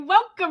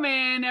Welcome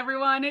in,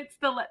 everyone. It's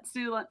the Let's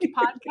Do Lunch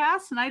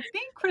podcast. And I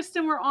think,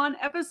 Kristen, we're on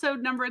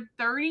episode number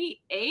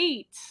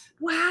 38.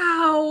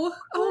 Wow.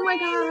 Oh my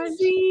gosh.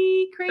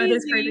 Crazy. That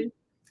is crazy.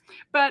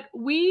 But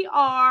we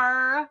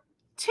are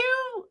two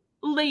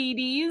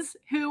ladies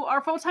who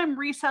are full-time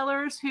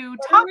resellers who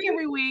talk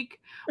every week.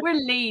 We're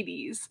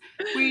ladies.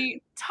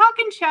 We talk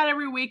and chat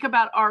every week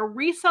about our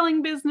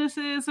reselling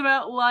businesses,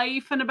 about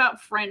life, and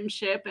about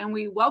friendship. And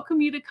we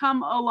welcome you to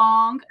come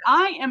along.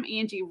 I am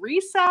Angie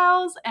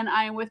Resells, and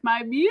I am with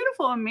my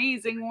beautiful,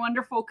 amazing,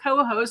 wonderful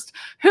co-host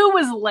who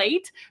was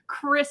late,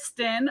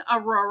 Kristen, a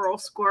rural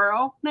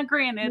squirrel. Now,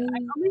 granted, I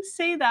only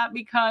say that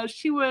because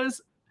she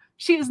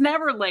is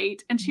never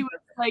late, and she was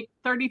like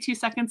 32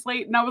 seconds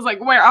late. And I was like,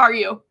 where are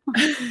you?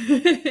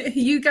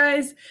 You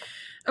guys.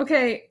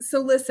 Okay. So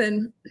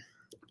listen,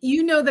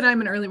 you know that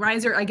I'm an early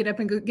riser. I get up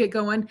and get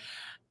going.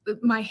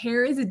 My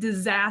hair is a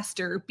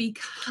disaster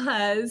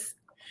because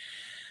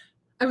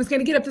I was going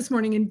to get up this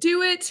morning and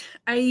do it.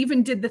 I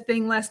even did the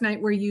thing last night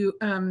where you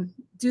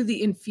do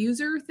the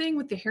infuser thing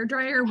with the hair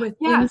dryer with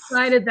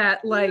inside of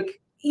that,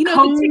 like, you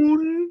know,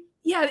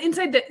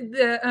 inside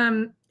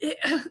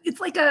it's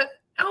like a,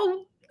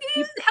 help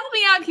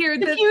me out here.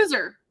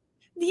 Diffuser.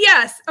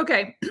 Yes.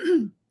 Okay.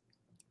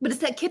 But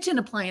it's that kitchen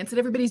appliance that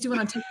everybody's doing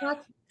on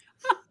TikTok.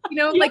 You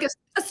know, like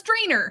a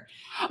strainer.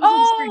 A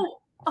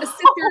sister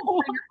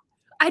strainer.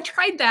 I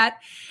tried that,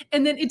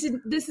 and then it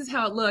didn't. This is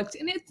how it looked,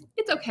 and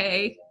it's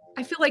okay.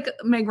 I feel like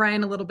Meg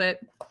Ryan a little bit,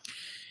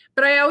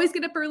 but I always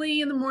get up early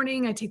in the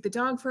morning. I take the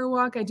dog for a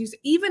walk. I do,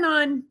 even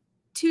on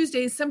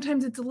Tuesdays.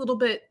 Sometimes it's a little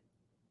bit,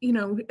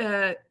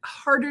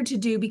 harder to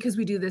do because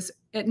we do this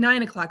at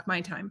 9:00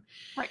 my time.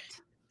 Right.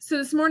 So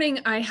this morning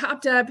I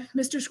hopped up.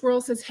 Mr. Squirrel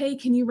says, "Hey,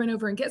 can you run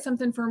over and get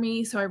something for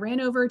me?" So I ran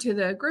over to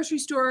the grocery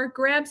store,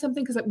 grabbed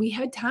something because we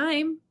had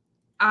time.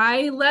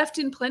 I left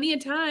in plenty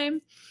of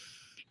time.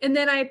 And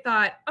then I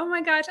thought, oh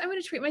my gosh, I'm going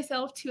to treat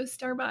myself to a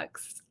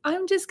Starbucks.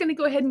 I'm just going to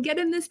go ahead and get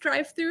in this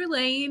drive-through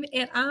lane,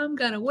 and I'm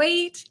going to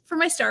wait for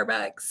my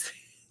Starbucks.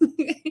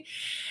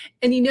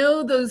 And you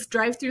know those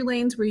drive-through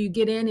lanes where you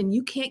get in and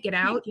you can't get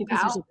out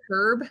because there's a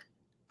curb?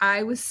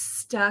 I was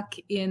stuck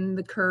in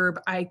the curb.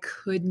 I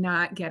could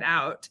not get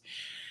out.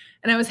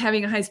 And I was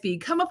having a high-speed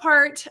come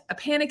apart, a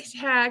panic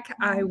attack.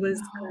 I was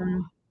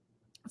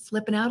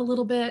flipping out a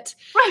little bit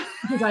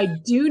because I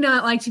do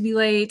not like to be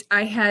late.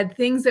 I had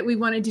things that we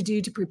wanted to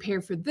do to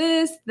prepare for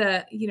this,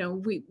 that,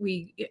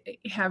 we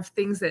have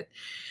things that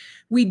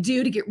we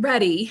do to get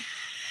ready.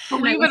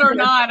 Believe it or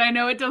not, I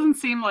know it doesn't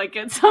seem like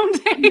it some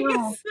days.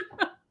 No.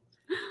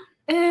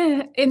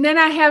 And then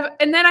I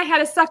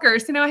had a sucker,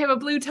 so now I have a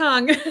blue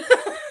tongue.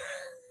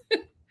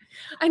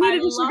 I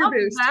needed a sugar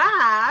boost.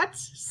 That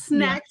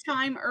snack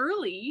time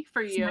early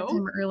for you. Snack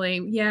time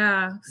early,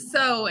 yeah.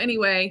 So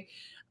anyway,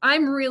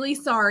 I'm really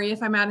sorry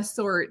if I'm out of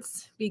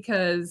sorts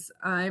because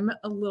I'm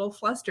a little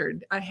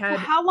flustered.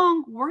 How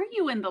long were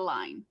you in the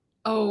line?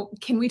 Oh,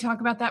 can we talk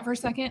about that for a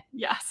second?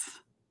 Yes.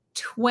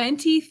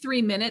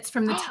 23 minutes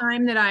from the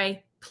time that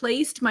I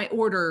placed my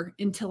order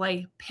until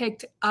I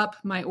picked up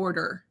my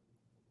order.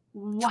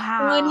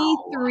 Wow.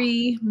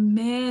 23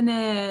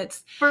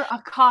 minutes. For a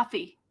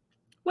coffee.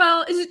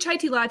 Well, it's a chai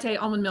tea latte,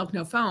 almond milk,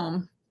 no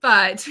foam,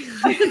 but and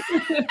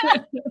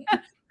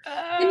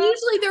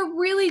usually they're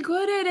really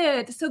good at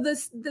it. So the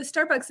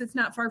Starbucks, it's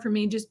not far from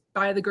me, just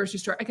by the grocery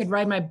store. I could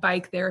ride my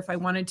bike there if I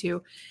wanted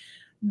to.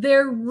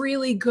 They're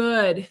really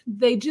good.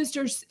 They just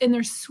are, and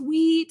they're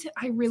sweet.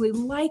 I really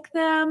like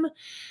them.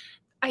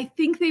 I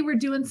think they were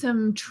doing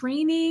some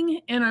training,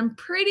 and I'm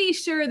pretty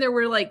sure there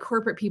were like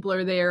corporate people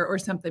are there or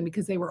something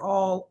because they were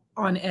all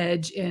on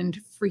edge and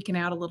freaking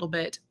out a little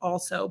bit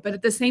also. But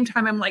at the same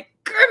time, I'm like,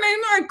 give me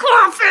my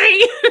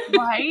coffee.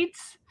 Right.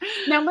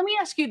 Now, let me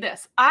ask you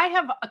this. I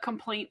have a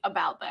complaint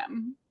about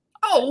them.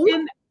 Oh.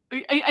 And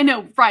I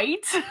know,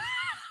 right?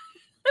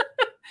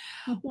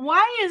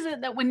 Why is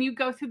it that when you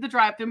go through the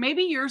drive-thru,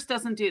 maybe yours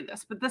doesn't do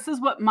this, but this is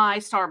what my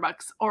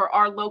Starbucks or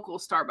our local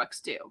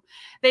Starbucks do.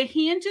 They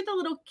hand you the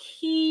little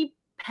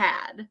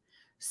keypad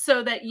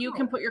so that you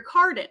can put your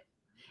card in.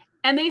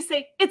 And they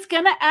say, it's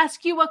going to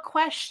ask you a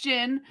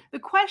question. The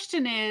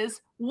question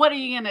is, what are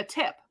you going to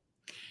tip?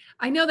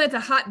 I know that's a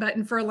hot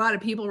button for a lot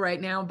of people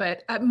right now,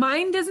 but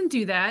mine doesn't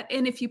do that.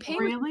 And if you pay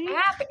with the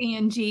app,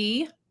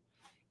 Angie,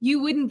 you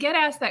wouldn't get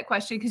asked that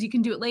question because you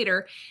can do it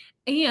later.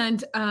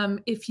 And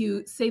if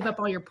you save up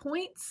all your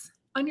points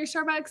on your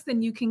Starbucks,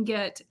 then you can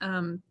get,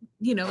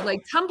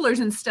 like tumblers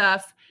and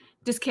stuff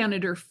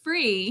discounted or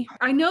free.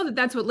 I know that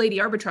that's what Lady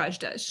Arbitrage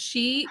does.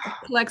 She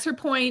collects her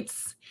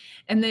points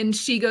and then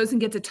she goes and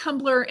gets a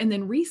tumbler and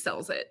then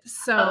resells it.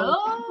 So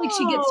like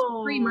she gets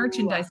free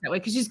merchandise that way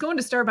because she's going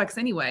to Starbucks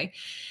anyway.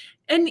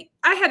 And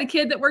I had a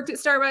kid that worked at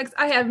Starbucks.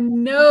 I have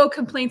no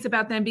complaints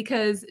about them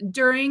because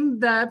during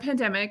the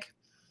pandemic,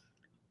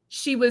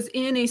 she was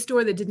in a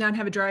store that did not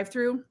have a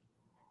drive-through.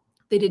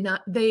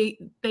 They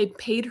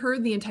paid her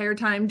the entire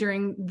time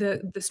during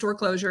the store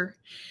closure.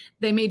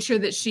 They made sure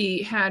that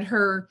she had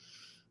her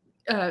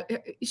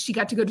she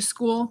got to go to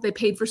school. They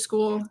paid for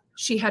school.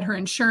 She had her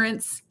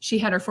insurance. She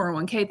had her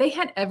 401k. They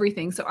had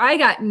everything. So I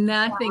got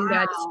nothing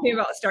bad to say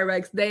about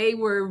Starbucks. They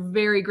were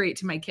very great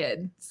to my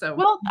kid. So,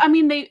 well, I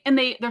mean,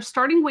 their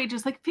starting wage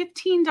is like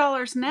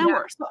 $15 an hour.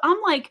 Yeah. So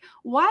I'm like,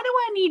 why do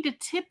I need to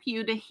tip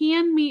you to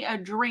hand me a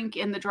drink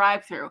in the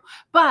drive-thru?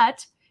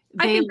 But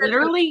they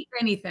literally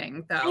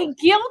anything though. They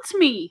guilt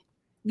me.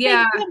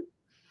 Yeah.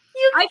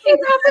 You can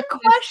have a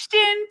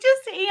question,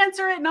 just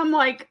answer it. And I'm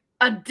like,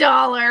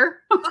 $1.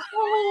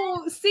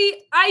 Oh,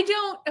 see, I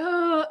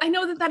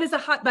know that is a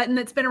hot button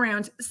that's been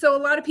around. So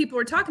a lot of people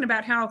are talking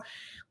about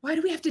why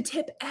do we have to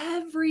tip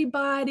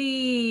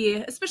everybody,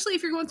 especially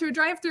if you're going through a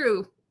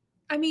drive-through?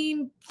 I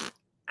mean,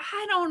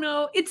 I don't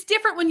know. It's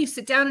different when you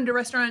sit down at a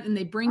restaurant and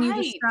they bring you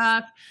the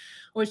stuff.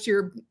 What's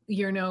your,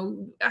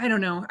 I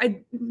don't know.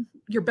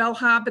 Your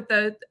bellhop at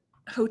the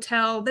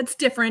hotel. That's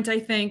different, I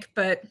think,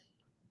 but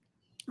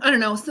I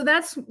don't know. So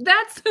that's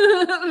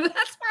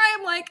why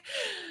I'm like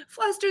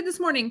flustered this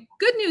morning.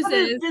 Good news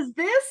is does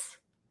this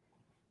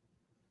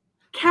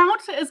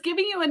count as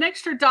giving you an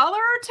extra $1 or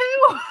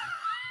 $2?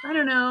 I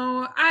don't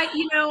know.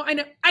 I know.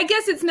 I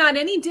guess it's not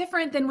any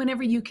different than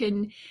whenever you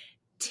can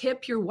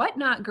tip your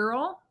whatnot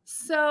girl.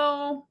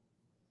 So,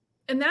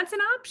 and that's an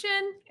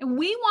option. And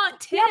we want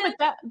tip. Yeah,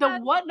 but the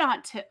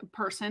whatnot tip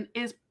person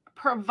is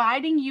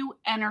providing you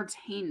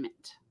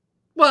entertainment.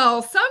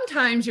 Well,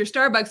 sometimes your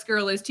Starbucks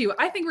girl is too.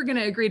 I think we're going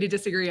to agree to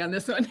disagree on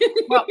this one.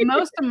 Well,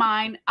 most of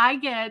mine, I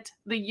get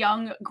the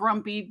young,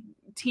 grumpy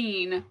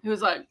teen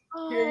who's like,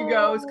 here you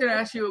go. It's going to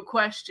ask you a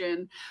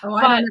question. Oh,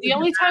 but the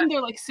only time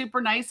they're like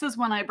super nice is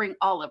when I bring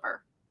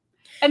Oliver.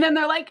 And then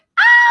they're like,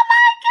 oh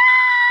my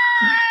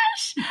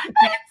gosh, it's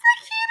the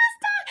cutest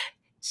dog.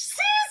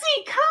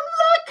 Susie, come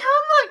look.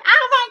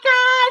 Oh my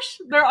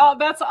gosh.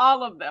 That's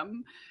all of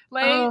them.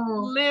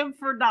 Live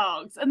for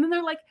dogs. And then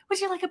they're like,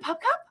 would you like a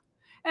pup cup?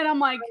 And I'm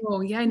like,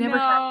 oh yeah, I never.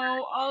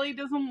 No, Ollie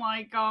doesn't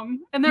like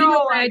them. And they're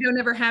all like, I don't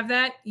ever have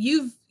that.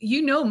 You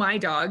know my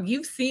dog.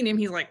 You've seen him.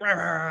 He's like,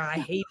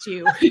 I hate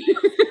you.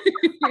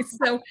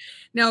 So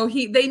no,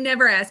 they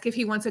never ask if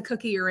he wants a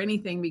cookie or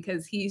anything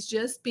because he's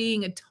just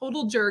being a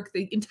total jerk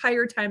the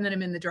entire time that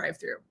I'm in the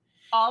drive-thru.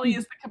 Ollie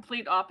is the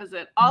complete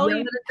opposite.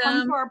 Ollie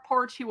comes to our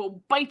porch, he will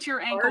bite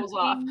your ankles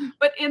off.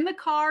 But in the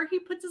car, he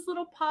puts his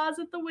little paws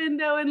at the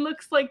window and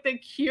looks like the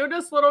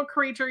cutest little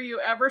creature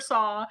you ever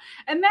saw.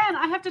 And then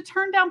I have to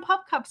turn down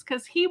pup cups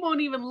because he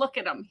won't even look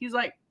at them. He's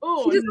like,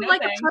 oh, he doesn't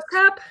like a pup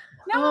cup?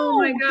 No, oh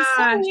my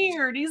gosh. He's so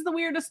weird. He's the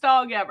weirdest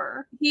dog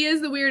ever. He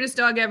is the weirdest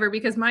dog ever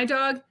because my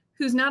dog,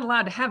 who's not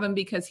allowed to have him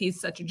because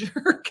he's such a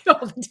jerk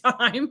all the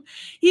time.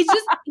 He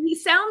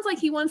sounds like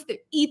he wants to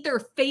eat their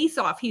face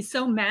off. He's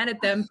so mad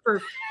at them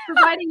for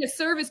providing a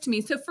service to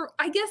me. So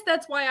I guess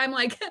that's why I'm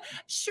like,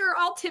 sure,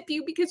 I'll tip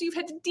you because you've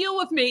had to deal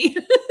with me.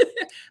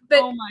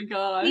 But oh my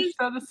gosh,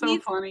 that is so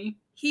funny.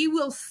 He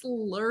will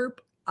slurp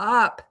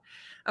up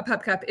a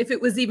pup cup if it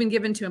was even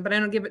given to him, but I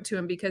don't give it to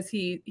him because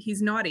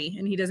he's naughty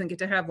and he doesn't get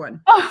to have one.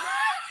 Oh.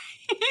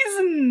 He's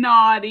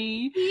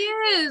naughty. He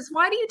is.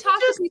 Why do you talk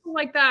to people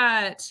like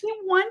that? He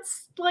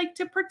wants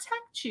to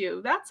protect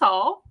you. That's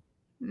all.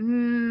 I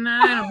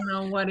don't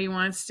know what he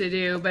wants to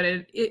do, but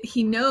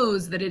he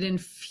knows that it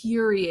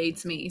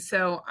infuriates me.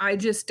 So I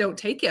just don't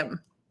take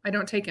him. I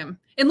don't take him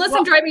unless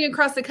I'm driving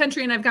across the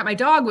country and I've got my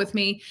dog with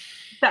me.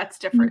 That's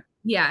different.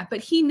 Yeah. But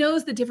he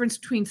knows the difference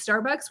between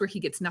Starbucks where he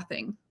gets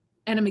nothing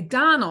and a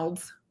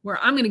McDonald's where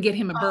I'm going to get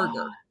him a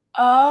burger.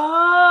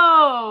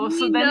 Oh,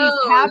 so then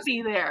he's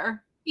happy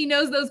there. He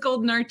knows those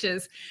golden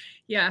arches.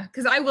 Yeah,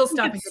 because I will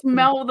stop and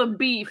smell the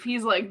beef.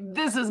 He's like,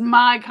 this is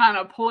my kind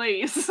of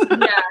place.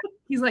 Yeah.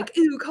 He's like,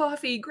 ooh,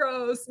 coffee,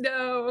 gross.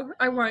 No,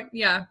 I want,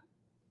 yeah.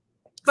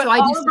 But so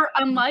Oliver,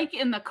 unlike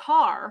in the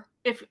car,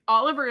 if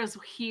Oliver is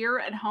here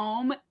at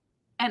home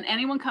and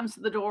anyone comes to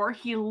the door,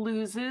 he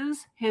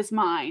loses his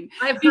mind.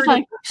 He's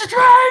like,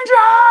 stranger!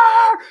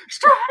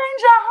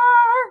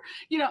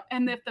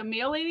 And if the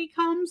mail lady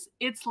comes,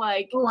 it's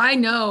like, oh, I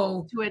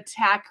know. To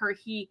attack her.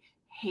 He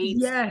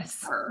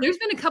hates her. There's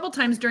been a couple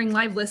times during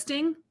live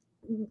listing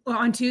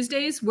on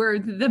Tuesdays where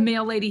the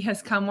mail lady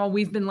has come while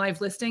we've been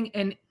live listing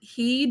and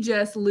he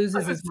just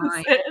loses his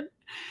mind.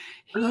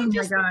 Oh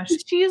my gosh.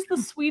 She is the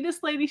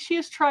sweetest lady. She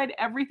has tried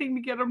everything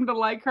to get him to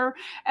like her.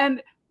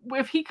 And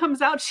if he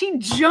comes out, she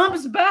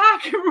jumps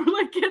back and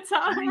really gets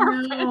out of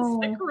her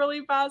face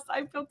really fast.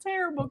 I feel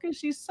terrible because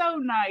she's so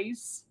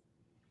nice.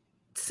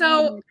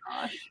 So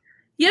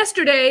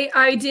yesterday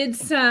I did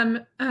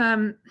some,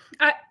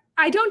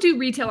 I don't do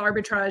retail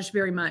arbitrage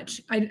very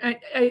much.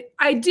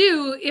 I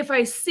do if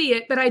I see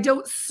it, but I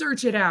don't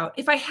search it out.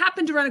 If I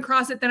happen to run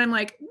across it, then I'm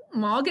like,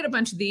 I'll get a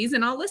bunch of these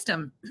and I'll list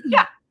them.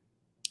 Yeah.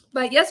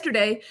 But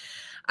yesterday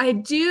I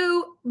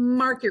do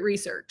market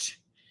research.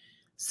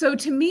 So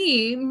to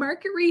me,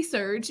 market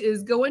research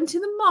is going to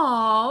the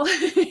mall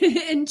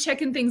and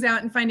checking things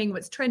out and finding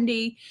what's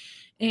trendy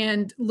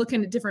and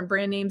looking at different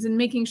brand names and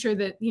making sure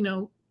that,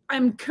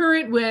 I'm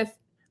current with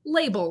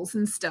labels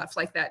and stuff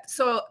like that.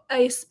 So I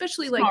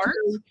especially like Smart.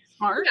 to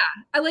Smart.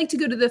 I like to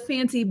go to the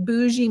fancy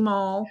bougie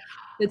mall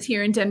that's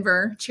here in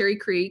Denver, Cherry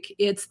Creek.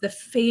 It's the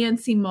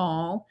fancy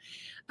mall.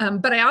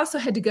 But I also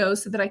had to go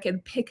so that I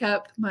could pick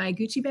up my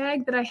Gucci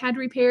bag that I had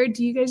repaired.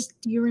 Do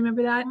you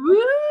remember that?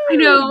 Woo! I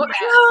know.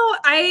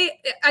 Yes.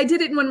 I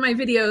did it in one of my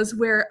videos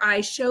where I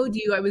showed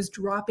you I was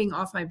dropping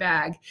off my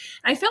bag.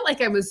 I felt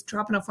like I was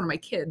dropping off one of my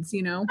kids,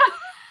 you know.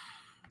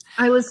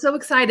 I was so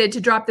excited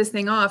to drop this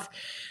thing off.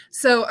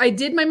 So I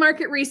did my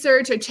market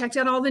research. I checked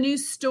out all the new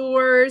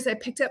stores. I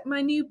picked up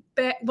my new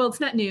bag. Well, it's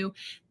not new.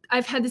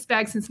 I've had this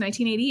bag since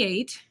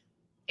 1988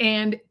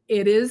 and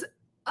it is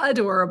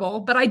adorable,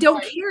 but I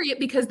don't carry it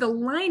because the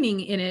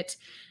lining in it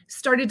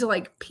started to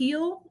like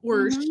peel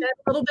or shed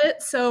a little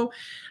bit. So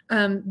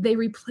they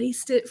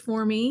replaced it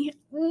for me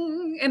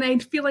and I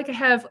feel like I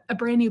have a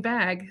brand new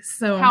bag.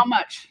 So how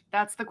much?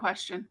 That's the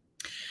question.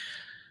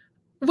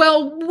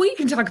 Well, we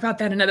can talk about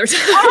that another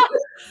time.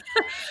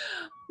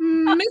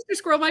 Mr.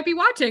 Squirrel might be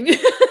watching.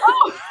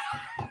 Oh.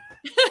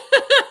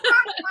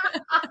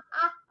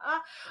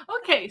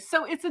 Okay,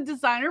 so it's a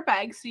designer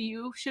bag, so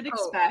you should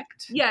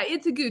expect. Yeah,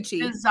 it's a Gucci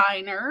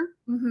designer.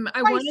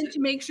 I wanted to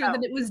make sure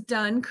that it was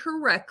done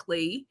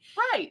correctly.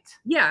 Right.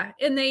 Yeah,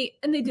 and they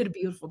did a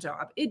beautiful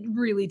job. It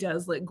really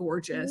does look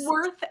gorgeous.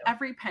 Worth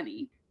every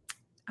penny.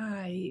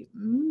 We're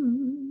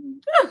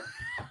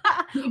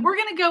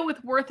gonna go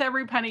with worth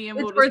every penny, and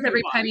it's worth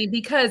every penny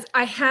because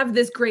I have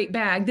this great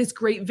bag, this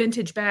great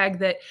vintage bag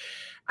that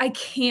I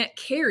can't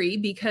carry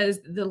because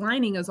the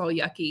lining is all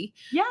yucky.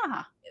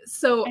 Yeah.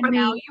 So and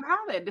now you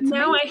have it. It's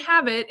now amazing. I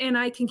have it and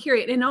I can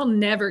carry it and I'll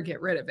never get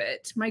rid of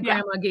it. My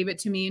grandma gave it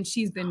to me and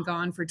she's been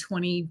gone for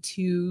 28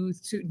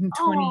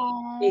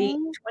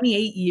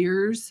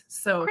 years.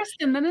 So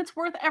Kristen, then it's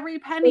worth every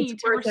penny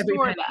to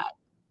restore that.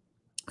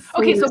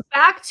 Okay, so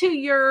back to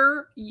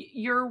your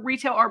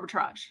retail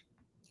arbitrage.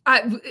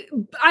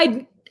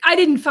 I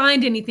didn't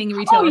find anything in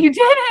retail. Oh, you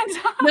didn't?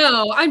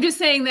 No, I'm just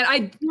saying that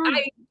I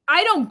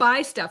don't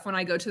buy stuff when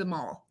I go to the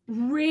mall.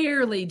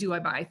 Rarely do I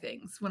buy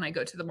things when I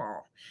go to the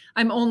mall.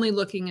 I'm only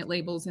looking at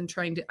labels and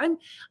trying to I'm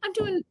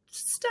doing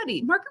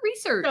market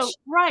research.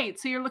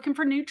 So you're looking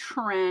for new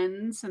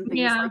trends and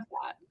things like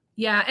that.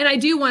 Yeah, and I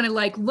do want to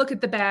like look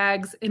at the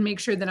bags and make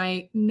sure that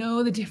I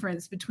know the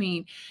difference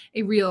between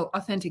a real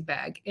authentic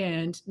bag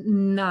and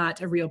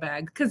not a real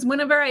bag, because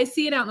whenever I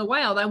see it out in the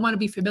wild, I want to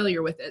be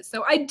familiar with it.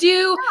 So I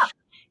do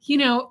you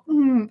know,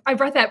 I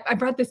brought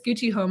this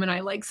Gucci home and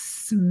I like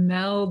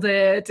smelled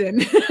it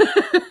and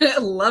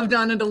loved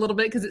on it a little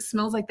bit because it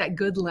smells like that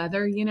good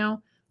leather, you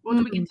know. Well,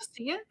 do we get to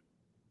see it?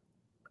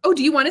 Oh,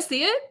 do you want to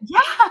see it?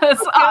 Yes.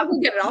 Okay, I'll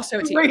get it. I'll show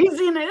it to you.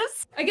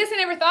 Craziness. I guess I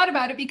never thought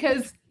about it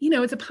because, you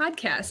know, it's a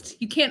podcast.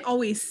 You can't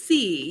always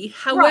see.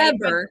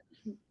 However,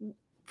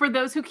 for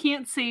those who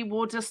can't see,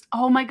 we'll just,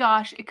 oh my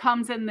gosh, it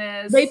comes in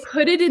this. They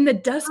put it in the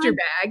duster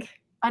bag.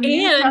 A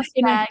new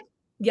duster bag.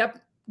 Yep.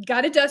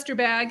 Got a duster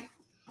bag.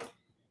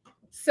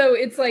 So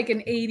it's like an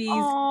 80s.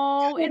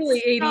 Oh, totally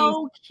it's 80s.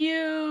 so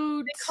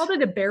cute. They called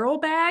it a barrel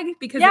bag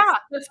because it's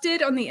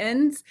lifted on the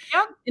ends.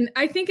 Yep. And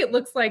I think it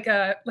looks like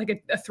a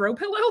throw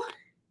pillow.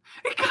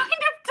 It kind of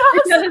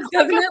does. It does,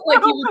 doesn't it?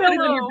 Like you would put it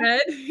on your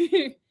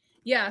bed.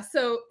 Yeah.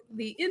 So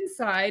the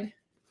inside.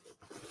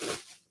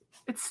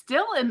 It's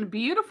still in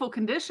beautiful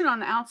condition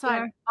on the outside.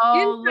 Yeah.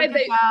 Oh, look at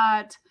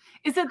that.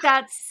 Is it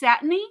that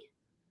satiny?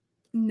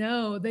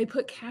 No, they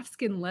put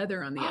calfskin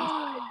leather on the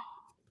inside.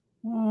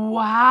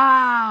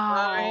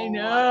 Wow. I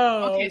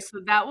know. Okay,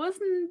 so that was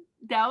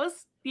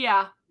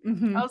yeah.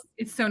 Mm-hmm.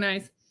 It's so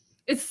nice.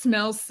 It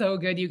smells so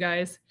good, you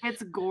guys.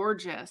 It's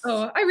gorgeous.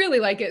 Oh, I really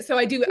like it. So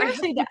I do.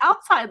 Seriously, the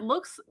outside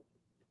looks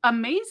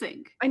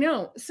amazing. I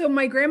know. So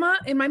my grandma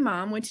and my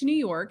mom went to New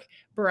York,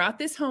 brought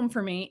this home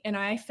for me, and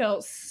I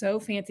felt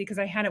so fancy because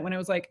I had it when I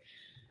was like,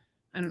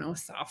 I don't know, a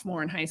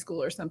sophomore in high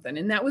school or something.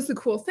 And that was the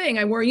cool thing.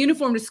 I wore a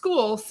uniform to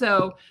school,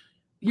 so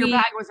your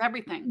bag was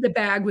everything. The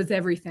bag was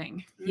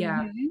everything.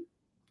 Yeah. Mm-hmm.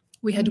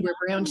 We had to wear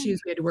brown shoes.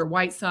 We had to wear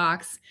white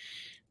socks.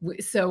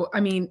 So,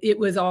 I mean, it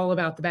was all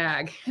about the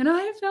bag. And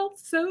I felt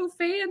so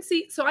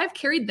fancy. So I've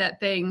carried that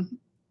thing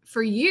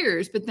for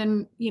years. But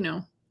then, you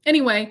know,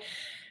 anyway,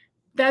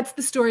 that's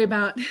the story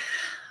about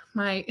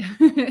my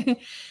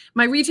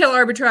my retail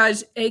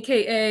arbitrage,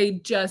 AKA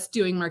just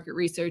doing market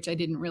research. I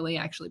didn't really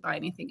actually buy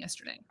anything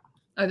yesterday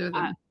other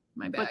than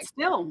my bag. But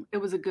still, it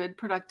was a good,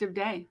 productive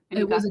day. And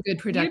it was a good,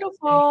 productive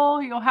beautiful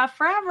day. You'll have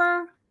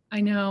forever.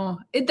 I know.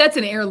 That's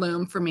an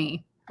heirloom for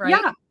me. Right?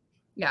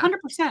 Yeah,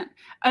 100%.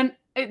 And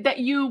that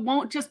you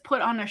won't just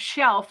put on a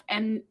shelf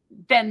and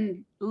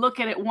then look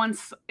at it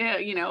once,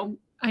 you know,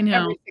 I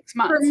know. Every 6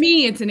 months. For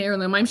me, it's an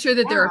heirloom. I'm sure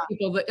that there are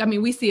people that, I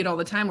mean, we see it all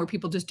the time where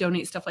people just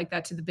donate stuff like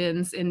that to the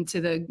bins and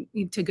to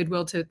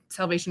Goodwill, to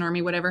Salvation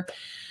Army, whatever.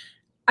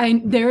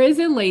 There is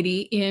a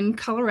lady in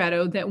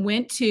Colorado that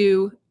went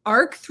to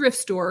Arc Thrift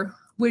Store,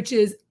 which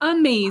is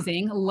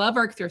amazing. Love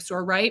Arc Thrift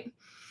Store, right?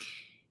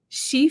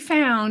 She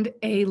found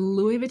a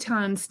Louis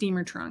Vuitton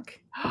steamer trunk.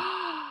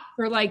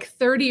 For like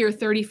 $30 or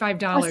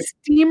 $35. A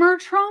steamer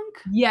trunk?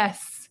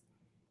 Yes.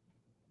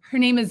 Her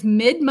name is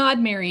Mid Mod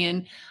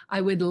Marion. I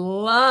would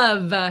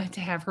love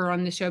to have her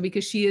on the show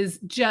because she is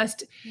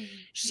just,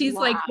 she's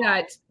like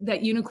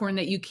that unicorn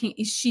that you can't,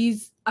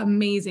 she's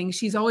amazing.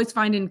 She's always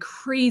finding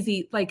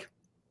crazy, like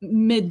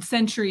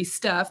mid-century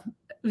stuff.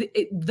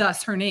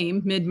 Thus her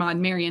name, Mid Mod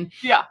Marion.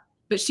 Yeah.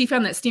 But she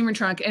found that steamer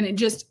trunk and it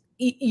just,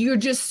 you're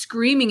just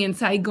screaming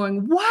inside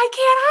going, why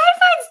can't I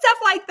find stuff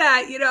like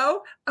that? You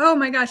know? Oh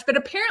my gosh. But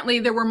apparently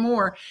there were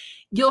more.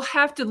 You'll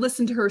have to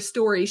listen to her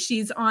story.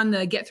 She's on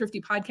the Get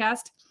Thrifty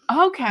podcast.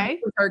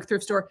 Okay. Park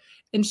thrift store.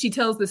 And she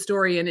tells the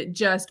story and it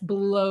just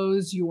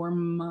blows your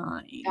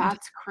mind.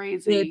 That's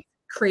crazy. It's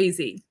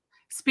crazy.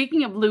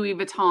 Speaking of Louis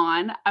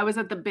Vuitton, I was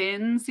at the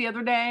bins the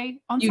other day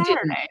on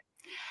Saturday.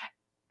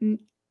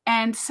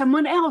 And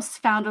someone else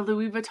found a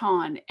Louis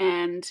Vuitton.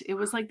 And it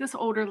was like this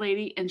older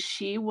lady. And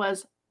she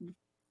was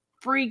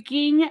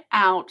freaking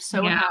out.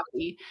 So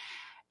happy.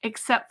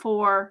 Except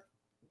for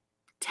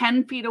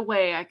 10 feet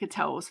away, I could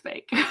tell it was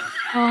fake.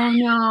 Oh,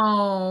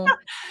 no.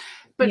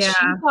 But she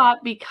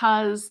thought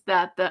because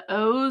that the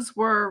O's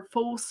were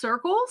full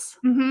circles,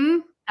 mm-hmm.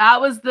 that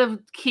was the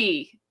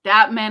key.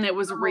 That meant it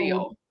was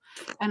real.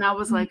 And I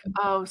was like,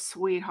 oh,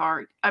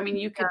 sweetheart. I mean,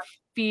 you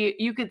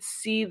could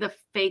see the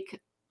fake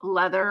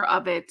leather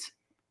of it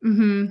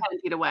 10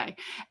 feet away.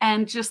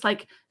 And just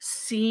like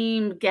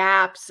seam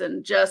gaps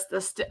and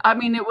just I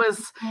mean, it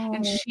was,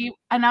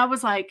 and I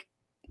was like,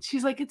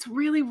 she's like, it's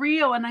really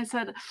real. And I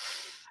said,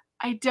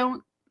 I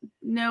don't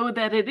know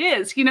that it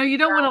is. You know, you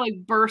don't want to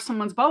like burst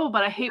someone's bubble,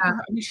 but I hate for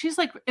her. I mean, she's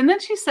like, and then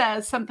she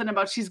says something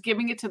about she's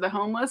giving it to the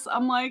homeless.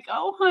 I'm like,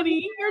 oh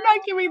honey, you're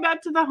not giving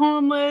that to the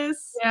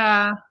homeless.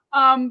 Yeah.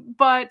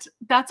 But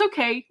that's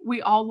okay.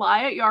 We all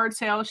lie at yard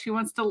sales. She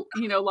wants to,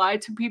 you know, lie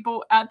to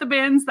people at the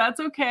bins. That's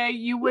okay.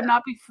 You would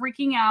not be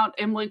freaking out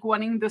and like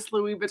wanting this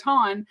Louis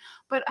Vuitton.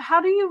 But how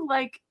do you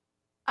like,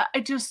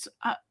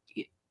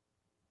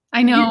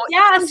 I know.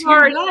 Yes,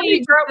 hard.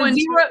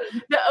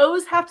 The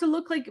O's have to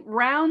look like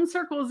round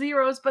circle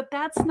zeros, but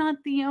that's not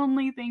the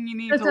only thing you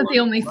need. That's not the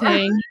only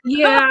thing.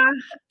 Yeah.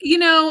 You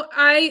know,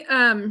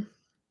 I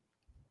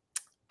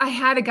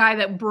had a guy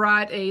that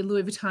brought a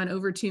Louis Vuitton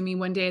over to me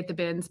one day at the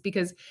bins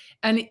because,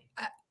 and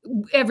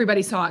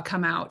everybody saw it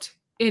come out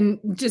and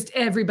just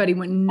everybody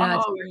went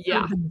nuts. Oh,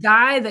 yeah. The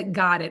guy that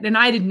got it, and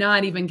I did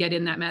not even get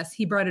in that mess.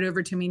 He brought it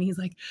over to me and he's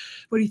like,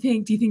 what do you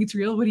think? Do you think it's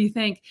real? What do you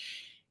think?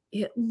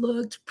 It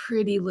looked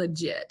pretty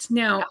legit.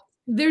 Now,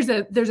 there's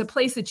a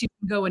place that you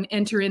can go and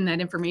enter in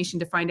that information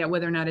to find out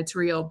whether or not it's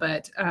real,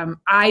 but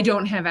I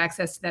don't have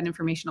access to that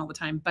information all the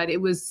time. But it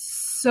was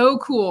so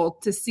cool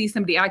to see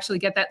somebody actually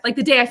get that. Like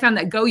the day I found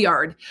that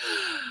Goyard,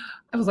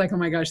 I was like, oh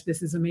my gosh,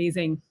 this is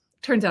amazing.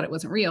 Turns out it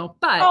wasn't real.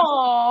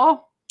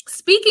 But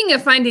speaking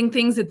of finding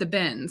things at the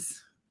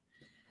bins,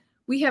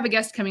 we have a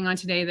guest coming on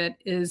today that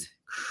is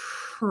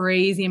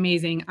crazy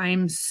amazing.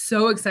 I'm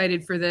so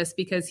excited for this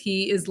because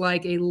he is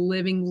like a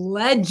living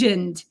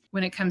legend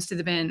when it comes to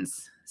the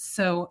bins.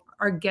 So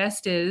our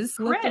guest is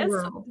Chris.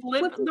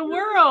 Flip the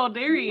world.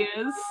 There he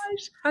is.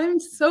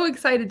 I'm so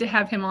excited to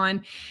have him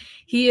on.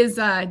 He is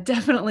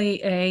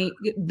definitely a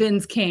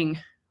bins king.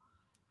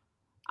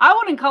 I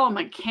wouldn't call him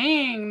a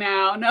king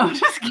now. No,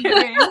 just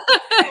kidding.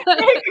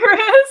 Hey,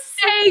 Chris.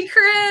 Hey,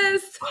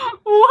 Chris.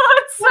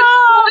 What's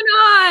going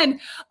on?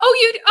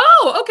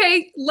 Oh,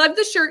 okay. Love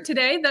the shirt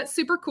today. That's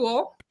super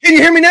cool. Can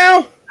you hear me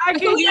now? I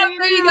can hear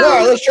you. All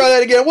right, let's try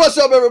that again. What's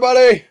up,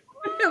 everybody?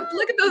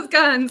 Look at those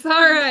guns. All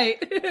right.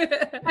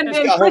 And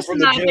then Chris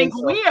and I think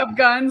we have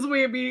guns.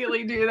 We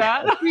immediately do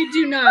that. We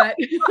do not.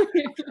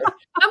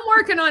 I'm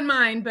working on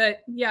mine,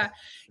 but yeah.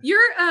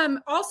 You're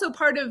also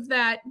part of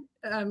that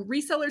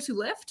Resellers Who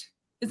Lift.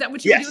 Is that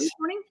what you're doing this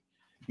morning?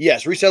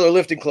 Yes, Reseller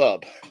Lifting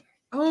Club.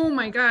 Oh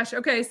my gosh.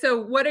 Okay, so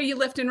what are you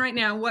lifting right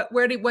now? What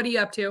are you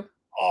up to?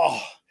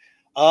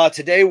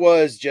 Today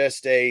was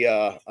just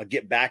a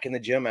get back in the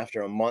gym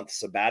after a month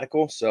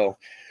sabbatical. So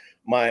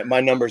my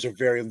numbers are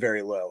very,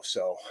 very low.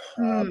 So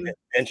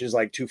bench is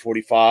like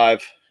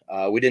 245.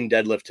 We didn't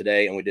deadlift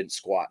today and we didn't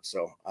squat.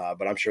 So,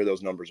 but I'm sure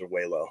those numbers are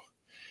way low.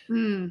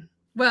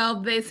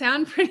 Well, they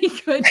sound pretty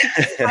good.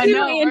 I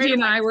know. Angie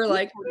and I were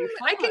like,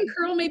 I can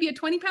curl maybe a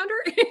 20 pounder.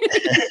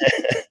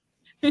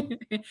 Maybe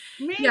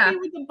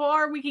with the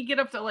bar, we could get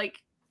up to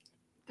like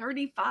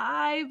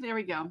 35. There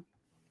we go.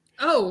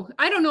 Oh,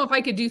 I don't know if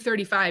I could do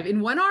 35 in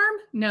one arm.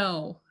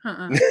 No.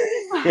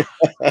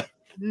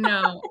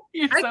 No.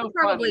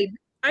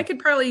 I could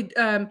probably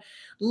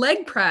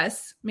leg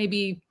press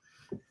maybe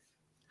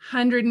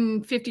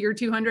 150 or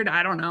 200.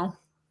 I don't know.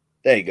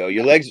 There you go.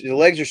 Your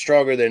legs are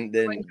stronger than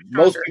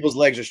most people's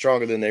legs are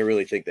stronger than they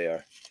really think they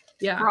are.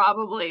 Yeah,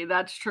 probably.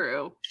 That's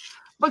true.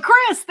 But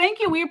Chris, thank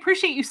you. We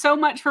appreciate you so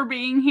much for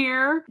being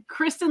here.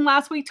 Kristen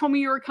last week told me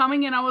you were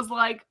coming and I was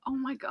like, oh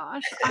my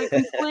gosh, I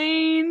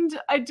complained.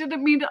 I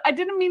didn't mean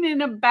it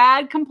in a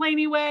bad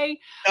complaining way.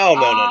 Oh,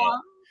 no.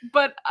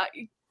 But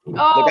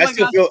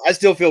I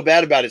still feel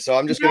bad about it. So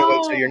I'm just going to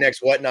wait till your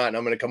next whatnot and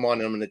I'm going to come on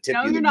and I'm going to tip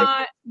you. No, you're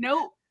not.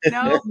 Nope.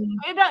 No,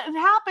 it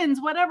happens.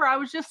 Whatever. I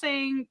was just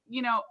saying,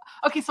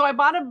 okay. So I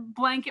bought a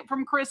blanket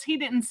from Chris. He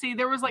didn't see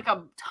there was like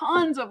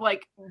tons of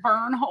like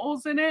burn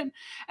holes in it,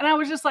 and I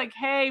was just like,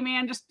 "Hey,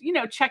 man, just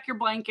check your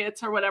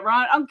blankets or whatever.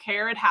 I don't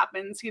care. It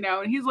happens,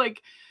 And he's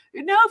like,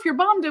 "No, if you're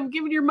bummed, I'm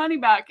giving your money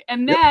back."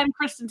 And then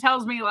Kristen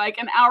tells me like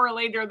an hour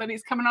later that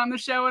he's coming on the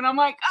show, and I'm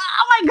like,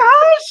 "Oh my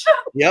gosh!"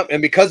 Yep.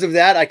 And because of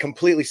that, I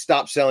completely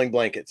stopped selling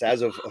blankets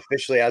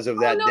officially as of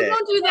that day.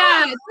 Don't do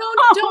that.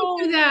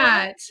 Don't do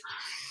that.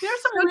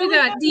 There's some Don't really do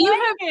that.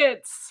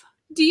 good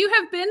Do you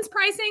have bins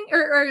pricing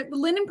or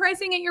linen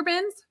pricing at your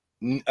bins?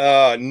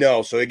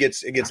 No. So it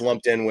gets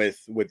lumped in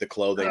with the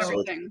clothing.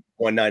 Everything.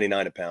 So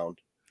 $1.99 a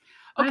pound.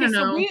 Okay,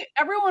 so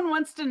everyone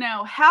wants to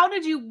know, how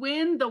did you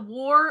win the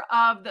war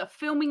of the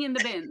filming in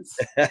the bins?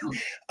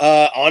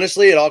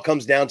 Honestly, it all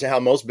comes down to how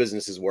most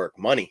businesses work: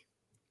 money.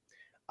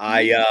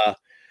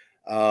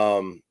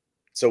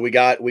 So we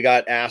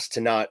got asked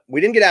to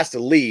we didn't get asked to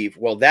leave.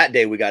 Well, that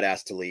day we got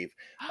asked to leave,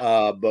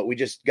 but we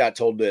just got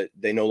told that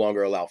they no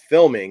longer allow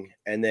filming.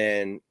 And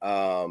then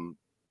I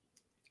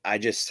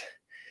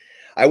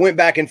went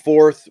back and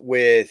forth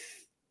with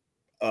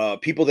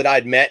people that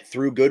I'd met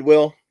through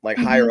Goodwill, like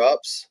higher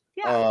ups.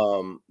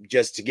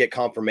 Just to get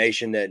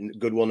confirmation that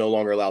Goodwill no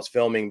longer allows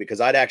filming,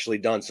 because I'd actually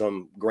done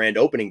some grand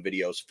opening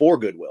videos for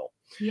Goodwill.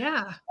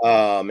 Yeah.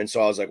 And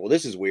so I was like, well,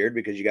 this is weird,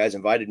 because you guys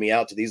invited me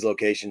out to these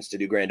locations to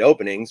do grand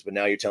openings, but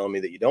now you're telling me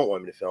that you don't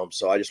want me to film.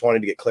 So I just wanted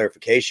to get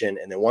clarification.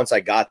 And then once I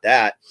got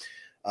that,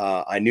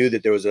 I knew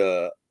that there was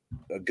a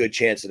good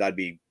chance that I'd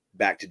be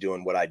back to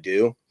doing what I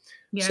do.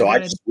 Yeah,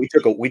 so we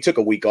took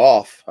a week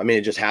off. I mean,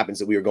 it just happens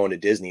that we were going to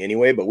Disney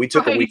anyway, but we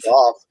took a week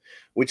off.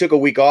 We took a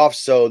week off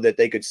so that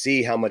they could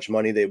see how much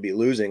money they'd be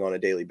losing on a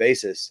daily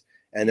basis.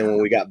 And then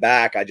when we got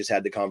back, I just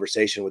had the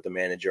conversation with the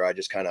manager. I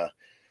just kind of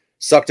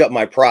sucked up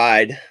my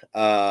pride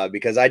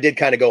because I did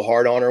kind of go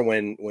hard on her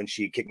when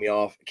she kicked me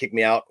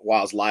out while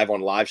I was live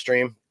on live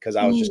stream, because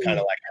I was just kind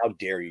of like, how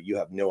dare you? You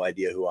have no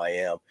idea who I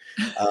am.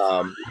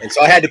 And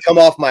so I had to come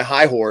off my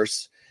high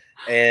horse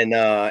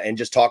and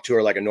just talk to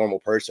her like a normal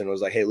person. It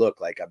was like, hey,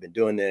 look, like, I've been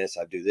doing this.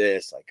 I do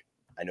this. Like,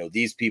 I know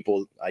these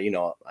people, I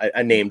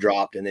name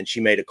dropped, and then she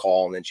made a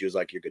call, and then she was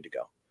like, you're good to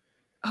go.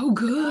 Oh,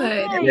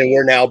 good. And then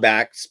we're now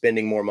back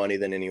spending more money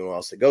than anyone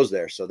else that goes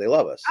there. So they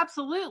love us.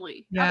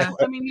 Absolutely. Yeah.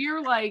 I mean,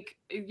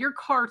 your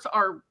carts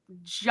are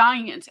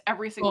giant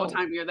every single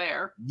time you're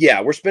there.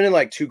 Yeah. We're spending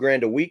like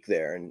 $2,000 a week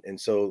there. And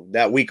so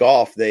that week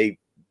off, they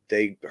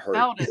hurt.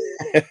 Felt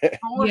it.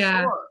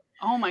 Sure.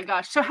 Oh my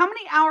gosh. So how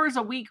many hours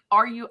a week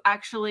are you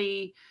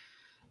actually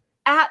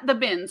at the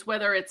bins,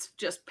 whether it's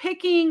just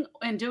picking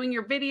and doing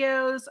your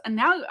videos? And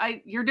now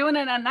you're doing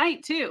it at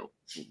night too.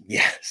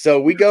 Yeah. So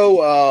we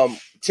go,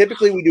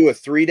 typically we do a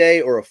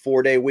 3-day or a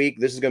 4-day week.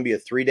 This is going to be a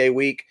 3-day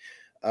week.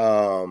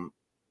 And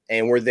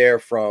we're there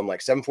from like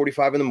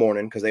 7:45 in the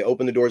morning, because they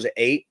open the doors at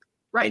 8.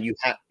 Right. And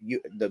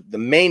the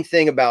main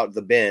thing about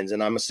the bins,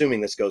 and I'm assuming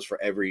this goes for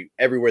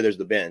everywhere there's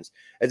the bins,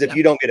 is if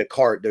you don't get a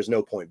cart, there's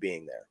no point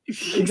being there.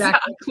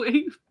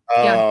 Exactly.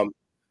 And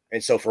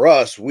so for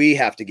us, we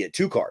have to get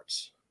 2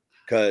 carts,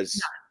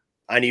 because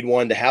I need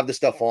one to have the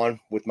stuff on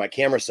with my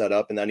camera set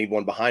up, and I need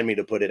one behind me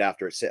to put it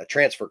after a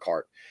transfer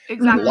cart.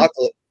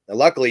 Exactly.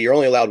 Luckily, you're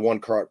only allowed 1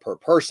 cart per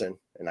person,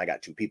 and I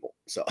got 2 people.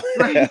 So,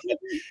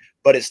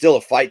 but it's still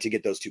a fight to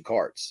get those 2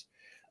 carts.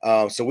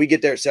 So we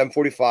get there at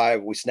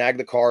 7:45. We snag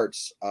the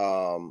carts,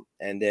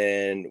 and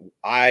then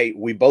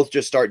we both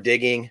just start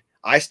digging.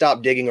 I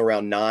stop digging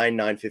around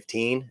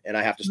 9:15, and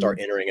I have to start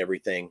entering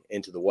everything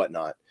into the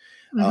whatnot.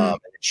 And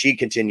she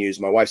continues.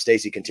 My wife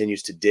Stacy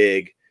continues to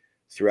dig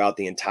throughout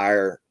the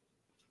entire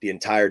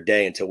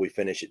day until we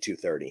finish at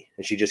 2:30,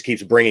 and she just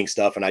keeps bringing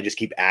stuff, and I just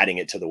keep adding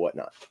it to the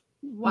whatnot.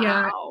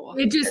 Wow.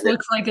 Yeah, it just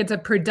looks like it's a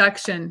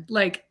production.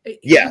 Like,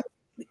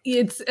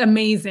 it's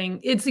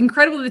amazing. It's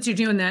incredible that you're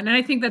doing that. And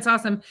I think that's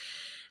awesome.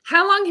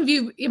 How long have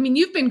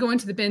you've been going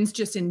to the bins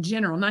just in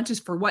general, not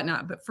just for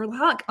whatnot, but for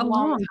like a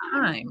long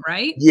time,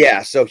 right?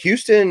 Yeah. So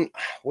Houston,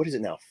 what is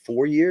it now?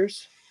 4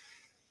 years,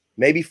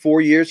 maybe 4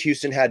 years.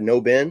 Houston had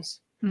no bins.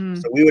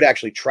 So we would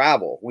actually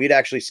travel. We'd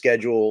actually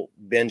schedule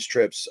binge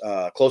trips.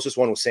 Closest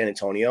one was San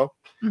Antonio.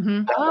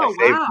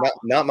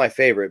 Not my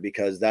favorite,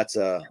 because that's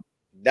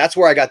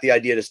where I got the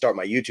idea to start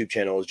my YouTube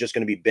channel. It was just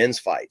going to be bins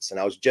fights,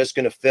 and I was just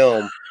going to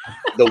film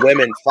the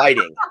women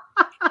fighting.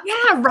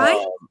 Yeah,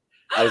 right.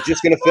 I was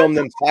just going to film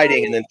them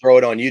fighting and then throw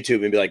it on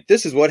YouTube and be like,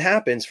 "This is what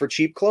happens for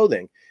cheap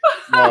clothing."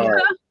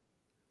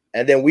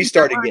 And then we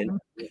started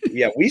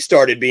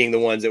being the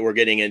ones that were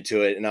getting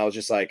into it, and I was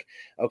just like,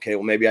 "Okay,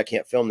 well, maybe I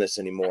can't film this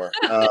anymore."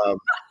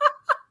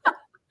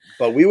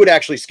 But we would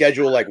actually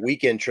schedule like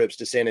weekend trips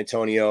to San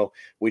Antonio.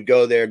 We'd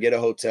go there, get a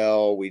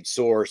hotel, we'd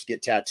source,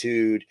 get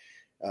tattooed.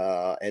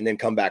 And then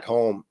come back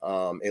home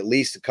at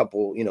least a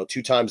couple,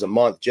 2 times a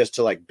month, just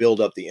to like build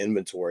up the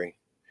inventory.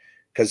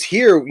 Because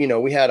here,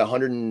 we had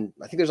 100,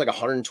 I think there's like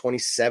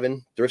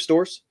 127 thrift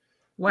stores,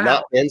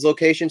 not bins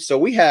locations. So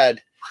we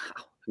had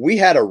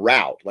a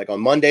route. Like on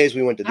Mondays,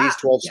 we went to these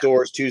 12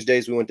 stores.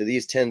 Tuesdays, we went to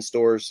these 10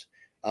 stores.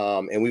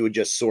 And we would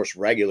just source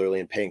regularly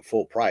and paying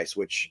full price,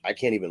 which I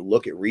can't even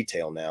look at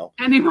retail now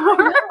anymore.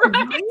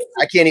 Right?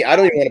 I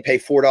don't even want to pay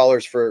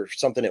 $4 for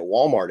something at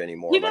Walmart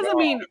anymore. He doesn't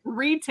mean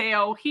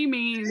retail. He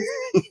means,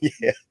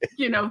 yeah.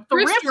 You know,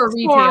 thrift store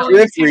retail.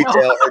 Thrift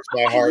retail hurts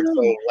my heart.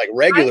 So like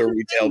regular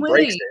retail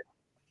breaks it.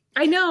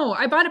 I know.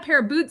 I bought a pair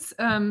of boots.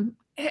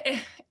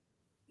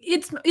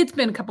 It's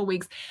been a couple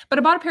weeks, but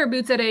I bought a pair of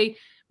boots at a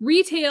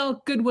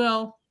retail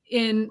Goodwill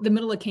in the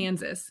middle of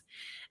Kansas.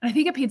 And I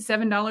think I paid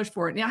 $7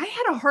 for it. Now, I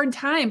had a hard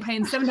time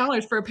paying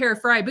 $7 for a pair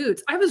of Frye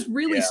boots. I was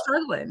really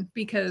struggling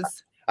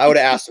because I would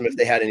have asked them if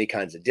they had any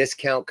kinds of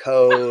discount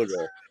code.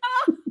 Or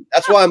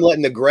that's why I'm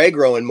letting the gray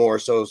grow in more.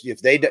 So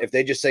if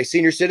they just say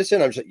senior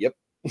citizen, I'm just like, yep.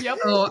 Yep.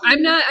 Oh,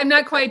 I'm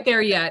not quite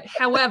there yet.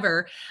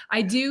 However,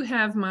 I do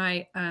have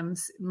my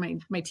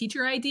my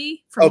teacher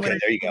ID from there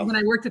you go. when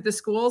I worked at the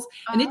schools,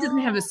 and it doesn't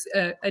have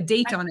a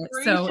date on it,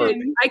 so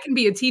I can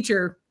be a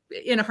teacher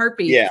in a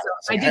heartbeat. Yeah,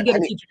 so I did get a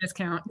teacher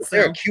discount. Is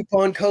there a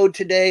coupon code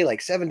today? Like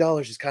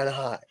 $7 is kind of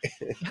high.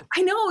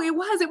 I know it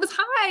was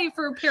high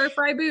for a pair of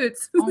Frye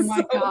boots. Oh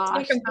my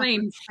gosh,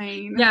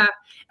 insane. Yeah,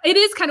 it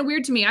is kind of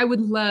weird to me. I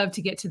would love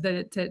to get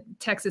to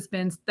Texas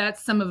bins.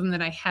 That's some of them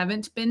that I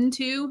haven't been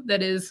to.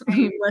 That is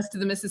west of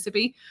the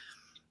Mississippi.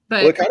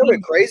 But it kind of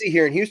went crazy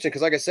here in Houston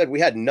because, like I said, we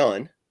had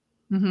none,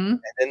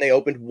 and then they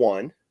opened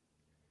one,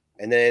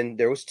 and then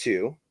there was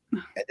two,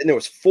 and then there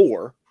was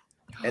four,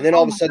 and then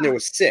all of a sudden there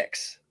was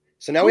six.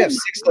 So now we have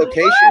six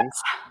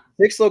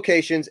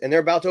locations, and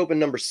they're about to open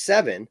number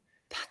 7.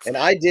 And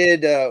I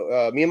did,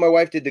 me and my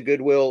wife did the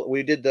Goodwill.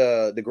 We did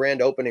the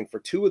grand opening for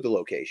 2 of the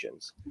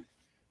locations.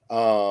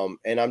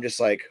 And I'm just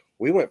like,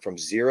 we went from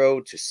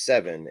 0 to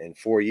 7 in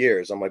 4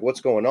 years. I'm like,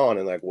 what's going on?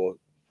 And like, well,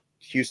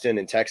 Houston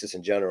and Texas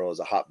in general is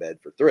a hotbed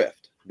for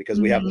thrift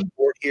because we have the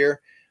port here.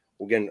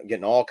 We're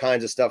getting all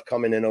kinds of stuff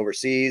coming in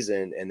overseas,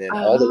 and then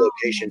all the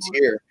locations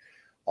here.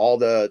 All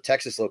the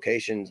Texas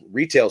locations,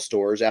 retail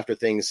stores, after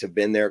things have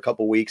been there a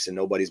couple weeks and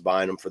nobody's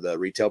buying them for the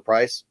retail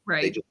price,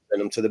 they just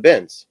send them to the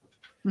bins.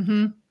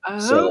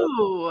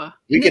 So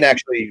we can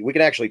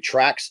actually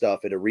track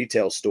stuff at a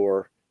retail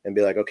store and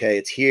be like, okay,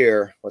 it's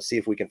here. Let's see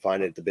if we can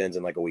find it at the bins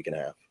in like a week and a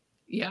half.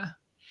 Yeah.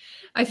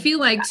 I feel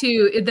like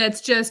too, that's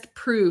just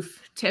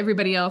proof to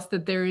everybody else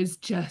that there is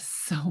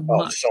just so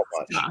much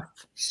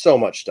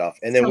stuff.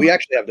 And then we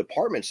actually have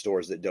department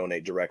stores that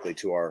donate directly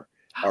to our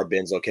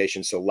bins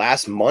location. So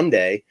last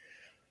Monday,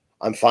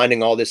 I'm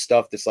finding all this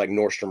stuff that's like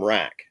Nordstrom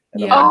Rack.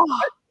 And I'm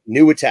like,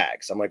 new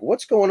tags. I'm like,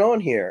 what's going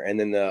on here? And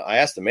then I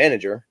asked the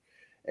manager,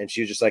 and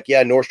she was just like,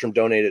 yeah, Nordstrom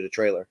donated a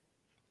trailer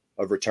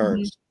of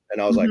returns.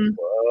 And I was like,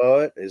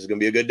 what? This is going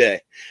to be a good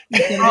day.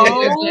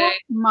 Oh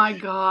my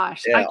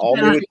gosh. Yeah, all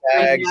new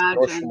tags,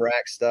 Nordstrom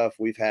Rack stuff.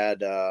 We've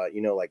had,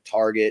 like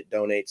Target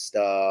donate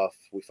stuff.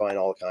 We find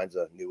all kinds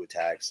of new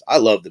tags. I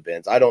love the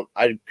bins. I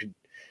could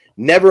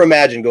never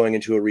imagine going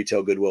into a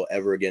retail Goodwill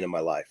ever again in my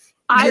life.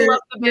 I love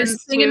the bins. You're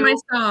singing my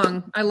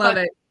song. I love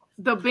it.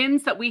 The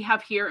bins that we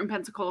have here in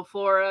Pensacola,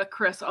 Florida,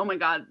 Chris, oh my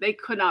God, they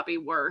could not be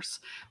worse.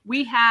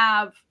 We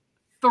have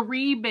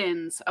 3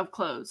 bins of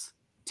clothes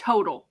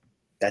total.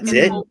 That's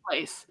it? The whole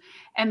place.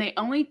 And they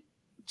only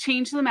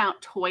change them out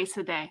twice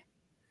a day.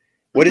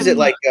 What is it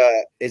like?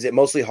 Is it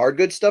mostly hard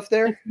goods stuff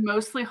there? It's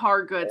mostly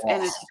hard goods,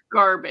 and it's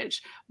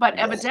garbage. But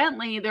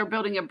evidently, they're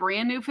building a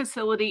brand new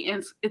facility,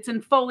 and it's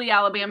in Foley,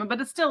 Alabama, but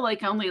it's still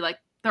only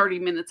 30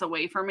 minutes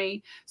away from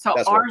me. So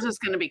ours is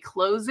going to be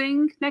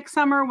closing next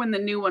summer when the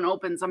new one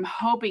opens. I'm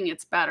hoping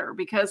it's better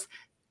because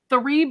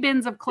 3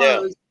 bins of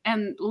clothes,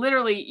 and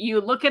literally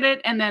you look at it,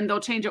 and then they'll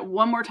change it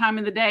one more time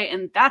in the day,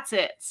 and that's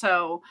it.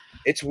 So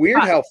it's weird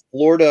how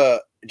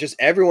Florida. Just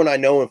everyone I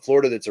know in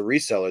Florida that's a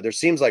reseller, there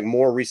seems like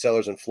more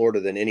resellers in Florida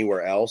than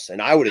anywhere else.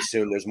 And I would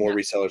assume there's more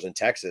resellers in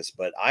Texas,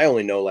 but I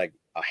only know like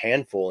a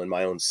handful in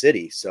my own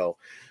city. So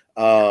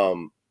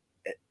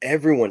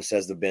everyone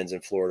says the bins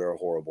in Florida are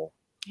horrible.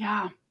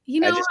 Yeah.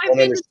 I just don't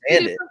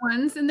understand it.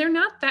 Ones, and they're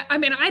not that. I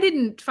mean, I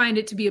didn't find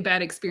it to be a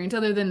bad experience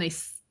other than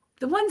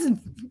the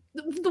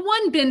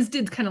one bins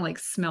did kind of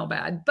smell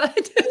bad,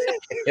 but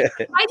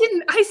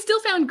I still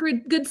found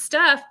good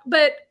stuff,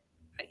 but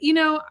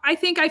I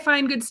think I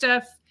find good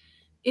stuff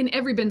in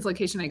every bins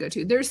location I go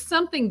to. There's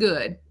something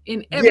good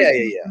in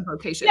every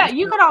location. Yeah,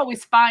 you could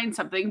always find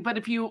something, but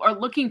if you are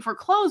looking for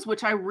clothes,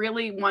 which I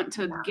really want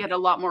to get a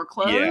lot more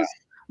clothes,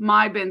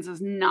 my bins is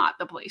not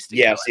the place to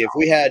go. See,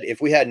 if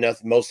we had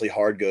nothing, mostly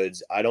hard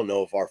goods, I don't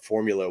know if our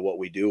formula, what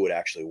we do, would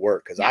actually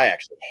work, because I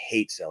actually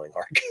hate selling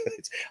hard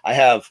goods. I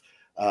have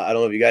I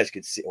don't know if you guys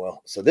could see.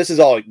 Well, so this is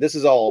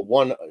all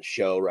one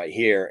show right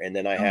here, and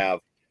then I have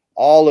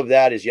all of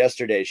that is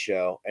yesterday's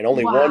show, and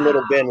only one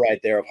little bin right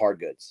there of hard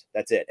goods.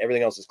 That's it.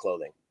 Everything else is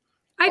clothing.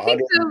 I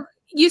think so.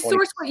 You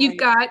source what you've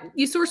got.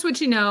 You source what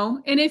you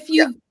know, and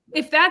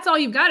if that's all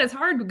you've got is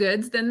hard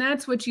goods, then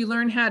that's what you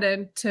learn how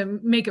to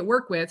make it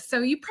work with.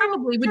 So you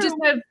probably would just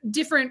have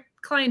different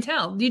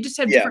clientele. You just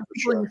have different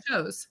people in your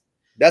shows.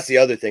 That's the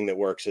other thing that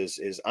works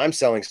is I'm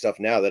selling stuff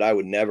now that I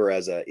would never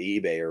as a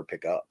eBayer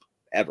pick up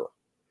ever.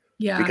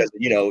 Yeah. Because,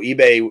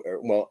 eBay,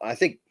 well, I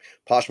think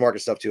Poshmark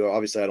stuff too.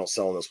 Obviously, I don't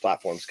sell on those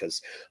platforms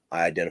because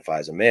I identify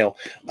as a male.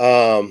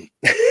 Poshmark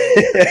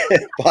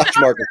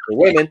is for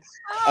women.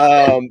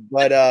 I'm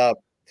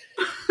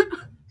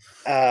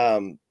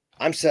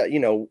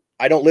so,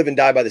 I don't live and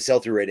die by the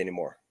sell-through rate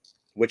anymore,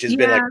 which has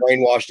been like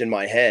brainwashed in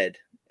my head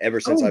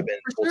ever since I've been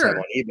full-time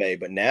on eBay.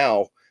 But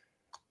now,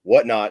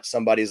 Whatnot,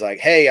 somebody's like,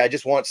 hey, I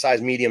just want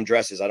size medium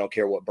dresses. I don't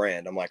care what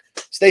brand. I'm like,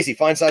 Stacy,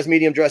 find size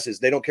medium dresses.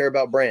 They don't care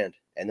about brand.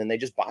 And then they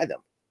just buy them.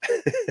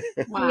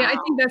 Wow. Yeah, I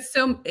think that's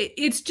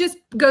it's just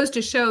goes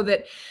to show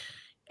that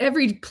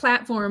every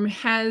platform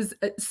has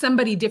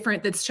somebody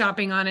different that's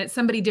shopping on it,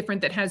 somebody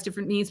different that has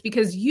different needs,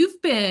 because you've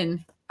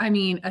been,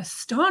 a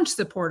staunch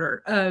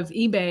supporter of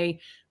eBay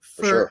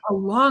for a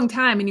long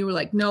time. And you were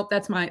like, nope,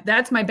 that's my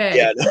bag.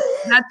 Yeah.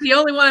 That's the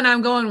only one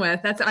I'm going with.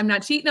 I'm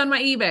not cheating on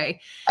my eBay.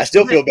 I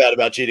still feel bad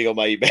about cheating on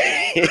my eBay.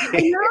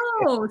 I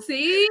know.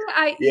 See,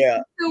 So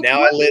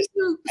now I list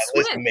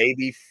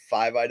maybe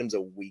 5 items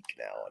a week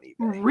now on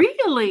eBay.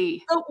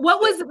 Really? So what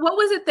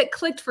was it that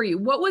clicked for you?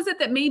 What was it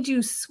that made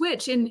you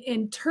switch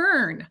and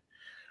turn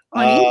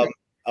on eBay?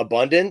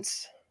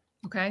 Abundance.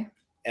 Okay.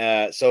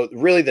 So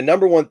really the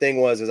number one thing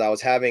was I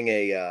was having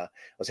a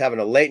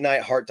late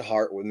night heart to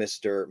heart with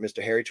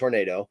Mr. Harry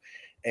Tornado.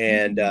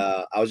 And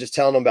I was just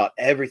telling him about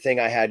everything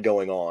I had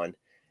going on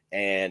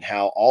and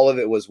how all of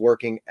it was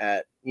working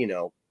at,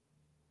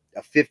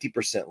 a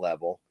 50%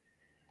 level.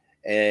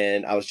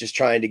 And I was just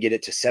trying to get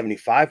it to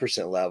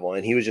 75% level.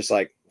 And he was just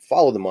like,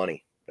 follow the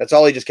money. That's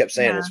all he just kept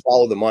saying was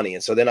follow the money.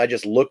 And so then I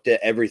just looked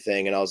at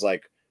everything and I was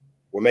like,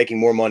 we're making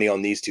more money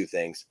on these 2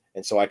 things.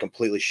 And so I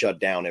completely shut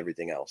down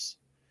everything else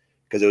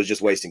because it was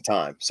just wasting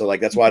time. So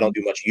like, that's why I don't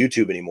do much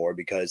YouTube anymore,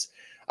 because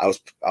I was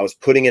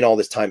putting in all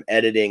this time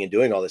editing and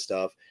doing all this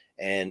stuff.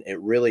 And it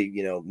really,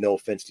 no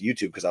offense to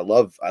YouTube, because I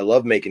love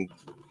making,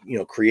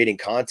 creating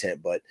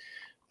content, but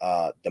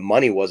the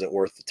money wasn't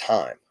worth the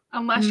time.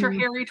 Unless you're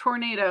Harry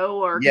Tornado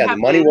or the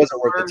money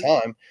wasn't worth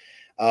the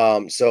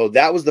time. So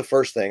that was the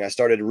first thing. I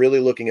started really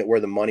looking at where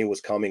the money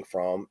was coming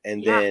from,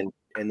 and then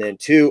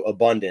 2,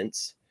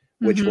 abundance,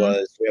 which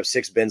was we have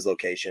 6 bins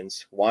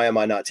locations. Why am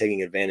I not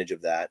taking advantage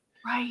of that?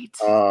 Right.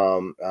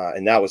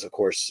 And that was, of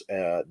course,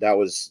 that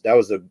was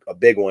a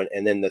big one.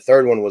 And then the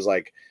third one was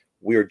like,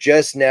 we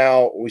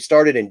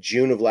started in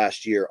June of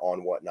last year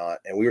on Whatnot,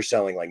 and we were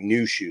selling like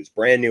new shoes,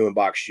 brand new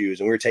in-box shoes.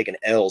 And we were taking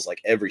L's like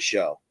every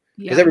show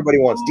because everybody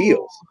wants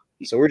deals.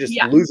 So we're just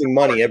losing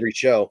money every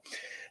show.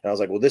 And I was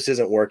like, well, this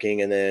isn't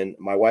working. And then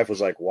my wife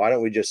was like, why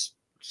don't we just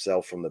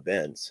sell from the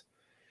bins?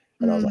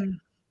 And I was like,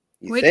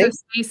 you think?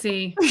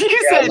 Stacy.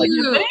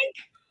 I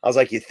was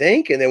like, you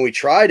think? And then we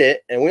tried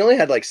it, and we only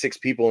had like 6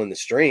 people in the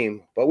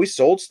stream, but we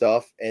sold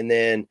stuff. And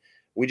then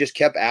we just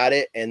kept at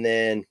it. And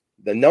then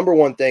the number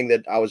one thing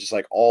that I was just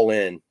like all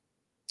in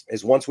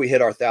is once we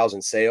hit our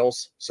 1,000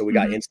 sales, so we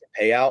got instant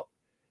payout,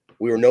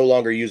 we were no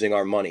longer using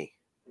our money.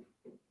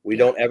 We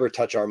don't ever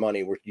touch our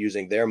money. We're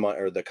using their money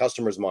or the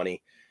customer's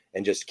money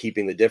and just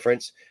keeping the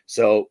difference.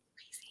 So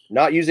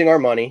not using our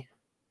money.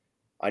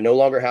 I no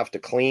longer have to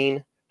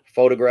clean,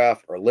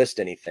 photograph, or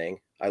list anything.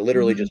 I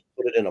literally just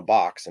put it in a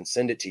box and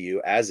send it to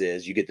you as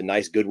is. You get the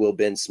nice Goodwill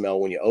bin smell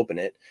when you open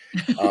it.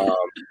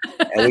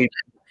 And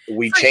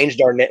we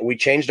changed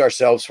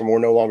ourselves from, we're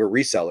no longer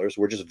resellers.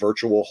 We're just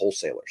virtual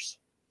wholesalers.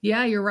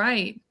 Yeah, you're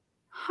right.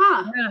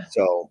 Huh. Yeah.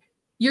 So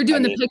you're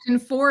doing the picking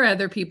for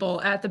other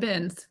people at the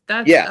bins.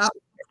 That's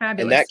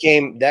fabulous.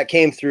 And that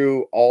came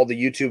through all the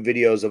YouTube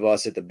videos of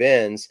us at the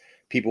bins.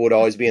 People would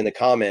always be in the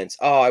comments,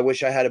 oh, I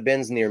wish I had a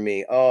bins near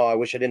me. Oh, I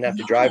wish I didn't have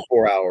to drive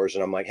 4 hours.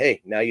 And I'm like,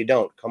 hey, now you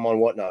don't. Come on,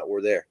 Whatnot.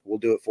 We're there. We'll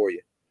do it for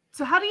you.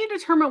 So how do you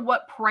determine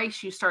what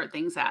price you start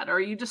things at? Are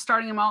you just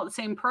starting them all at the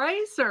same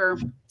price, or?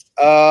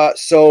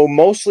 So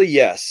mostly,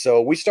 yes. So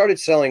we started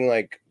selling,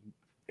 like,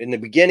 in the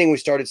beginning, we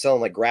started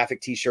selling like graphic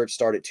t-shirts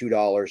start at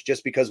 $2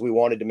 just because we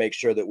wanted to make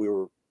sure that we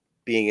were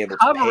being able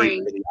to pay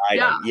for the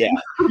item. Yeah.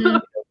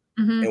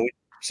 And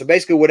so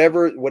basically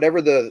whatever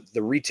the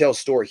retail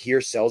store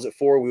here sells it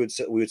for, we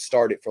would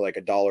start it for like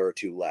 $1 or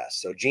 $2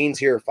 less. So jeans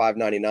here are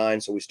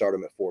 $5.99. So we start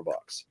them at $4.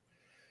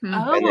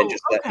 And then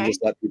just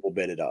let people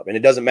bid it up. And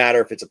it doesn't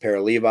matter if it's a pair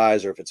of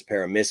Levi's or if it's a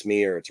pair of Miss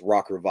Me or it's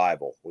Rock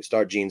Revival. We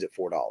start jeans at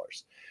 $4.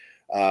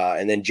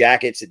 And then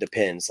jackets, it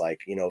depends.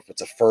 Like, if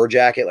it's a fur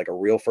jacket, like a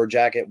real fur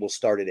jacket, we'll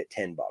start it at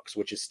 $10,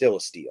 which is still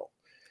a steal.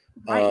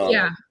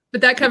 Yeah.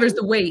 But that covers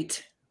the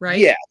weight, right?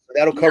 Yeah.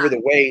 That'll cover the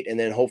weight. And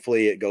then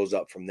hopefully it goes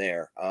up from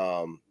there.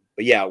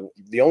 But yeah,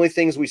 the only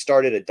things we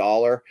start at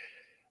 $1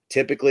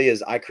 typically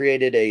is I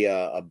created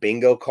a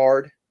bingo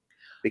card,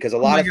 because a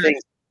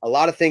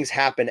lot of things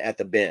happen at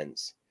the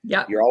bins.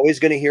 Yeah. You're always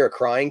going to hear a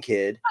crying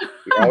kid.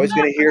 You're always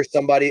going to hear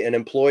an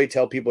employee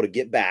tell people to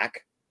get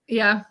back.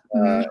 Yeah.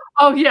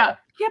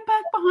 Get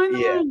back behind the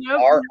line.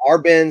 Yep. Our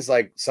bins,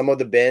 like some of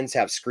the bins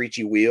have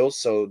screechy wheels,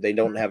 so they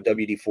don't have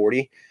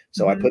WD-40.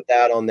 So I put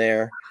that on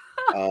there.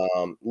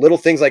 Little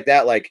things like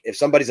that. Like if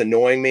somebody's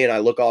annoying me and I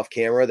look off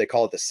camera, they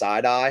call it the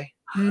side eye.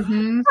 So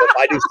if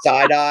I do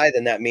side eye,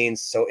 then that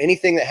means, so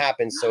anything that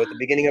happens. So at the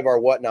beginning of our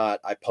Whatnot,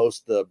 I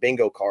post the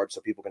bingo card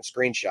so people can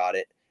screenshot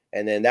it.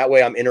 And then that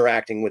way I'm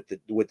interacting with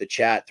the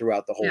chat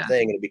throughout the whole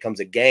thing, and it becomes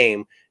a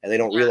game, and they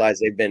don't realize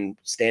they've been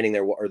standing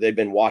there or they've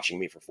been watching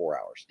me for 4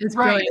 hours. It's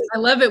brilliant. I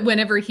love it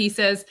whenever he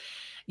says,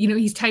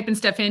 he's typing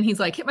stuff in. He's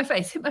like, hit my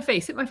face, hit my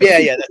face, hit my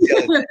face. Yeah, that's the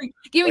other thing.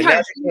 Give me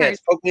heart.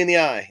 Poke me in the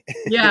eye.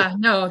 Yeah,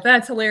 no,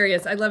 that's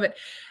hilarious. I love it.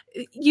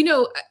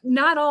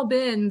 Not all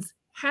bins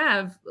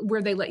have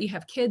where they let you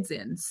have kids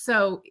in.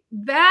 So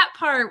that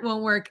part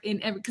won't work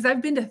because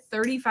I've been to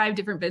 35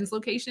 different bins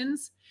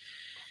locations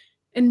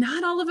and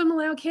not all of them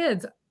allow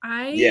kids.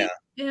 I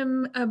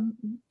am a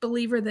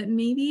believer that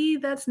maybe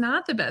that's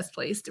not the best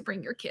place to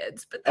bring your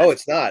kids. But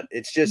it's not.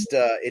 It's just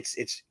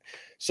it's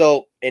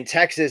so in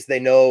Texas they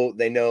know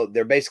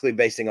they're basically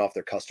basing off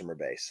their customer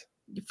base.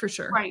 For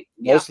sure. Right.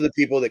 Most of the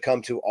people that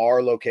come to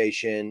our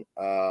location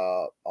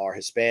are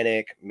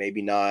Hispanic,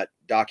 maybe not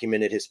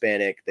documented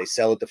Hispanic. They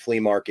sell at the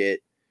flea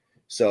market.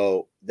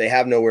 So they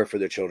have nowhere for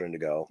their children to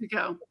go.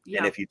 Yeah.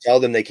 And if you tell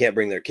them they can't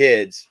bring their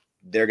kids,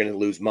 they're going to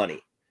lose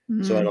money.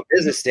 Mm-hmm. So on a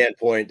business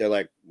standpoint, they're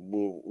like,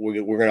 we're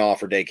going to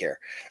offer daycare.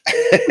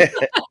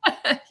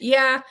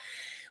 Yeah.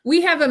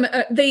 We have them.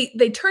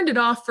 They turned it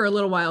off for a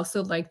little while.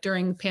 So like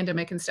during the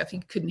pandemic and stuff, you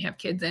couldn't have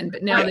kids in,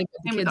 but now they get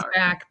the kids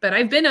back. But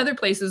I've been other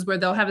places where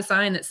they'll have a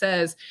sign that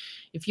says,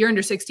 if you're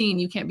under 16,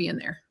 you can't be in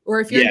there. Or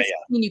if you're under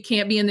 16, you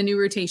can't be in the new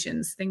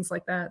rotations, things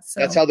like that. So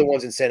that's how the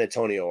ones in San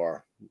Antonio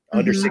are.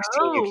 Under 16,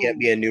 you can't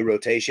be in new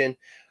rotation.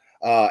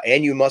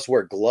 And you must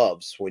wear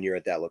gloves when you're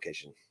at that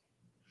location.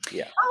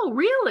 Yeah. Oh,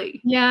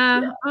 really? Yeah.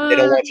 They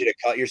don't want you to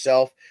cut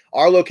yourself.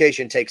 Our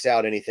location takes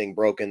out anything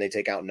broken. They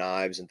take out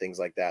knives and things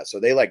like that. So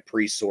they like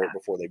pre-sort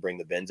before they bring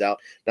the bins out.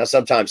 Now,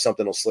 sometimes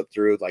something will slip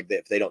through. Like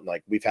if they don't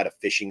we've had a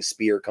fishing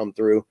spear come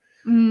through,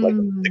 like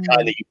the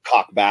kind that you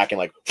cock back and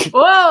like,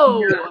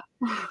 whoa.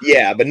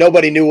 Yeah, but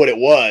nobody knew what it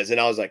was. And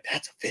I was like,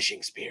 that's a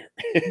fishing spear.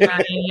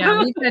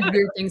 Yeah, we've had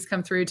weird things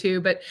come through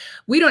too, but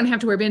we don't have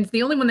to wear bins.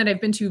 The only one that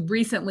I've been to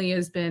recently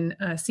has been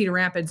Cedar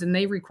Rapids, and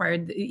they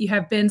required that you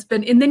have bins.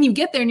 And then you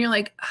get there and you're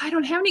like, I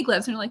don't have any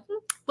gloves. And you're like,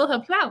 we'll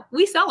help you out.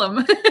 We sell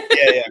them.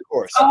 Yeah, of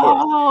course.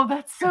 Oh,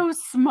 that's so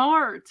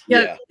smart.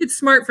 Yeah, it's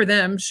smart for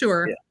them.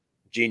 Sure. Yeah.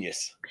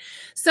 Genius.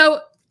 So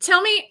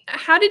tell me,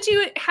 how did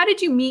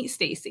you meet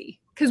Stacy?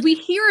 Because we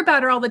hear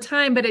about her all the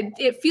time, but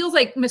it feels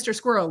like Mr.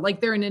 Squirrel, like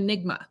they're an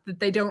enigma,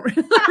 that they don't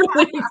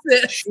really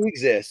exist. She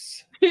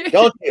exists.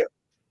 Don't you?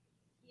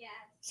 Yeah.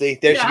 See,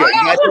 there she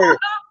goes.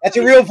 That's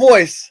a real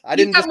voice. I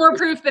didn't got more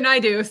proof than I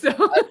do. So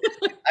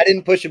I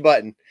didn't push a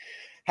button.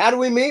 How do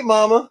we meet,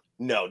 Mama?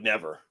 No,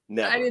 never.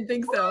 I didn't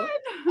think so.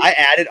 I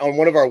added on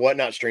one of our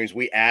Whatnot streams,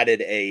 we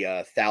added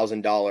a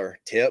 $1,000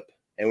 tip,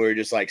 and we were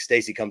just like,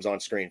 Stacy comes on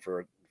screen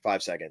for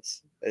 5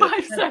 seconds. 5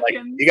 seconds. Like,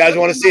 you guys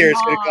want to see her?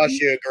 It's going to cost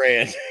you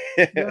 $1,000.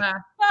 Yeah,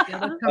 that's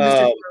how Mr.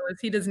 Squirrel is.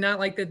 He does not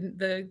like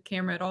the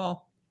camera at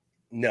all.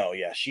 No,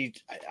 yeah,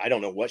 I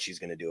don't know what she's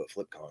going to do at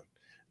FlipCon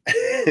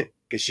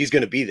because she's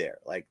going to be there.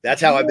 Like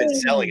that's how I've been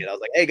selling it. I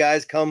was like, hey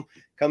guys, come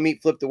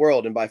meet Flip the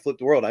World, and by Flip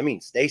the World I mean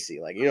Stacy.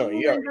 Like you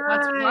already.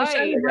 That's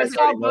right. I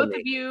saw both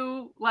of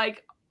you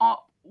like.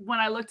 When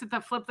I looked at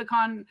the Flip the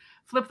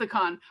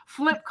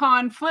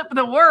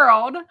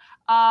World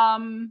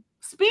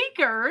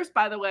speakers,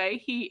 by the way,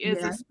 he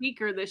is a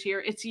speaker this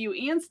year. It's you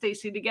and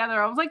Stacy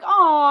together. I was like,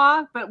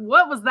 aw, but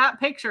what was that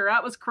picture?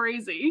 That was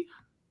crazy.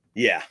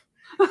 Yeah.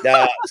 So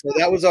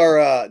that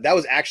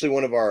was actually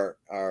one of our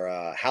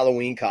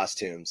Halloween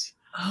costumes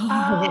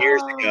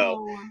years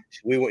ago.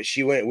 We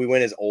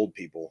went as old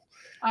people.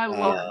 I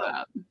love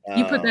that.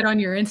 You put that on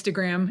your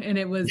Instagram, and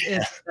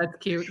that's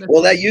cute.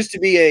 That used to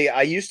be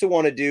I used to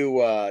want to do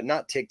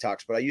not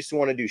TikToks, but I used to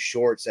want to do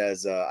shorts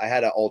as I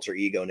had an alter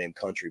ego named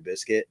Country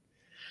Biscuit.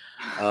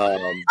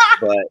 And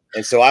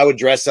so I would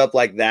dress up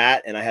like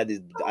that, and I had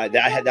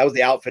that was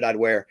the outfit I'd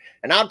wear,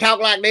 and I'd talk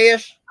like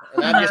this,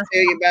 and I'd just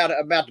tell you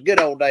about the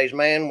good old days,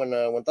 man,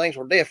 when things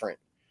were different.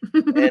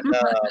 And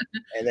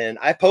then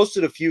I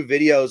posted a few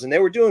videos, and they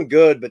were doing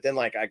good, but then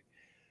like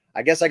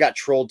I guess I got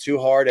trolled too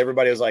hard.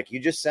 Everybody was like, you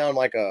just sound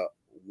like a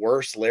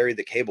worse Larry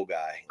the Cable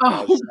Guy.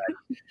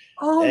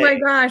 My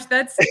gosh,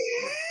 that's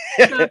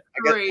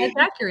great. That's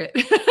accurate.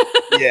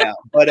 Yeah,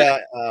 but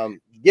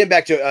getting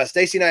back to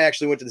Stacy and I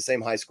actually went to the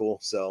same high school,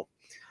 so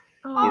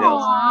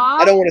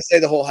I don't want to say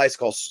the whole high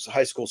school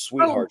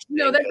sweethearts.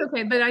 No, that's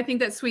okay. But I think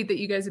that's sweet that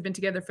you guys have been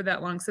together for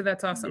that long. So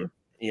that's awesome.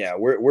 Yeah,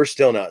 we're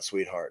still not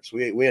sweethearts.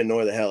 We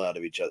annoy the hell out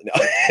of each other. No.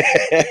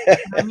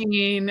 I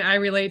mean, I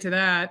relate to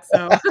that.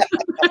 So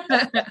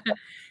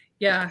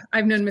yeah,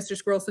 I've known Mr.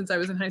 Squirrel since I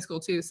was in high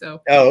school too.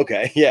 So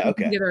okay. Yeah,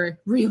 okay. Together a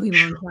really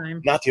long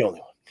time. Not the only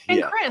one.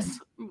 And Chris,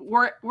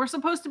 we're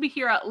supposed to be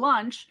here at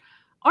lunch.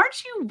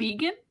 Aren't you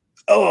vegan?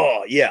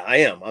 Oh, yeah, I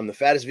am. I'm the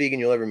fattest vegan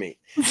you'll ever meet.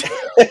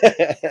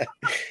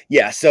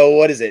 Yeah. So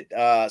what is it?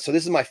 So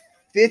this is my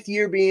 5th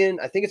year being,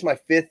 I think it's my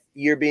 5th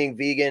year being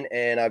vegan,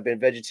 and I've been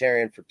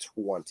vegetarian for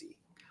 20.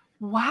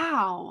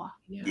 Wow.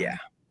 Yeah.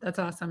 That's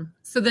awesome.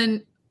 So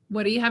then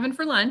what are you having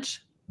for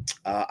lunch?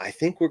 I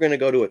think we're going to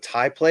go to a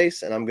Thai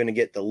place, and I'm going to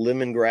get the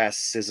lemongrass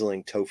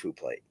sizzling tofu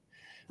plate.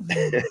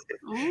 Ooh,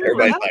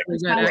 everybody's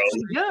like,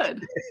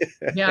 good.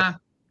 Yeah.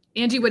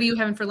 Angie, what are you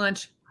having for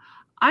lunch?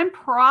 I'm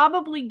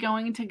probably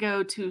going to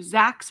go to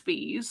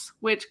Zaxby's,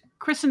 which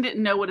Kristen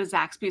didn't know what a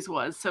Zaxby's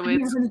was. So I've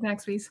never been to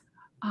Zaxby's.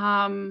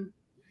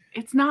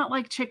 It's not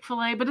like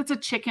Chick-fil-A, but it's a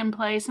chicken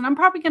place. And I'm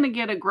probably going to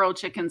get a grilled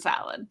chicken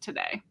salad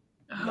today.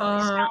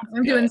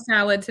 I'm doing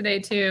salad today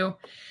too.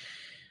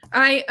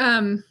 My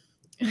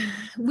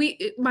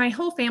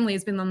whole family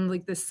has been on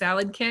like this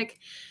salad kick.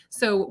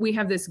 So we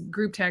have this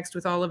group text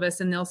with all of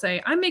us and they'll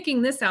say, I'm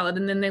making this salad.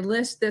 And then they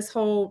list this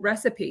whole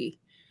recipe.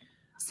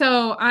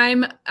 So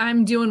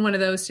I'm doing one of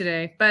those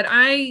today, but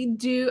I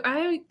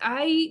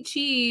eat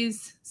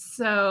cheese.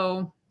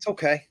 So it's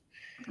okay.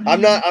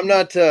 I'm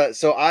not,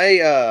 so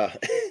I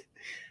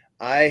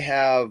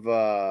have,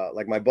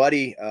 like my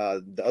buddy,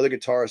 the other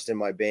guitarist in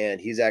my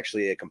band, he's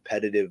actually a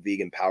competitive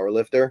vegan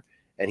powerlifter.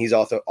 And he's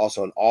also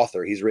an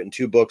author. He's written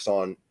 2 books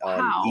on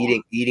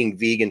eating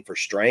vegan for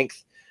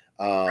strength.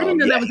 I didn't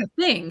know that was a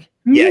thing.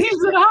 Yeah,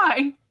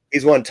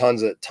 He's won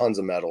tons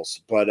of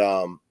medals. But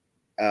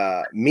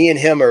me and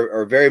him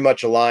are very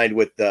much aligned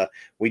with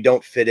we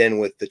don't fit in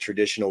with the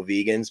traditional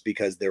vegans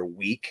because they're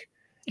weak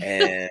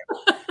and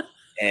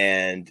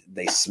and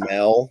they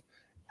smell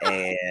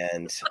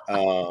and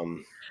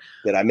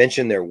did I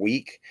mention they're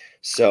weak?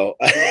 So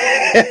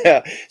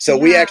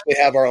we actually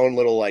have our own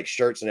little like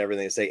shirts and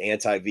everything that say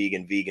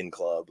anti-vegan vegan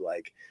club.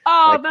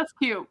 That's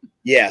cute.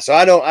 Yeah. So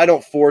I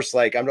don't force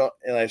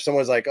if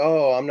someone's like,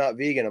 oh, I'm not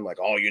vegan. I'm like,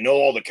 oh,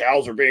 all the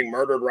cows are being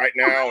murdered right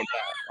now. And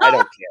I don't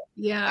care.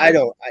 Yeah.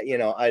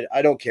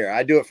 I don't care.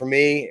 I do it for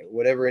me.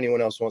 Whatever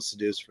anyone else wants to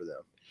do is for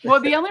them.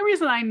 Well, the only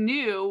reason I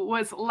knew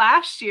was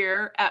last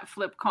year at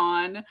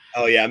FlipCon.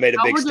 Oh yeah. I made a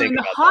big we're stink doing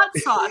the about hot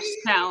that. sauce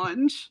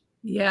challenge.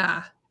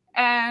 Yeah.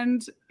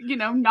 And they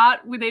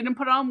didn't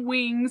put on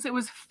wings. It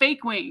was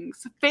fake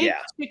wings, fake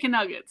chicken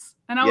nuggets.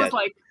 And I was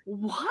like,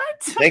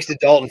 what? Thanks to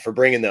Dalton for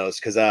bringing those.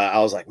 Cause I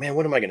was like, man,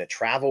 what am I going to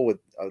travel with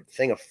a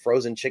thing of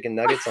frozen chicken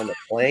nuggets on the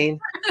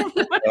plane?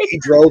 So he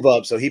drove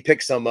up. So he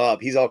picked some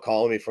up. He's all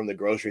calling me from the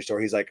grocery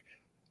store. He's like,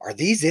 are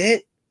these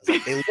it? I was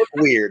like, they look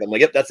weird. I'm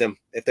like, yep, that's them.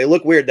 If they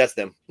look weird, that's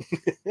them.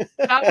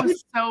 That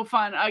was so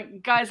fun.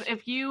 Guys,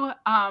 if you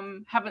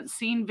haven't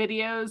seen the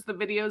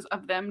videos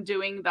of them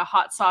doing the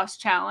hot sauce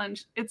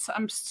challenge,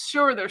 I'm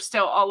sure they're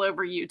still all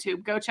over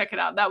YouTube. Go check it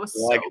out. That was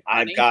so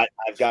funny.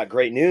 I've got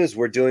great news.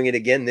 We're doing it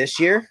again this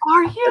year.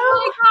 Are you?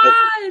 Oh my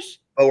gosh.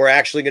 But we're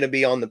actually going to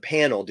be on the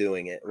panel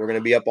doing it. We're going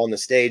to be up on the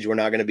stage. We're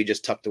not going to be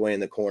just tucked away in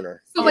the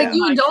corner. So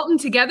you and Dalton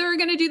together are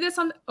going to do this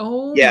on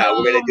we're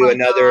going to do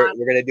another. God.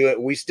 We're going to do it.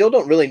 We still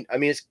don't really,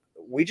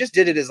 we just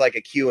did it as like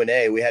a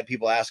Q&A. We had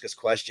people ask us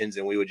questions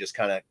and we would just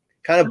kind of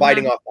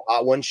biting off the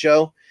Hot One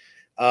show.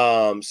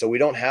 So we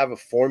don't have a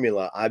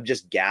formula. I'm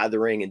just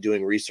gathering and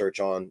doing research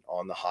on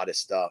the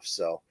hottest stuff.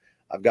 So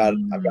I've got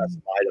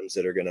some items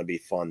that are going to be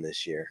fun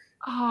this year.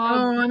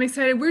 Oh, I'm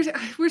excited.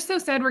 We're so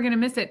sad we're going to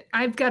miss it.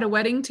 I've got a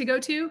wedding to go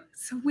to,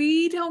 so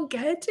we don't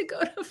get to go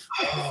to.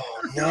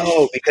 Oh,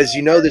 no, because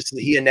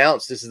he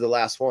announced this is the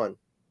last one.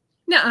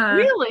 Nuh-uh.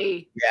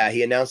 Really? Yeah,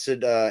 he announced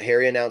it.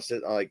 Harry announced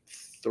it like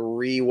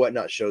 3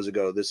 Whatnot shows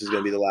ago. This is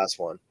going to be the last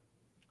one.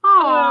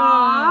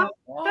 Aww,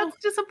 that's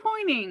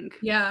disappointing.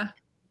 Yeah.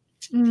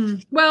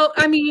 Well,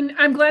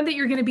 I'm glad that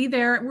you're going to be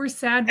there. We're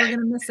sad we're going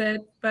to miss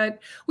it, but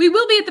we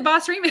will be at the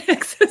Boss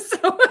Remix.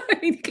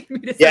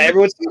 So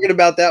everyone's talking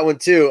about that one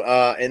too.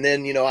 And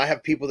then I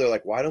have people that are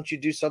like, "Why don't you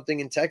do something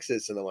in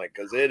Texas?" And I'm like,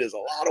 "Because it is a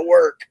lot of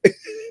work."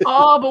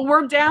 But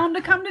we're down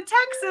to come to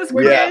Texas.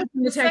 We're down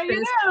to Texas.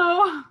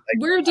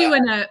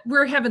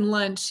 We're having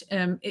lunch.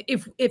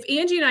 If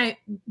Angie and I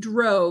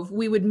drove,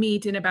 we would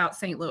meet in about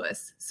St.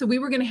 Louis. So we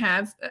were going to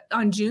have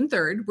on June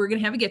 3rd. We're going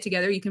to have a get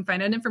together. You can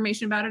find out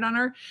information about it on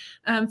our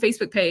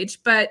Facebook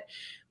page, but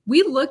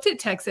we looked at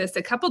Texas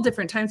a couple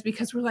different times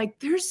because we're like,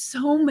 there's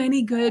so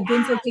many good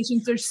Ben's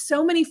locations. There's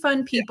so many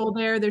fun people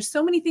there. There's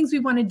so many things we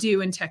want to do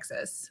in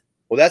Texas.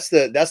 Well, that's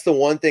the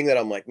one thing that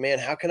I'm like, man,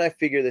 how can I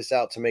figure this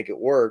out to make it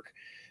work?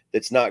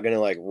 That's not going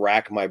to like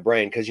rack my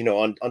brain. Cause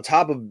on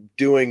top of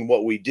doing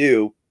what we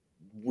do,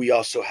 we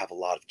also have a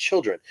lot of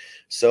children.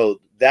 So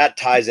that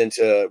ties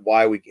into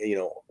why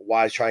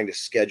why trying to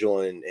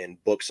schedule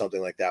and book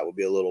something like that would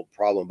be a little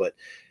problem. But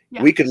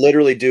we could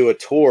literally do a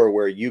tour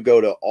where you go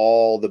to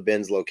all the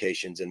Ben's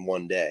locations in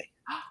one day.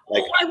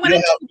 Like, I want to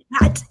do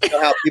that. You know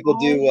how people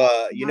do,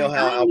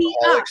 how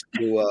alcoholics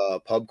do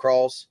pub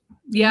crawls?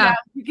 Yeah.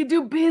 You could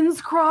do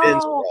Ben's crawl.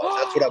 Ben's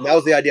crawls. That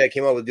was the idea I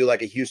came up with, do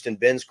like a Houston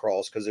Ben's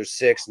crawls, because there's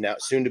 6 now,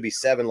 soon to be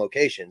 7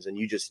 locations, and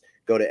you just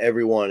go to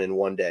every one in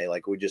one day.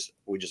 Like we just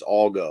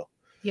all go.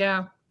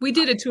 Yeah. We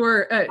did a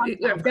tour.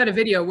 I've got a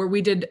video where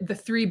we did the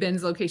 3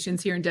 Ben's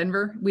locations here in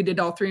Denver. We did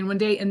all 3 in one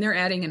day, and they're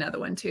adding another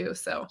one too.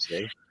 So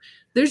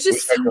there's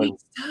just so many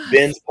stuff.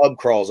 Ben's pub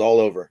crawls all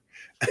over.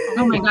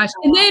 Oh my gosh.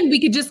 And then we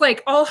could just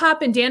like all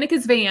hop in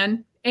Danica's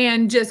van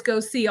and just go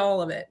see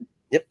all of it.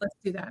 Yep. Let's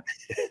do that.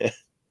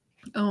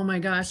 Oh my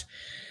gosh.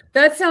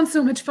 That sounds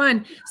so much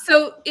fun.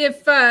 So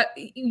if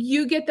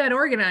you get that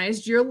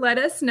organized, you'll let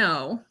us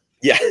know.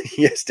 Yeah.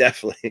 Yes,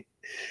 definitely.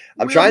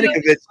 I'm trying to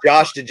convince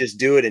Josh to just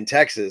do it in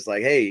Texas.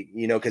 Like, hey,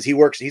 because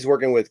he's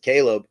working with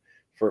Caleb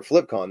for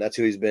FlipCon. That's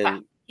who he's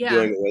been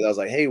doing it with. I was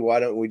like, hey, why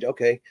don't we?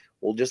 Okay,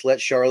 we'll just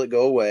let Charlotte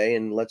go away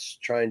and let's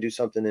try and do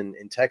something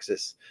in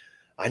Texas.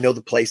 I know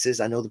the places,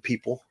 I know the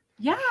people.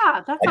 Yeah,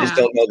 that's I just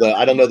don't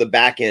know the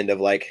back end of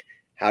like,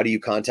 how do you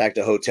contact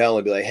a hotel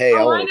and be like, hey,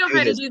 I want know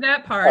how to do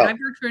that part. Oh. I've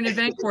worked for an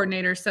event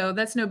coordinator, so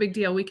that's no big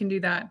deal. We can do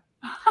that.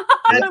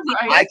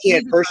 I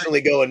can't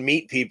personally go and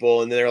meet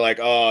people and they're like,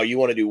 oh, you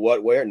want to do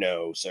what, where?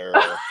 No, sir.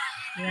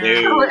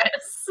 No.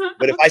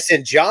 But if I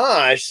send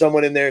Josh,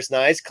 someone in there is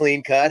nice,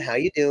 clean cut, how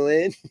you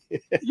doing?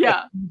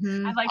 Yeah.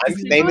 Mm-hmm. I'm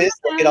famous.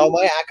 Look at all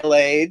my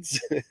accolades.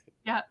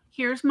 Yeah.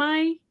 Here's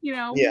my,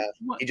 Yeah.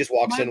 He just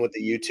walks in with the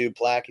YouTube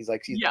plaque. He's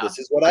like, this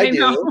is what I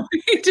do.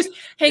 Just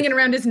hanging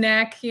around his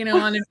neck,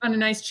 on a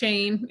nice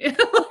chain.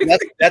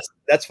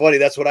 That's funny.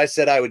 That's what I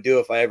said I would do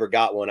if I ever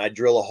got one. I'd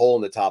drill a hole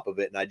in the top of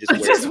it and I just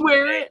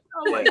wear it.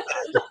 Oh my God.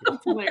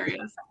 That's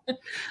hilarious.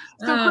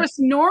 So Chris,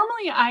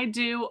 normally I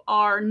do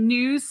our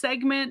news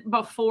segment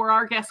before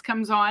our guest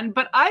comes on,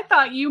 but I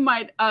thought you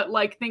might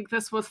think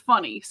this was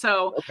funny.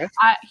 So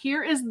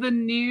here is the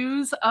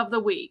news of the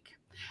week.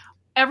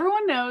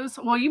 Everyone knows,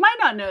 well, you might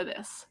not know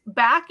this.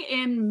 Back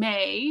in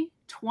May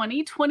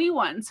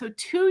 2021, so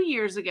 2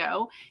 years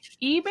ago,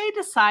 eBay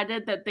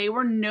decided that they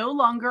were no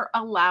longer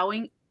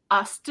allowing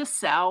us to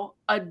sell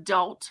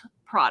adult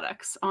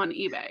products on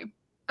eBay.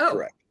 Oh,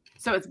 correct.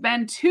 So it's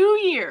been 2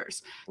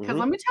 years. Because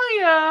let me tell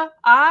you,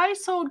 I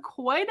sold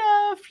quite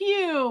a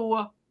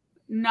few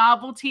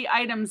novelty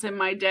items in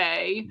my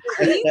day.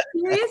 Are you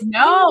serious?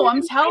 No,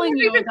 I'm telling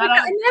you that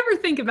I never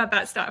think about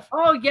that stuff.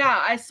 Oh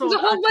yeah, I sold.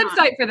 There's a whole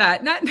website for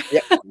that. Not me.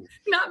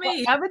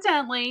 Well,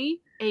 evidently,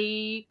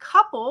 a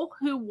couple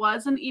who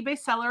was an eBay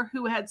seller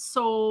who had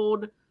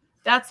sold,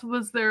 that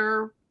was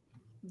their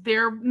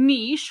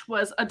niche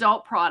was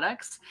adult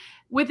products.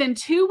 Within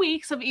 2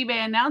 weeks of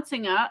eBay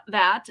announcing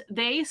that,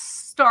 they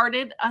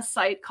started a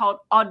site called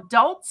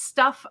Adult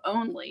Stuff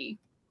Only.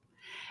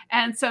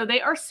 And so they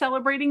are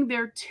celebrating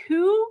their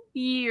 2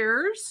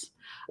 years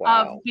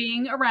of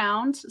being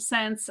around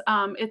since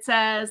it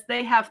says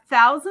they have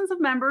thousands of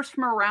members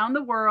from around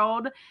the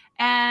world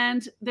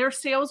and their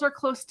sales are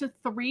close to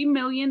 $3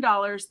 million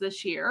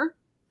this year.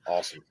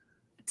 Awesome.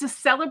 To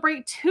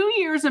celebrate 2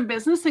 years in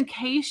business, in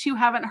case you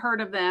haven't heard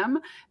of them,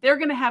 they're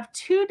going to have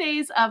 2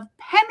 days of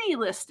penny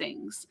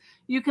listings.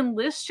 You can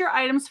list your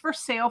items for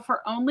sale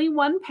for only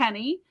 1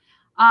 penny.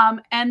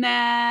 And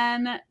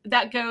then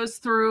that goes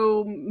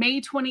through May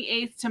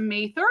 28th to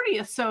May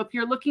 30th. So if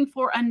you're looking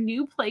for a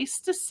new place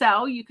to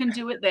sell, you can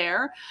do it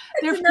there.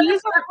 Their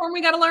fees are, we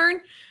got to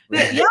learn.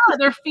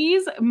 Their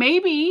fees,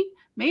 maybe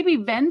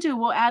Vendoo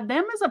will add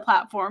them as a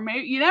platform.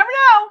 Maybe, you never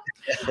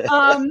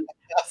know.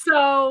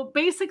 So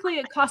basically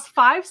it costs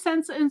 5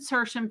 cents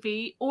insertion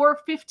fee or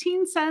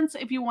 15 cents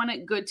if you want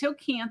it good till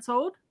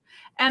canceled.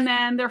 And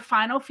then their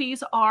final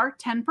fees are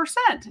 10%.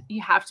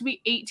 You have to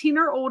be 18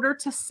 or older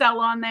to sell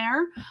on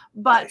there.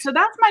 But so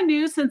that's my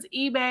news. Since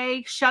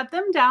eBay shut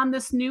them down,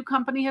 this new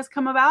company has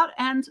come about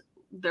and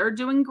they're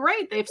doing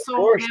great. They've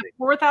sold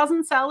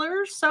 4,000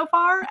 sellers so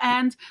far.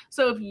 And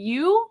so if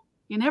you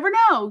never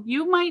know,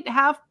 you might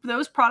have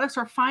those products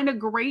or find a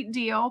great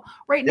deal.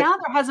 Right now,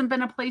 there hasn't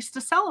been a place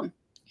to sell them.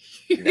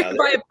 You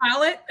buy a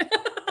pallet?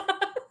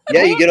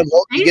 Yeah, you get them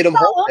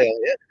wholesale.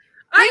 Yeah.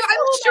 I'm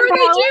sure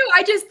they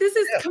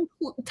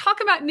do. Talk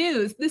about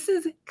news. This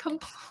is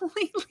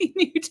completely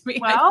new to me.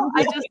 Well,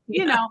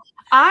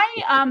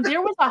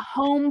 there was a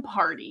home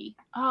party.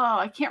 Oh,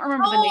 I can't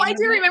remember the name. Oh, I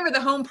do remember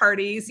the home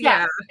parties.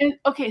 Yeah. And,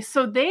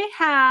 so they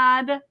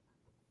had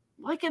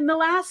in the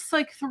last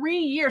 3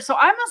 years. So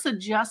I must have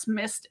just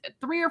missed it.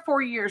 3 or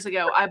 4 years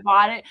ago, I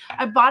bought it.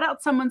 I bought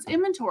out someone's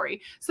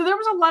inventory. So there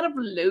was a lot of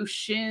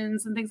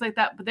lotions and things like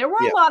that, but there were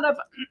a lot of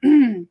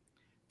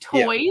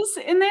toys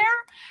in there.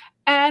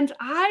 And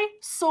I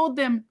sold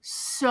them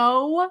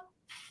so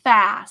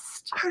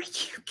fast. Are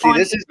you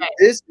kidding?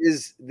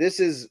 This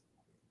is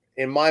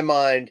in my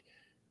mind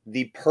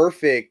the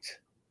perfect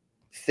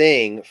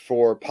thing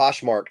for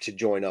Poshmark to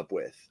join up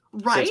with.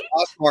 Right. Since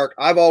Poshmark,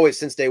 I've always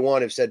since day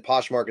one have said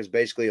Poshmark is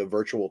basically a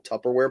virtual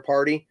Tupperware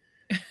party.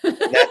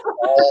 That's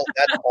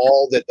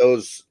all that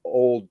those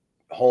old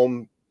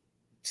home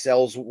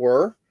sales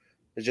were.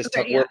 It's just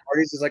Tupperware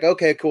parties. It's like,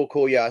 okay,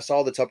 cool. Yeah, I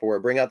saw the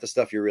Tupperware. Bring out the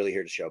stuff you're really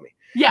here to show me.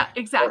 Yeah,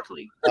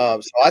 exactly.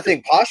 So I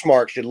think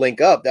Poshmark should link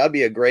up. That would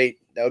be a great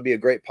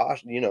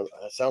Posh.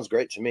 That sounds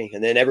great to me.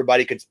 And then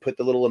everybody could put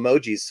the little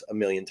emojis a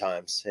million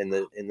times in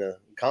the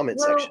comment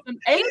section.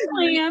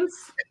 Aliens.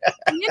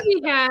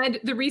 Andy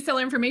had the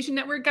Reseller Information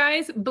Network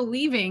guys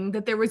believing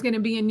that there was going to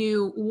be a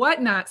new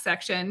whatnot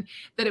section.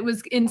 That it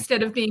was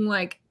instead of being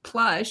like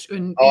plush.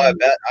 I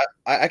bet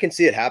I can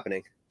see it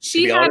happening.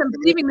 She had him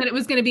believing that it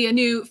was going to be a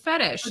new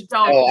fetish. I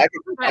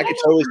could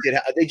totally see it.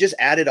 They just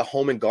added a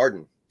home and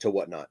garden to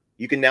Whatnot.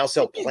 You can now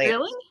sell plants.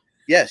 Really?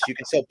 Yes, you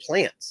can sell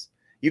plants.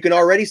 You can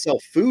already sell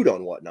food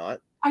on Whatnot.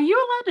 Are you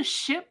allowed to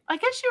ship? I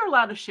guess you're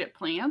allowed to ship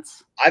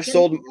plants. I've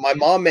sold. My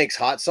mom makes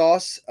hot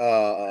sauce.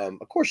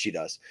 Of course she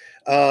does.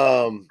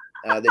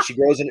 That she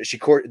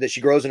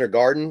grows in her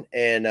garden,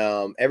 and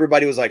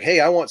everybody was like, "Hey,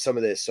 I want some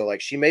of this." So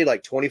she made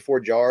 24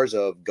 jars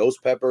of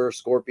ghost pepper,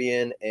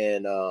 scorpion,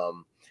 and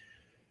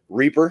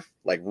Reaper,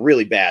 like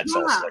really bad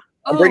Yeah. salsa. Like,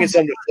 I'm bringing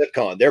some to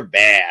FlipCon. They're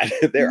bad.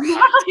 They're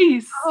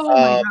nice. Oh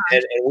my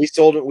gosh. and we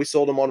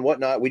sold them on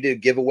Whatnot. We did a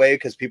giveaway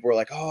because people were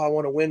like, "Oh, I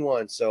want to win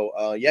one." So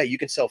yeah, you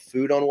can sell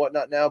food on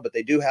Whatnot now, but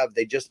they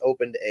just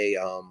opened a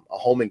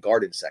home and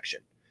garden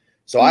section.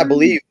 So I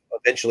believe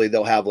eventually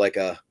they'll have like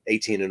a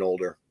 18 and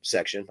older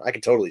section. I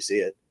can totally see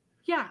it.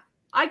 Yeah,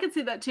 I could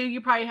see that too. You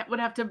probably would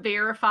have to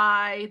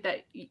verify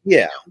that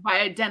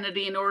by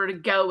identity in order to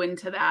go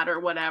into that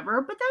or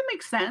whatever, but that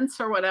makes sense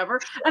or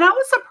whatever. And I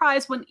was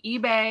surprised when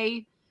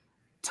eBay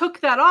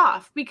took that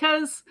off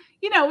because,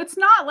 it's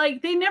not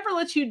like they never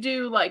let you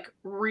do like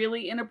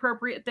really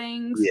inappropriate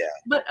things. Yeah.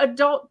 But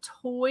adult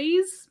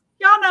toys,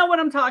 y'all know what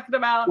I'm talking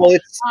about. Well,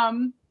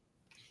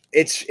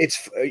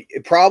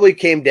 it probably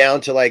came down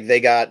to like they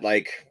got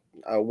like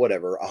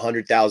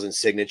 100,000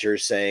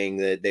 signatures saying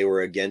that they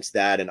were against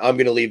that, and I'm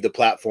going to leave the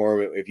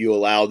platform if you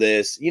allow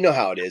this. You know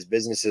how it is.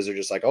 Businesses are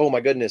just like, oh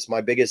my goodness,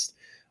 our biggest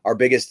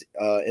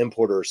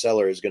importer or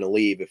seller is going to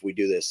leave if we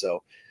do this.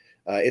 So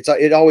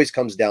it always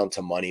comes down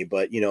to money.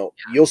 But you'll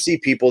see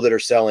people that are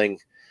selling.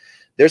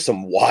 There's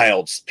some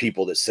wild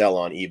people that sell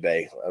on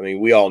eBay. I mean,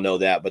 we all know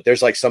that, but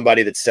there's like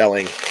somebody that's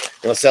selling.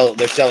 They're selling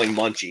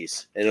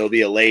munchies, and it'll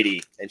be a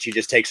lady, and she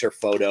just takes her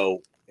photo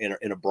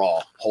in a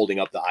bra holding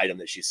up the item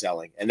that she's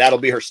selling, and that'll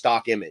be her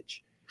stock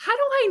image. How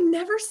do I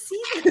never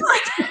see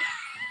that?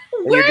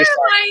 Where am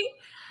I?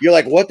 You're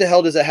like, what the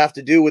hell does that have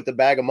to do with the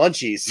bag of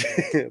munchies?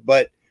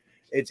 But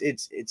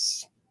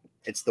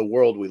it's the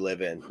world we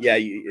live in. Yeah,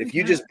 if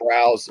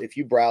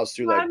you browse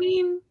through like, I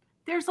mean,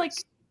 there's like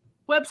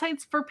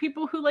websites for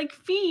people who like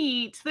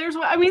feet. There's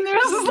like.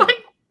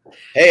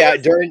 Hey,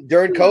 during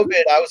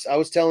COVID, I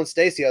was telling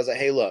Stacy, I was like,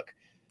 hey, look.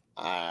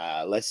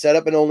 Let's set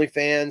up an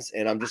OnlyFans,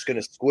 and I'm just going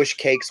to squish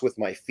cakes with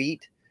my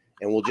feet,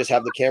 and we'll just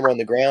have the camera on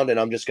the ground, and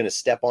I'm just going to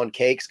step on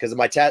cakes because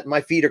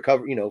my feet are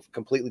covered,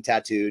 completely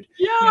tattooed.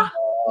 Yeah.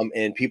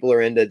 And people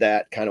are into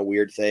that kind of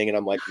weird thing, and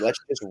I'm like, let's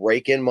just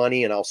rake in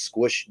money, and I'll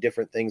squish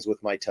different things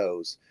with my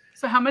toes.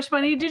 So how much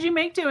money did you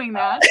make doing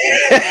that?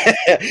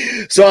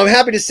 So I'm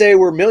happy to say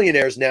we're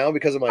millionaires now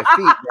because of my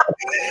feet.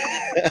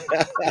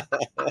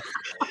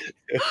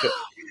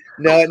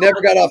 No, it never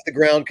got off the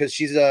ground because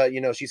she's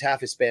she's half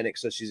Hispanic,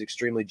 so she's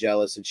extremely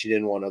jealous, and she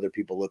didn't want other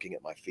people looking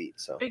at my feet.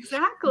 So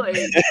exactly.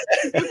 I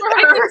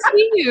can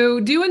see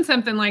you doing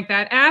something like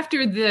that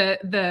after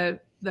the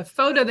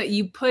photo that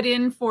you put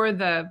in for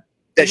the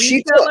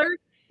reseller.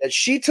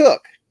 She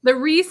took the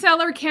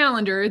reseller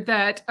calendar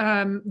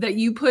that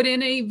you put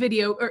in a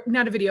video, or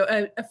not a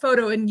video, a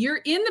photo, and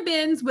you're in the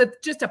bins with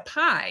just a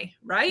pie,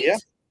 right? Yeah,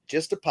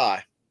 just a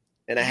pie.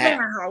 And a hat.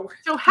 Wow.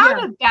 So how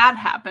did that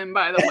happen,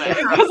 by the way?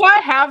 Because I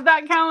have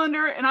that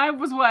calendar, and I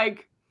was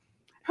like,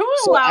 who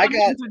allowed me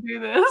to do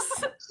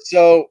this?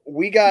 So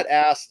we got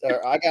asked,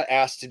 or I got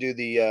asked to do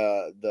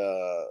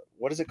the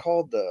what is it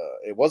called?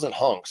 It wasn't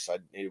hunks.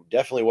 It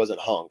definitely wasn't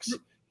hunks.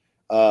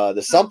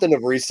 The something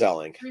of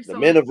reselling. The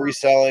men of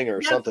reselling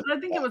or something. I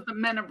think it was the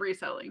men of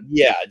reselling.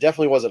 Yeah, it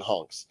definitely wasn't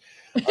hunks.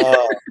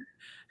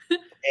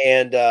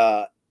 And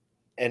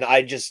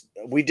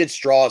we did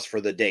straws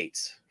for the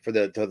dates. For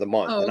the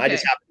month. Oh, okay. And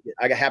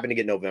I happened to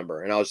get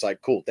November, and I was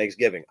like, cool,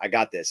 Thanksgiving. I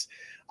got this.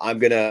 I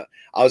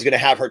was going to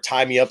have her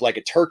tie me up like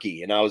a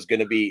turkey, and I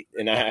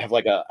have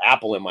like a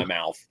apple in my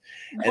mouth.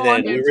 And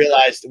then we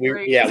realized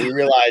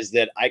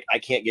that I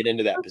can't get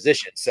into that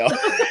position. So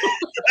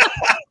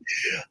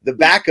the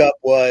backup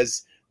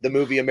was the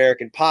movie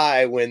American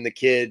Pie, when the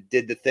kid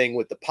did the thing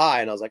with the pie.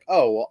 And I was like,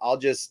 oh, well, I'll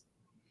just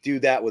do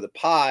that with a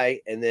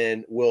pie, and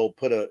then I'll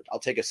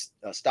take a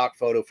stock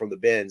photo from the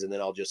bins, and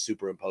then I'll just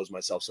superimpose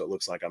myself so it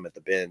looks like I'm at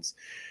the bins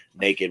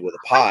naked with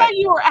a pie. I thought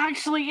you were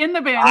actually in the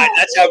bins.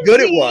 That's how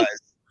good it was.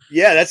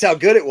 Yeah, that's how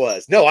good it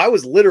was. No, I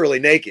was literally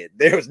naked.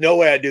 There was no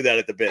way I'd do that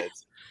at the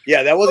bins.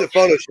 Yeah, that wasn't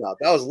Photoshop.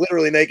 I was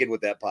literally naked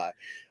with that pie.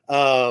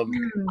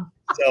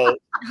 So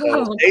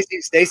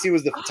Stacy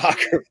was the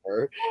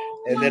photographer,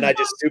 and then I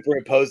just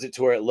superimposed it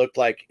to where it looked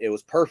like it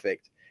was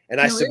perfect. And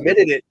I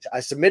submitted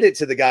it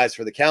to the guys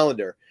for the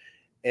calendar,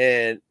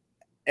 and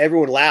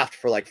everyone laughed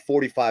for like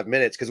 45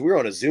 minutes because we were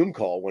on a Zoom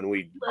call when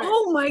we.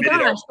 Oh my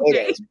gosh!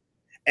 Okay.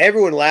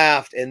 Everyone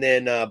laughed, and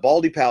then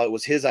Baldy Pal, it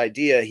was his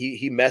idea.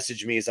 He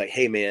messaged me. He's like,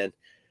 "Hey man,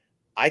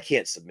 I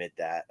can't submit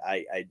that."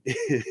 I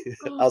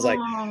was like,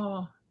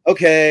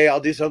 "Okay, I'll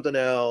do something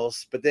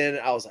else." But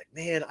then I was like,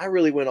 "Man, I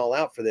really went all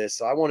out for this,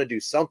 so I want to do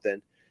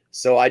something."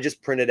 So I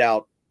just printed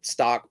out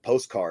stock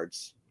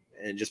postcards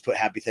and just put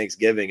Happy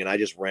Thanksgiving, and I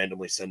just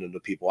randomly send them to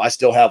people. I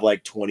still have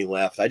like 20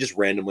 left. I just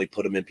randomly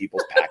put them in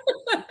people's packages.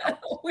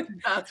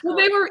 Well,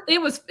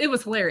 it was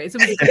hilarious.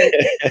 It was great.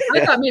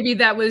 I thought maybe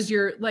that was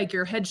your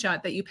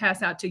headshot that you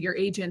pass out to your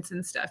agents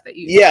and stuff that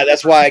you. Yeah,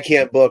 that's why I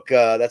can't book.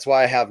 That's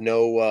why I have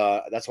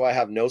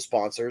no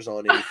sponsors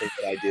on anything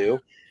that I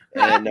do.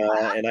 And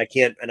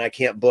I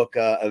can't book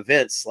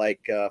events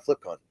like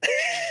FlipCon.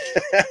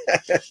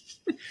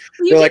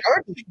 They're like,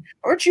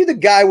 aren't you the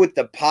guy with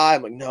the pie?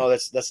 I'm like, no,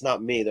 that's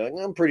not me. They're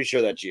like, I'm pretty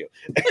sure that's you.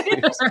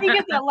 Speaking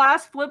of that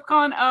last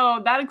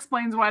FlipCon, that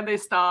explains why they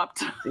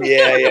stopped.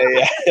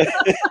 Yeah.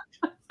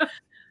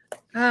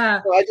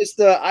 So I just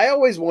I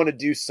always want to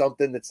do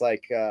something that's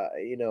like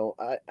I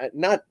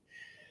not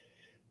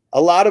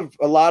a lot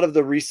of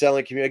the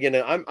reselling community.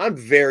 Again, I'm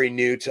very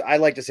new to. I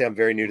like to say I'm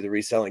very new to the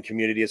reselling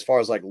community as far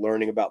as like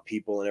learning about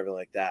people and everything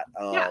like that.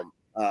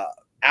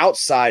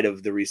 Outside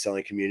of the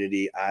reselling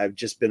community, I've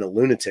just been a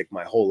lunatic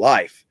my whole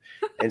life.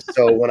 And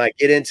so when I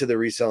get into the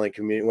reselling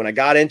community, when I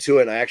got into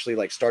it and I actually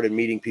like started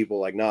meeting people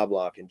like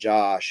Knobloch and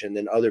Josh and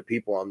then other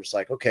people, I'm just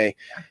like, okay,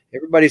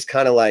 everybody's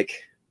kind of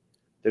like,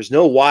 there's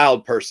no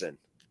wild person.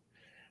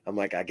 I'm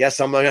like, I guess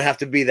I'm going to have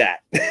to be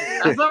that.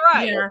 That's all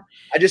right. Yeah.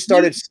 I just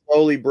started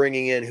slowly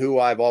bringing in who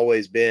I've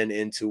always been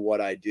into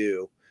what I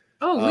do.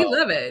 Oh, we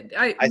love it.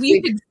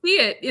 We could see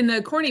it in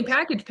the corny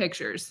package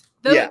pictures.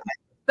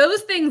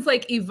 Those things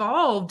like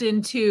evolved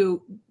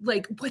into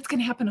like what's going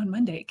to happen on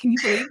Monday. Can you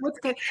believe we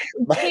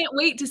can't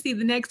wait to see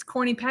the next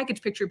corny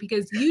package picture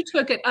because you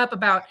took it up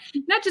about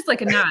not just like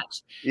a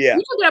notch. Yeah.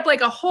 You took it up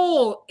like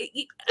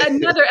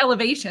another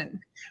elevation.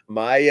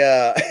 My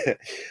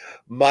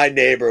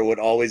neighbor would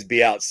always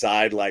be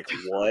outside like,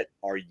 what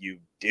are you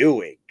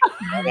doing?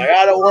 I'm like,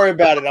 I don't worry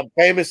about it. I'm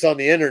famous on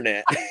the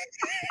internet.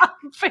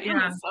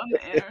 Famous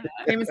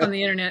on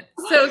the internet.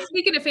 So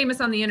speaking of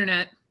famous on the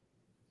internet,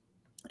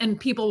 and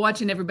people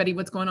watching everybody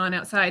what's going on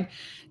outside,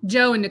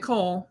 Joe and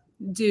Nicole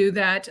do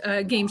that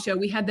game show.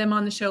 We had them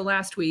on the show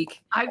last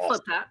week. I'd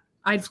flip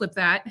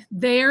that.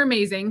 They're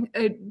amazing.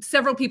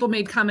 Several people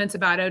made comments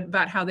about it,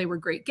 about how they were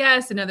great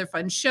guests, another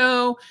fun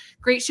show.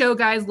 Great show,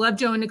 guys. Love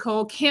Joe and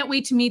Nicole. Can't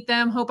wait to meet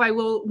them. Hope I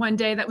will one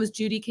day. That was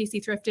Judy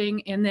Casey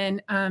Thrifting. And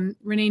then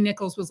Renee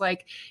Nichols was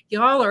like,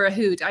 y'all are a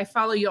hoot. I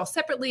follow you all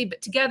separately,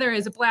 but together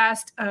is a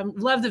blast.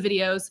 Love the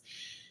videos.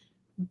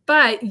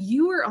 But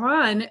you were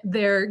on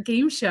their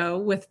game show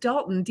with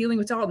Dalton, dealing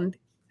with Dalton.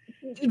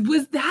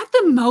 Was that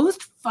the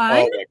most fun?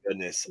 Oh my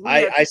goodness.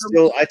 I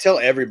tell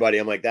everybody,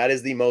 I'm like, that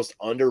is the most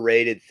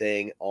underrated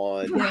thing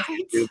on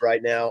YouTube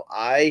right now.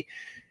 I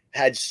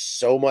had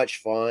so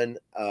much fun.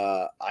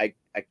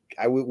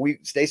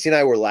 Stacy and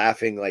I were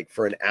laughing like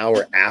for an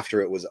hour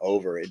after it was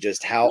over. It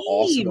just how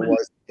awesome it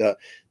was.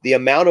 The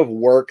amount of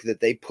work that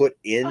they put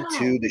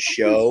into the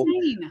show.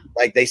 Insane.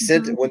 Like they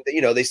sent it when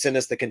they sent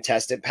us the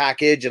contestant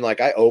package and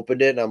like I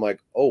opened it and I'm like,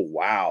 oh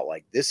wow,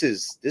 like this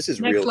is Next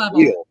real level.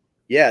 deal.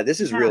 Yeah,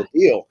 this is real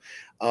deal.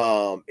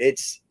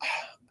 It's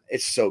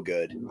so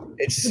good.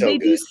 It's so they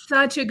good. do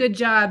such a good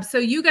job. So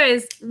you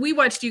guys, we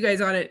watched you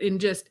guys on it and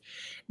just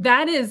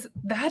that is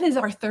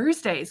our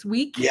Thursdays.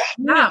 We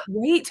cannot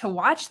wait to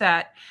watch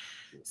that.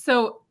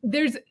 So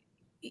there's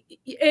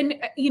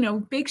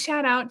big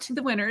shout out to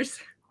the winners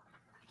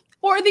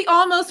or the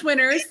almost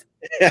winners.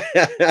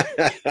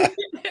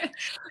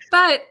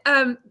 But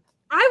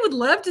I would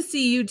love to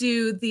see you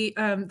do the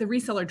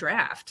reseller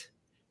draft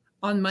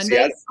on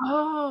Mondays.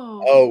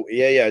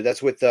 Yeah.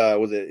 That's with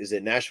is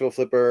it Nashville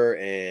Flipper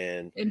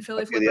and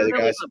Philly Flipper? The other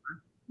guys?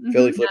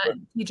 Philly Flipper.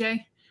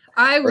 TJ.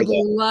 I would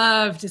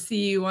love to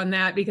see you on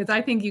that because I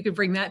think you could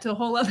bring that to a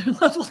whole other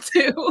level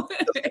too.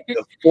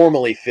 the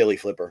formerly Philly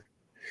Flipper.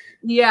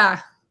 Yeah,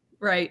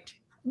 right.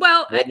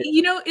 Well,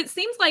 it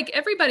seems like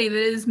everybody that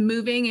is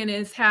moving and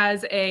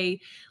has a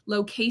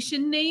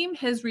location name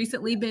has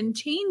recently been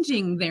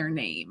changing their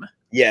name.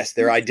 Yes,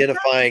 they're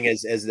identifying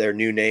as their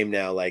new name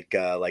now, like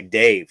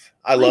Dave.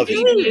 I love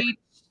his new name.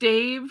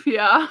 Dave,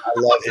 yeah. I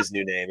love his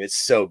new name. It's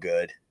so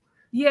good.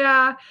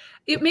 Yeah.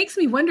 It makes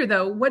me wonder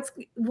though, what's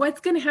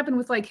going to happen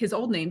with like his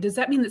old name? Does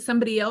that mean that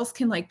somebody else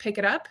can like pick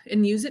it up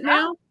and use it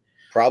now?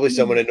 Probably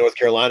someone in North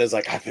Carolina is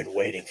like, I've been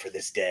waiting for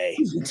this day.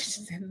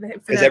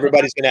 Because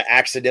everybody's going to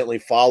accidentally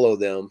follow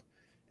them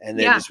and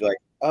then just be like,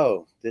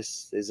 oh,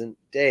 this isn't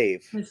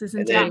Dave. This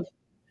isn't Dave.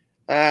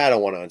 I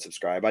don't want to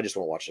unsubscribe. I just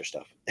want to watch their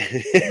stuff.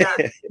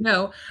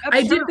 No,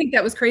 I did think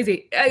that was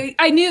crazy.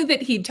 I knew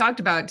that he talked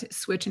about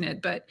switching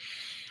it, but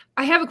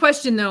I have a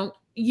question though.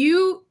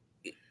 You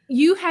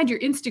had your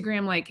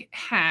Instagram like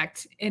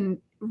hacked and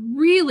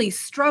really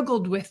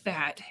struggled with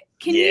that.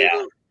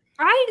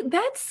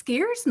 That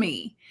scares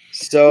me.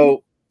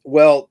 So,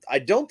 well, I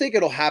don't think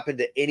it'll happen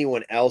to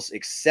anyone else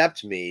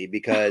except me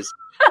because,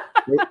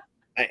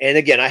 and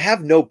again, I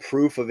have no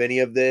proof of any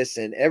of this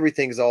and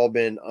everything's all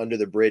been under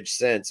the bridge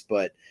since,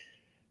 but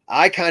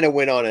I kind of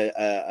went on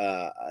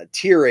a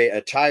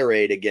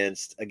tirade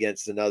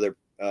against another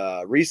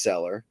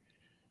reseller.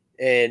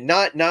 And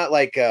not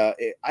like I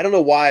don't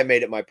know why I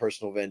made it my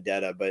personal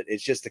vendetta, but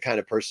it's just the kind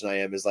of person I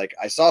am. Is like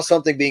I saw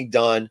something being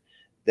done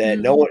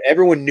that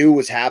everyone knew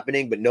was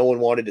happening, but no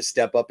one wanted to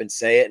step up and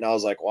say it. And I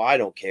was like, well, I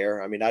don't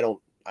care. I mean,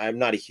 I'm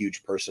not a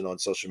huge person on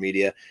social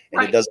media,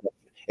 and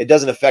it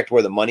doesn't affect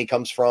where the money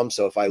comes from.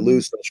 So if I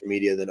lose social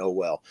media, then oh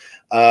well.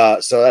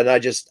 So and I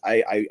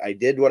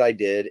did what I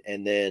did,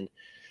 and then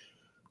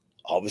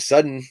all of a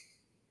sudden,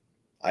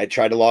 I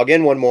tried to log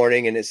in one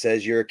morning and it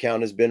says your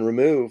account has been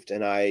removed.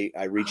 And I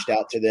reached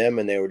out to them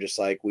and they were just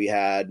like, we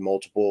had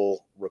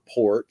multiple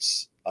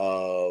reports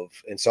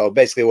and so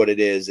basically what it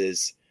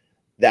is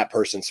that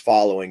person's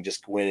following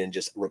just went and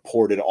just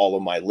reported all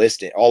of my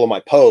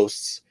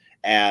posts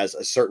as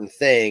a certain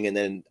thing. And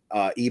then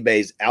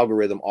eBay's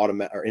algorithm or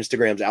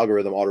Instagram's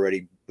algorithm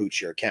already boots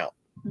your account.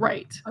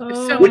 Right.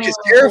 Oh. which is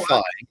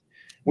terrifying.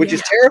 Yeah.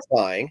 Is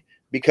terrifying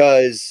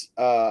because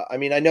I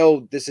mean, I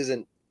know this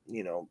isn't,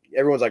 you know,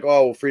 everyone's like,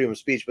 oh, freedom of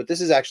speech, but this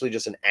is actually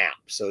just an app.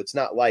 So it's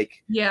not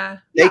like Yeah.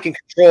 they can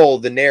control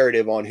the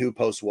narrative on who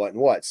posts what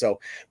and what. So,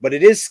 but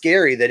it is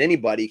scary that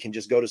anybody can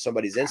just go to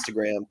somebody's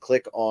Instagram,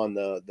 click on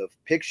the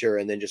picture,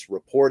 and then just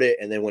report it.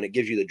 And then when it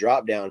gives you the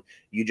drop down,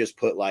 you just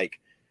put like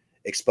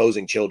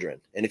exposing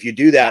children. And if you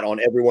do that on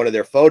every one of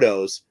their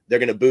photos, they're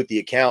going to boot the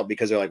account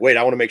because they're like, wait,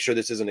 I want to make sure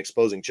this isn't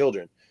exposing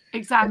children.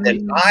 Exactly.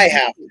 And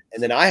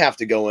then I have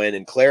to go in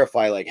and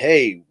clarify, like,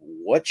 hey,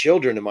 what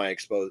children am I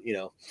exposed? You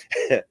know,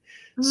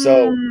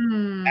 so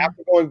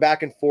after going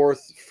back and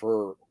forth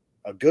for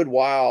a good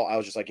while, I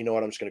was just like, you know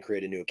what, I'm just going to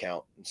create a new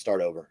account and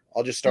start over.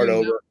 I'll just start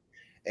over.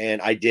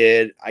 And I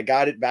did. I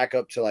got it back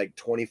up to like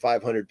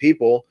 2,500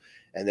 people.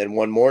 And then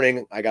one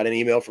morning, I got an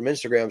email from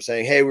Instagram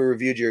saying, hey, we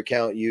reviewed your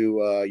account.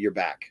 You're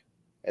back.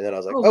 And then I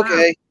was like,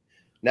 okay. Wow.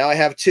 Now I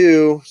have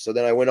 2. So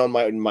then I went on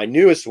my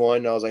newest one.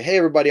 And I was like, hey,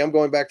 everybody, I'm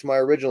going back to my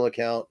original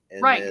account.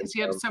 And right, because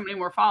you had so many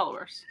more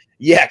followers.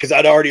 Yeah, because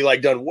I'd already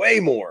like done way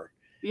more.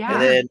 Yeah.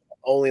 And then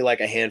only like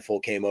a handful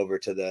came over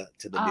to the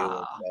new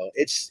one. So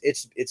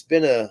it's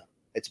been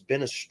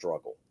a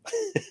struggle.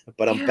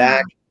 But I'm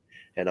back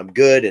and I'm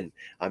good and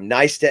I'm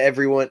nice to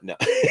everyone. No.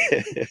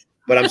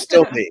 But I'm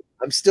still me.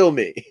 I'm still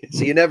me.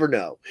 So you never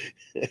know.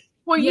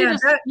 Well,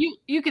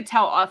 you could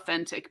tell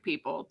authentic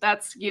people.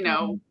 That's, you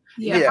know,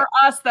 for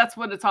us, that's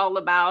what it's all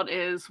about,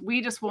 is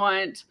we just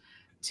want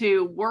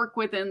to work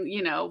with and,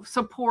 you know,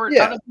 support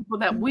other people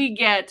that we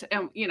get.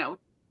 And, you know,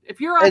 if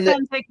you're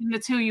authentic and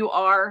it's who you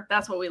are,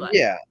 that's what we like.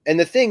 Yeah. And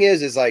the thing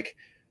is like,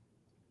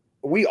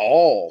 we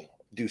all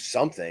do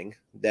something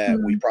that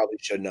we probably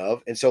shouldn't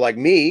have. And so like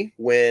me,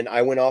 when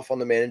I went off on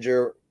the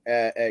manager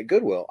at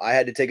Goodwill, I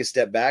had to take a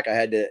step back. I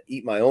had to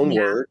eat my own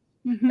word.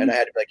 And I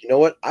had to be like, you know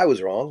what? I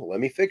was wrong. Let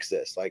me fix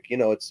this. Like, you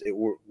know,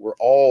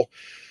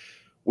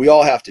 we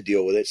all have to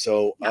deal with it.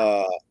 So,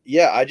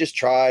 I just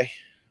try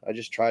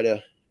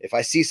to, if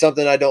I see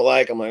something I don't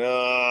like, I'm like,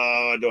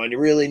 oh, do I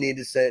really need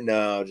to say it?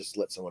 No, just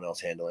let someone else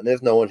handle it. And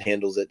if no one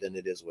handles it, then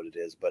it is what it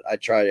is. But I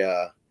try,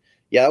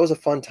 it was a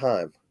fun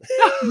time.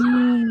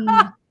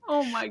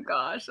 Oh my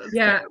gosh. That's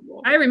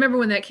terrible. I remember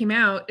when that came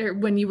out, or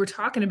when you were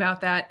talking about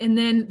that. And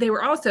then they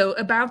were also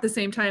about the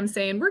same time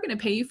saying, we're going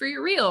to pay you for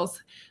your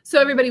reels. So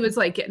everybody was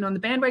like getting on the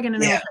bandwagon.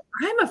 And I was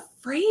like, I'm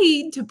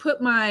afraid to put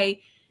my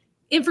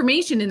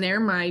information in there,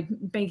 my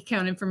bank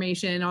account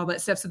information, all that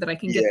stuff, so that I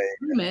can get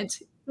the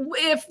payment.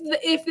 If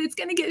it's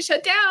going to get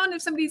shut down,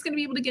 if somebody's going to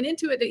be able to get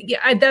into it.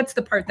 That's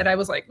the part that I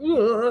was like,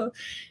 ugh.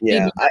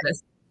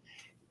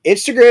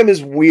 Instagram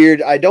is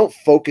weird. I don't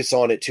focus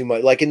on it too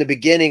much. Like in the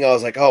beginning, I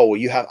was like, oh,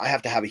 well, I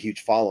have to have a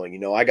huge following. You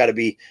know, I gotta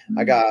be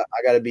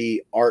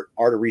art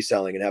of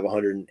reselling and have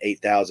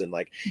 108,000.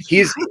 Like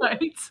he's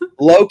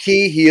low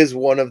key. He is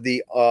one of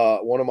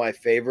my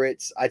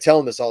favorites. I tell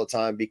him this all the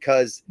time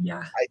because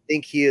I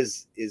think he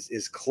is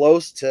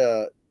close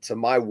to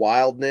my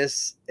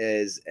wildness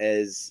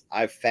as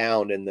I've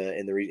found in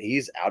the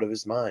he's out of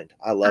his mind.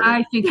 I love him.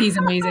 I think he's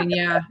amazing.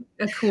 Yeah.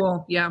 That's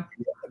cool. Yeah.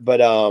 But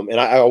and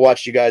I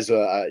watched you guys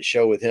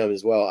show with him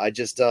as well. I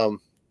just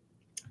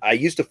I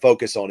used to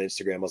focus on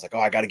Instagram. I was like, oh,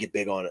 I got to get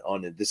big on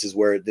it. This is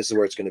where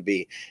it's going to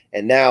be.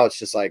 And now it's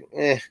just like,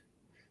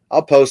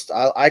 I'll post.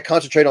 I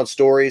concentrate on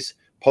stories.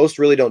 Posts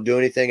really don't do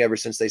anything ever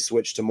since they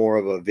switched to more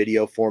of a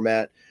video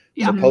format.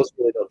 Yeah. So posts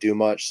really don't do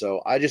much.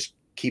 So I just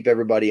keep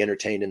everybody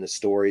entertained in the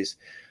stories.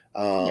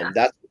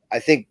 That's, I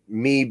think,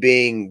 me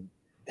being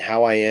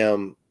how I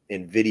am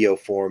in video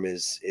form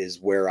is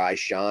where I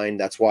shine.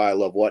 That's why I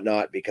love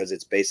Whatnot, because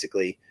it's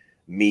basically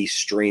me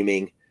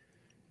streaming.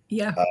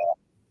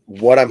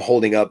 What I'm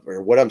holding up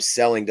or what I'm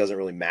selling doesn't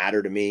really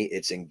matter to me.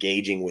 It's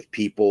engaging with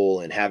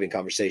people and having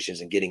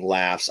conversations and getting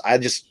laughs. I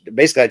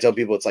tell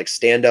people it's like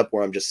stand up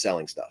where I'm just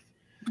selling stuff.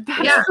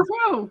 That's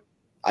true.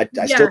 I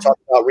still talk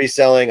about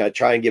reselling. I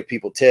try and give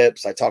people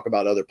tips. I talk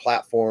about other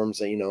platforms,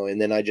 you know, and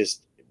then I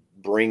just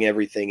bring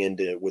everything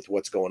into with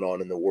what's going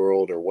on in the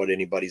world or what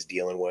anybody's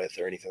dealing with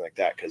or anything like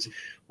that. Cause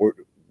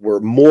we're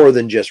more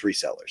than just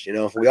resellers. You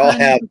know, we all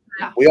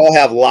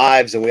have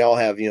lives and we all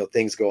have, you know,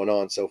 things going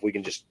on. So if we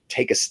can just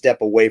take a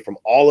step away from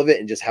all of it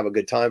and just have a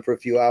good time for a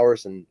few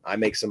hours and I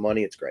make some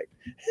money, it's great.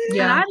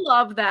 Yeah. And I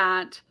love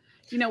that.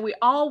 You know, we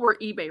all were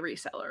eBay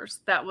resellers.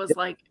 That was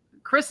like,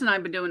 Chris and I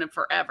have been doing it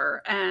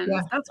forever. And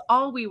that's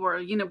all we were,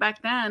 you know,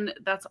 back then,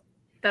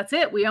 that's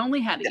it. We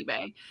only had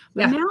eBay.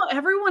 But now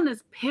everyone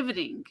is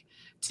pivoting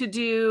to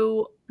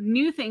do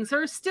new things.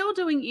 They're still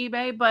doing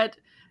eBay, but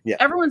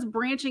everyone's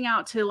branching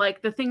out to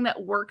like the thing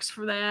that works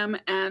for them.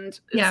 And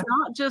it's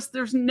not just,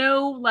 there's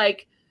no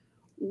like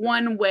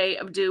one way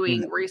of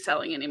doing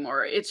reselling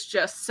anymore. It's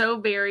just so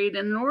varied.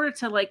 And in order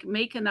to like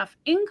make enough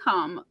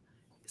income,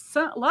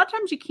 a lot of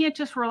times you can't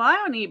just rely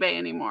on eBay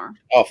anymore.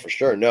 Oh, for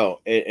sure. No.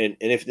 And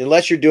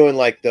unless you're doing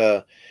like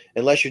the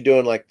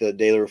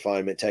daily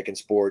refinement, tech and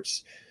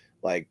sports,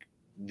 like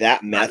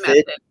that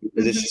method,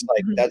 because it's just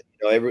like that,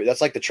 you know,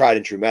 that's like the tried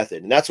and true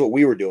method. And that's what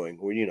we were doing.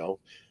 We, you know,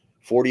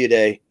 40 a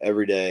day,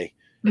 every day,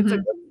 It's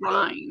a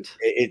grind.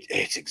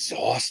 It's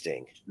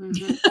exhausting.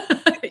 Mhm.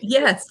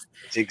 Yes.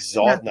 It's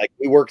exhausting. Like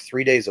we work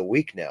 3 days a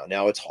week now.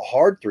 Now it's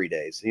hard 3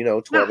 days,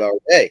 12-hour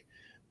day.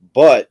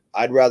 But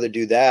I'd rather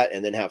do that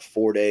and then have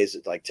 4 days.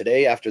 Like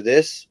today, after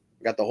this,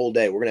 I got the whole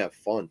day. We're gonna have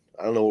fun.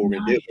 I don't know what we're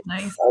gonna do.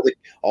 Nice.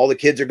 All the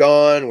kids are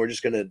gone. We're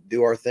just gonna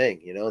do our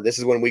thing. This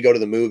is when we go to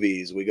the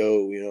movies. We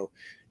go,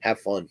 have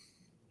fun.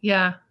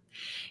 Yeah.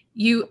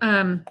 You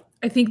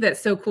I think that's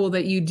so cool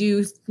that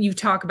you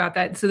talk about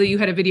that. So that you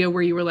had a video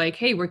where you were like,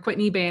 hey, we're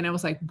quitting eBay. And I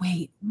was like,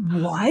 wait,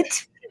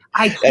 what?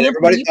 And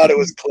everybody thought it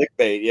was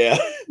clickbait. Yeah.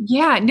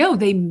 Yeah. No,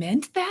 they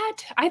meant that.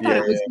 I thought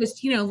it was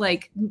just,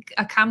 like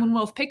a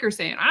Commonwealth picker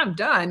saying, I'm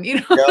done.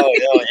 No.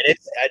 And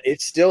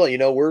it's still,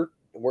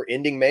 we're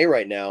ending May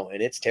right now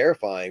and it's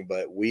terrifying,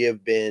 but we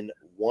have been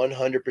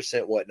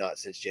 100% Whatnot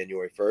since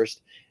January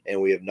 1st.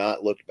 And we have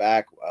not looked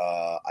back.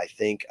 I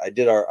think I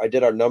did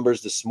our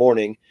numbers this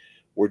morning.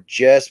 We're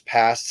just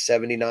past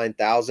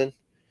 79,000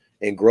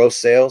 in gross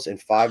sales in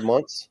 5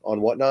 months on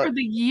Whatnot. For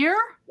the year?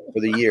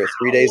 For the year,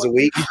 3 days a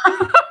week.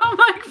 I'm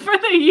like, for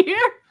the year?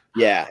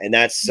 Yeah, and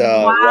that's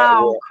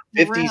wow.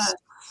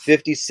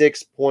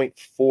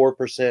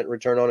 56.4%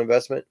 return on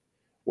investment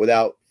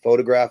without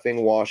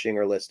photographing, washing,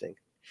 or listing.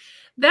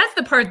 That's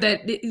the part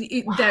that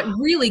that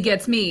really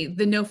gets me,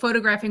 the no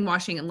photographing,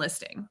 washing, and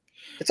listing.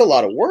 It's a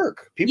lot of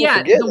work. People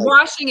forget. The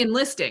washing and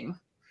listing.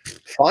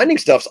 Finding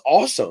stuff's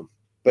awesome,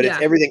 but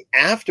it's everything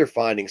after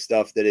finding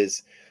stuff that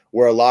is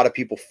where a lot of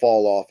people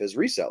fall off as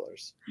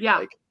resellers. Yeah.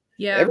 Like,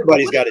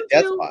 everybody's got a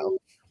death pile.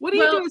 What do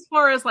you do as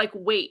far as like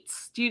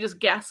weights? Do you just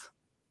guess?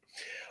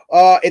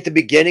 At the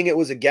beginning, it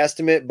was a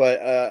guesstimate,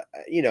 but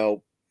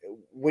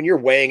when you're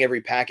weighing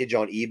every package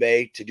on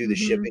eBay to do the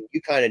shipping,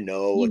 you kind of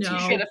know what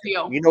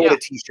a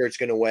t-shirt's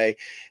going to weigh.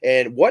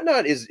 And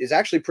Whatnot is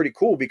actually pretty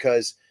cool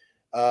because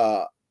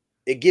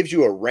it gives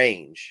you a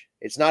range.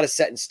 It's not a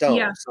set in stone.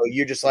 Yeah. So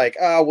you're just like,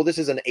 oh, well, this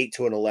is an 8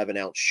 to an 11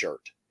 ounce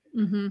shirt.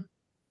 Mm-hmm.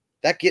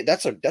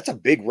 That's a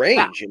big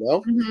range,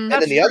 Mm-hmm. And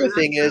then the other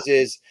thing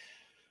is,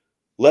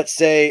 let's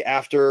say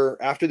after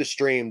the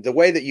stream, the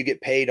way that you get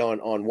paid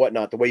on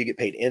Whatnot, the way you get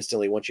paid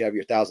instantly once you have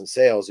your 1,000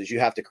 sales is you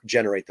have to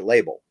generate the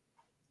label.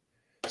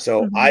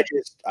 So I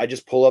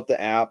just pull up the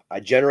app, I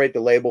generate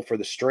the label for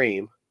the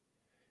stream,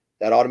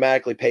 that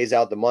automatically pays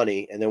out the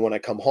money, and then when I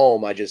come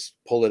home, I just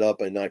pull it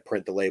up and I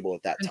print the label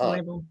at that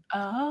time.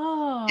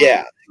 Oh,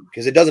 yeah,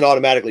 because it doesn't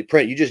automatically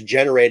print. You just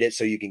generate it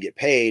so you can get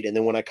paid, and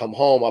then when I come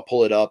home, I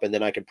pull it up and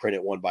then I can print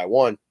it one by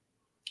one.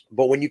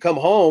 But when you come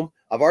home,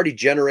 I've already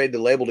generated the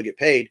label to get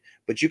paid,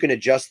 but you can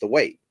adjust the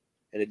weight,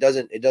 and it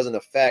doesn't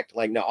affect,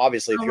 like, now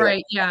obviously if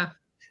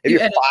if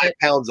you're 5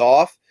 pounds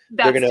off,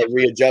 they're going to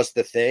readjust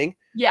the thing.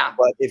 Yeah.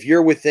 But if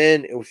you're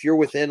within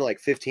like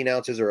 15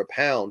 ounces or a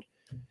pound,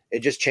 it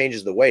just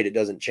changes the weight. It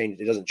doesn't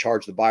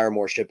charge the buyer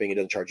more shipping. It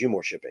doesn't charge you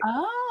more shipping.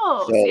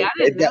 Oh, so see, I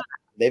didn't know that.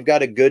 They've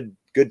got a good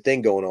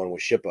thing going on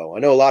with Shippo. I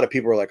know a lot of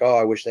people are like, oh,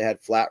 I wish they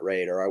had flat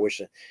rate, or I wish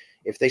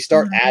if they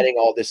start adding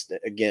all this,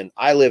 again,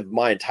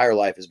 my entire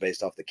life is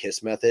based off the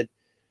KISS method.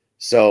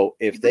 So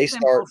if they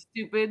start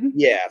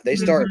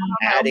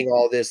adding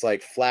all this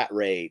like flat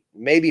rate,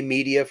 maybe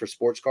media for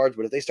sports cards,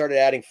 but if they started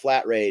adding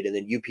flat rate and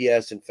then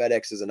UPS and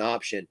FedEx is an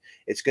option,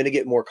 it's going to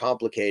get more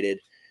complicated.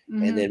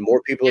 And then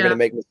more people are going to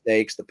make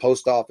mistakes. The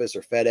post office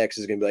or FedEx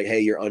is going to be like, hey,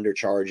 you're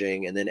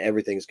undercharging, and then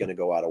everything's going to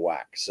go out of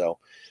whack. So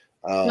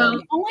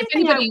the only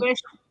thing I wish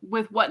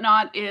with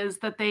Whatnot is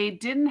that they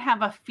didn't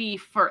have a fee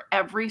for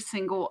every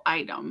single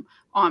item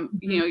on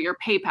your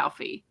PayPal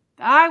fee.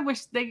 I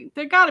wish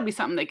there got to be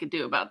something they could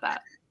do about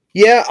that.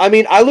 Yeah, I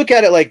mean, I look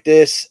at it like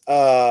this.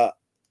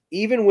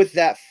 Even with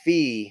that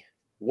fee,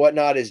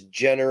 Whatnot is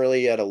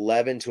generally at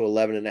 11 to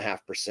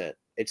 11.5%.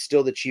 It's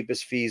still the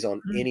cheapest fees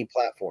on any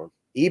platform.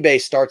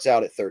 eBay starts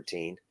out at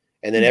 13,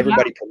 and then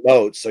everybody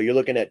promotes. So you're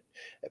looking at,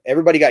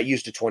 everybody got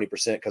used to 20%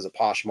 because of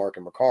Poshmark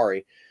and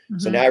Mercari.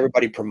 So now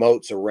everybody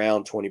promotes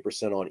around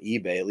 20% on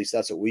eBay. At least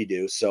that's what we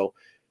do. So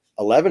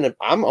 11,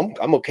 I'm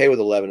okay with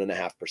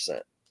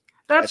 11.5%.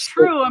 That's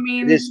true. I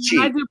mean, it is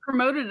cheap. I do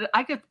promoted it.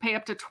 I could pay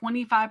up to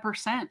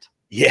 25%.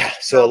 Yeah.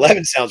 So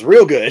 11 sounds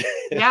real good.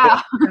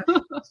 Yeah.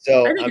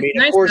 So I mean,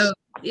 of course, though.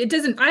 It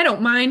doesn't. I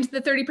don't mind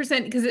the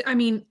 30% because I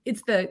mean,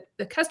 it's the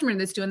customer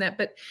that's doing that,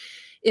 but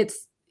it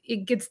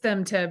gets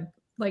them to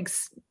like,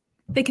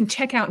 they can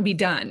check out and be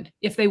done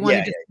if they want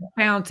to just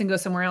bounce and go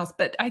somewhere else.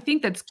 But I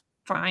think that's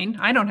fine.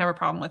 I don't have a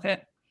problem with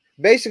it.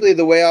 Basically,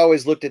 the way I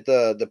always looked at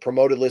the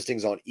promoted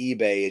listings on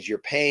eBay is you're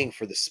paying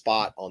for the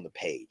spot on the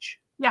page.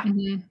 Yeah,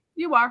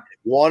 you are. If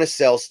you want to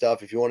sell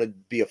stuff, if you want to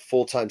be a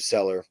full-time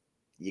seller,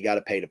 you got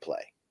to pay to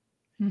play.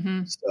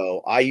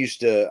 So I used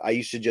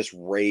to just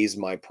raise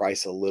my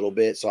price a little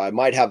bit. So I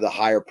might have the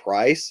higher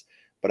price,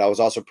 but I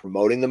was also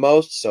promoting the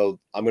most. So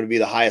I'm going to be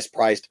the highest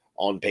priced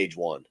on page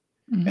one.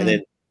 And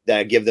then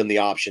I give them the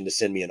option to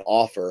send me an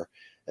offer.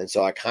 And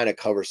so I kind of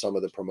cover some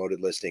of the promoted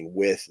listing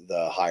with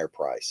the higher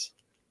price.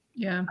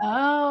 Yeah.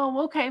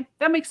 Oh, okay.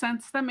 That makes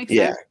sense.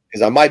 Yeah.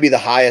 Because I might be the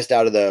highest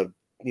out of the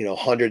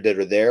 100 that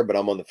are there, but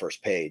I'm on the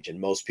first page.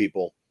 And most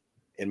people,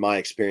 in my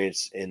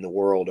experience in the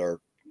world,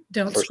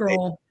 don't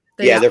scroll.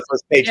 They're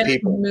first page get it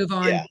people. and move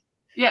on. Yeah.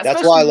 Yeah,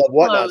 That's why I especially love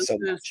Whatnot clothes, so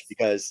there's much,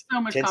 because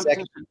so much 10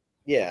 competition. seconds.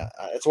 Yeah,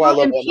 that's why I Well,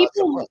 love and Whatnot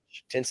so people-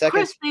 much. 10 seconds.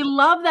 Chris, they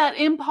love that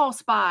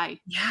impulse buy.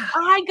 Yeah.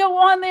 I go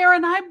on there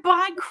and I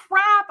buy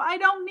crap I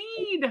don't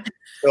need.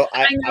 So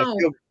I know.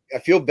 I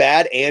feel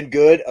bad and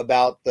good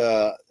about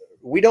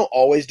we don't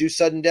always do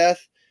sudden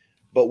death,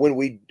 but when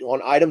we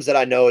on items that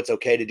I know it's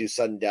okay to do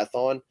sudden death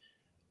on,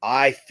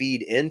 I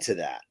feed into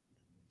that.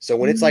 So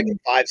when it's like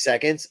 5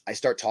 seconds, I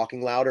start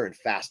talking louder and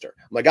faster.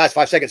 I'm like, guys,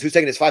 5 seconds. Who's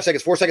taking this? 5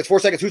 seconds, 4 seconds, 4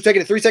 seconds. Who's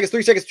taking it? 3 seconds,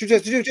 3 seconds, 2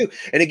 seconds, 2, 2, 2.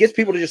 And it gets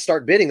people to just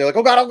start bidding. They're like,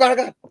 oh God, oh God, oh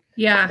God.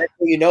 Yeah. Next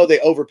thing you know,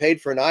 they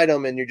overpaid for an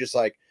item, and you're just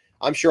like,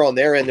 I'm sure on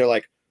their end, they're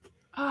like,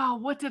 Oh,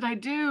 what did I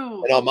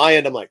do? and on my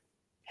end, I'm like,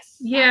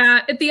 Yeah.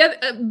 At the other,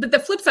 but the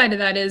flip side of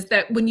that is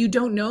that when you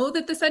don't know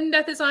that the sudden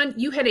death is on,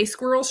 you had a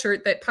squirrel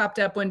shirt that popped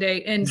up one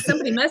day, and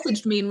somebody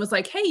messaged me and was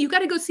like, "Hey, you got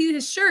to go see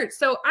his shirt."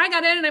 So I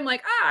got in, and I'm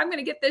like, "I'm going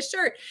to get this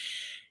shirt,"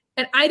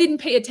 and I didn't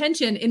pay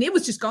attention, and it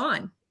was just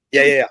gone.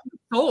 yeah.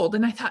 Sold,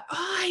 and I thought,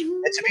 "Oh, I."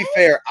 And to be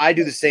fair, I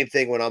do the same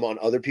thing when I'm on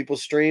other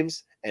people's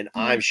streams and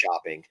I'm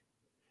shopping.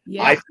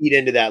 Yeah. I feed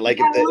into that. Like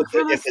Yeah, look for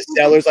if the this-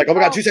 seller's like, oh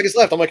my God, 2 seconds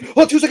left. I'm like,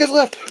 oh, 2 seconds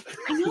left.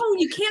 I know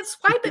you can't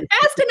swipe it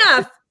fast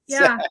enough.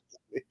 Yeah.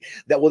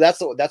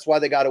 That's why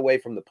they got away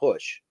from the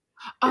push.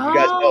 If you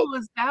guys know,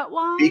 is that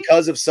why?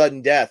 because of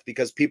sudden death,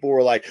 because people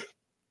were like,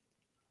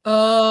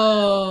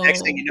 Oh.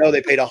 next thing you know,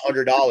 they paid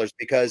 $100,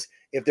 because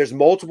if there's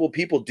multiple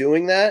people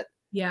doing that,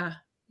 Yeah.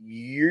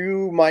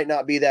 you might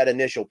not be that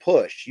initial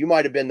push. You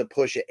might have been the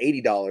push at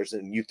 $80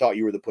 and you thought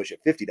you were the push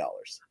at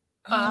 $50.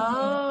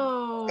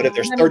 Oh. But if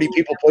there's 30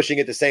 people pushing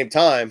at the same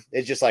time,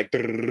 it's just like,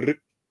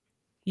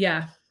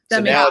 Yeah. so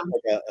That makes now it's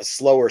like a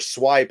slower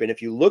swipe. And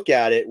if you look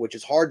at it, which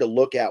is hard to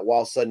look at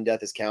while sudden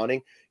death is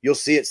counting, you'll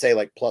see it say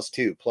like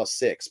 +2,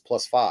 +6,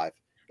 +5.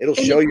 It'll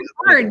and show it's you the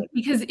hard movement.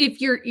 because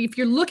if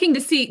you're looking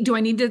to see, do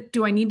I need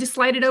to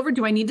slide it over?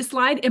 Do I need to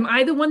slide? Am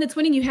I the one that's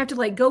winning? You have to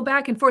like go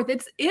back and forth.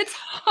 It's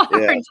hard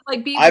to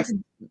like be able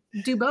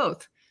to do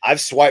both.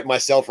 I've swiped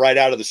myself right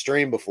out of the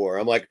stream before.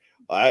 I'm like,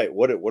 all right,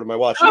 what am I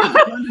watching? No,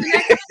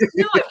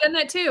 I've done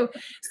that too.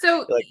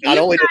 So Like, not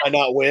only did I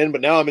not win,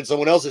 but now I'm in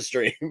someone else's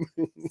stream.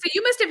 So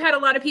you must have had a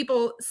lot of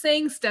people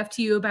saying stuff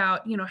to you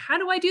about, how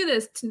do I do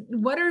this?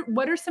 What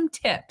are some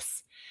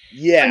tips?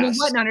 Yes.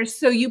 Whatnot.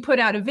 So you put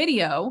out a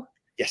video.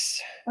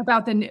 Yes.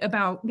 About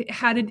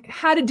how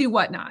to do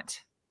Whatnot.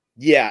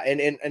 Yeah,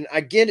 and I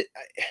get it.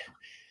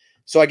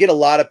 So I get a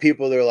lot of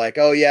people that are like,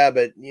 oh yeah,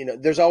 but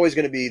there's always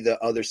going to be the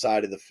other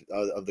side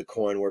of the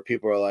coin where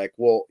people are like,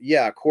 well,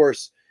 yeah, of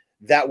course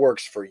that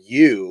works for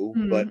you,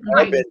 but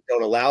our bins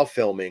don't allow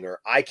filming,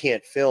 or I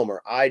can't film,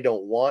 or I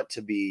don't want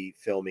to be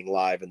filming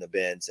live in the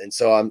bins. And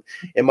so I'm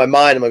in my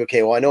mind, I'm like,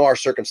 okay, well, I know our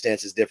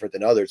circumstance is different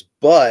than others,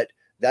 but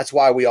that's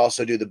why we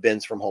also do the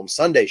Bins from Home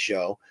Sunday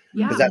show,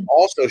 because that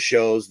also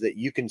shows that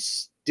you can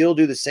still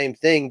do the same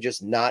thing,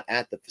 just not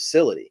at the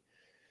facility.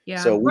 Yeah.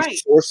 So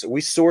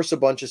we source a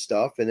bunch of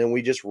stuff, and then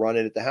we just run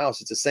it at the house.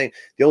 It's the same.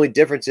 The only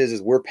difference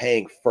is we're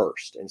paying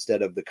first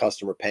instead of the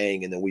customer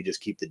paying, and then we just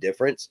keep the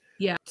difference.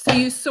 Yeah. So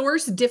you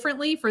source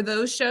differently for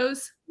those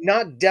shows?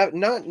 Not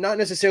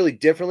necessarily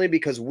differently,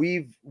 because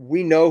we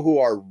know who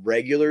our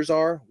regulars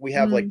are. We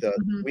have like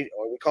we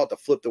call it the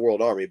Flip the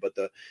World Army, but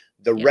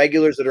the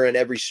regulars that are in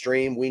every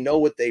stream, we know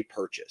what they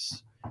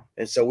purchase.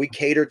 And so we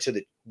cater to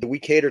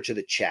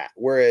the chat.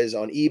 Whereas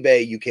on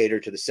eBay, you cater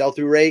to the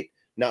sell-through rate,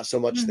 not so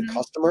much the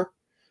customer.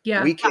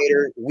 Yeah. We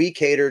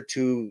cater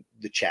to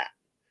the chat.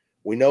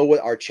 We know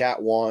what our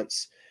chat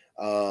wants,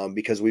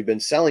 because we've been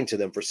selling to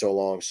them for so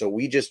long. So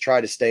we just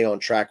try to stay on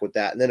track with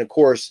that. And then of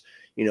course,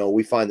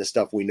 we find the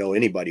stuff we know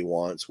anybody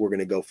wants. We're going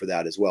to go for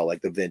that as well.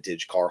 Like the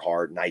vintage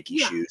Carhartt, Nike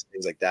shoes,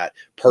 things like that,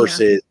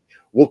 purses. Yeah.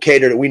 We'll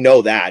cater to, we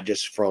know that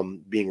just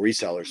from being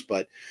resellers,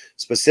 but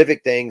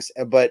specific things.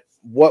 But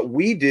what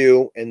we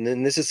do, and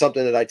then this is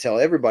something that I tell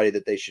everybody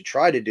that they should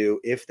try to do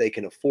if they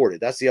can afford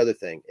it. That's the other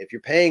thing. If you're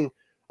paying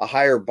a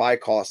higher buy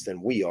cost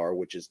than we are,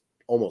 which is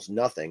almost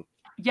nothing,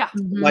 it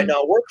might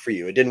not work for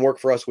you. It didn't work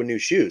for us with new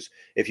shoes.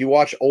 If you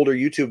watch older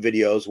YouTube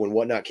videos when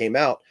Whatnot came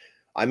out,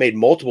 I made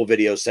multiple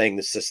videos saying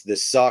this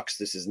sucks.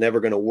 This is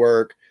never going to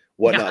work.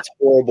 Whatnot's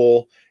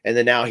horrible. And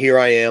then now here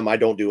I am. I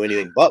don't do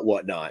anything but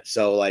Whatnot.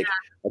 So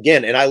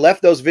again, and I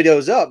left those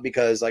videos up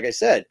because, like I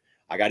said,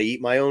 I got to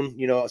eat my own,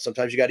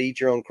 sometimes you got to eat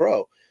your own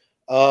crow.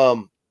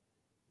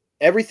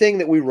 Everything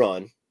that we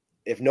run,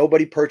 if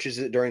nobody purchases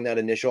it during that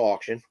initial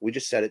auction, we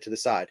just set it to the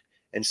side,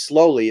 and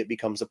slowly it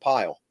becomes a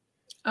pile.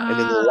 And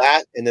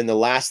then the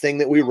last thing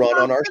that we run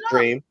on our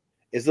stream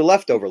is the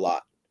leftover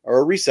lot,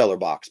 or a reseller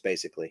box,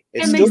 basically.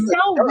 It's and they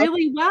sell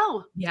really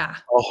well. Yeah.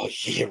 Oh,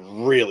 yeah,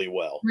 really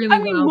well.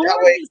 Really well.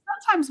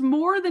 Sometimes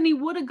more than he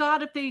would have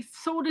got if they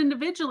sold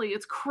individually.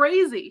 It's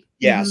crazy.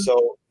 Yeah.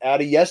 So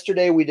out of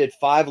yesterday, we did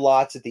 5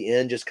 lots at the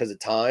end just because of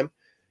time.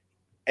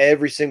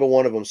 Every single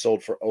one of them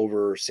sold for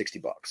over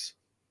 $60.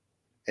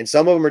 And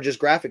some of them are just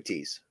graphic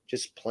tees,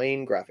 just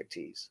plain graphic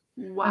tees.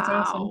 Wow. That's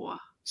awesome.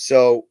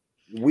 So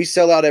we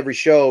sell out every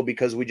show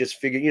because we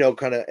just figure,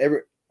 kind of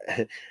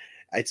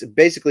it's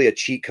basically a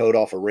cheat code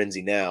off of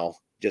Renzi now,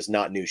 just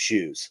not new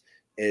shoes.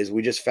 is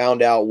we just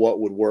found out what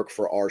would work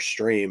for our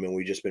stream, and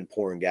we just been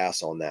pouring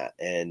gas on that.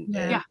 And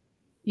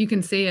you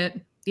can see it.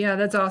 Yeah,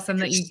 that's awesome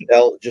that you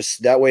sell,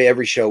 just that way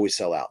every show we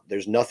sell out.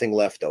 There's nothing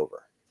left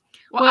over.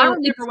 Well, I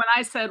remember when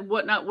I said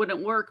Whatnot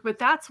wouldn't work, but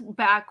that's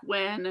back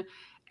when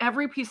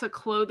every piece of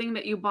clothing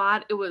that you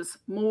bought, it was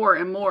more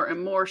and more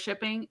and more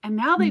shipping. And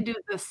now they do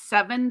the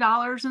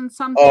 $7 and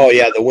something. Oh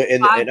yeah,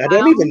 and I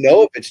don't even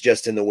know if it's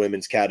just in the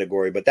women's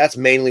category, but that's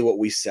mainly what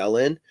we sell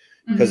in,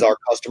 because our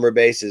customer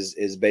base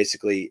is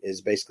basically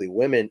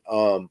women.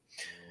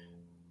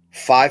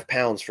 5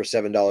 pounds for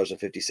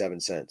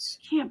 $7.57.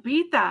 Can't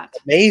beat that.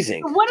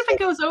 Amazing. So what if it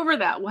goes over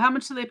that? Well, how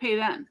much do they pay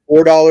then?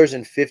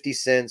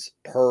 $4.50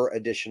 per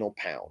additional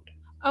pound.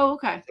 Oh,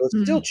 okay. So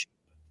it's still cheap.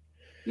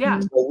 Yeah.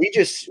 So we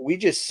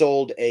just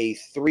sold a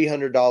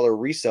 $300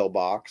 resale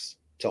box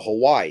to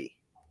Hawaii.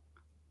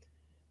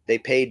 They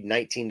paid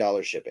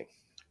 $19 shipping.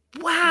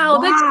 Wow,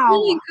 that's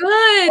really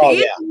good. Oh,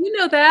 yeah. You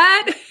know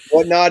that.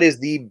 Whatnot is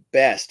the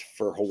best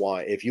for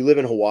Hawaii. If you live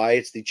in Hawaii,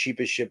 it's the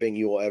cheapest shipping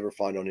you will ever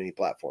find on any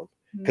platform.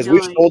 Because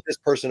we've sold this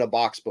person a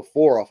box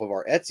before off of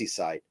our Etsy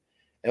site,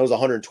 and it was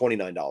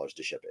 $129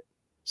 to ship it.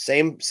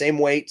 Same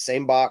weight,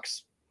 same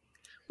box.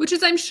 Which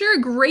is, I'm sure,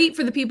 great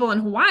for the people in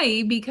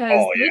Hawaii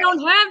because they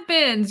don't have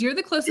bins. You're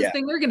the closest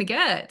thing they're going to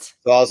get.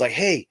 So I was like,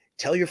 hey,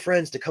 tell your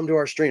friends to come to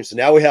our stream. So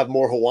now we have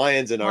more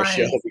Hawaiians in our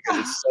show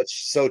because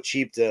it's so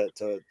cheap to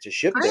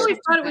ship. I always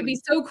thought it would be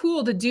so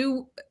cool to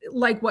do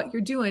like what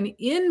you're doing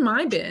in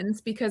my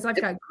bins because I've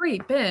got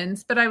great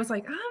bins. But I was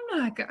like,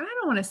 I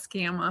don't want to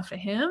scam off of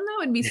him. That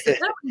would be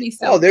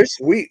so.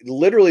 We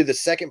literally the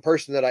second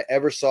person that I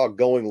ever saw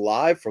going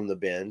live from the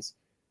bins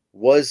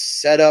was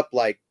set up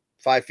like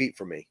 5 feet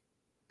from me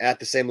at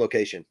the same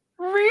location.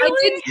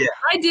 Really?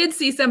 I did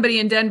see somebody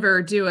in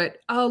Denver do it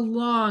a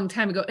long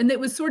time ago. And it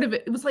was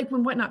like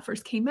when Whatnot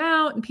first came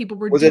out and people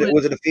were Was it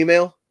a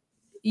female?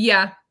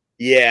 Yeah.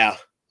 Yeah.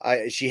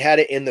 She had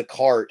it in the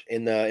cart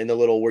in the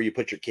little where you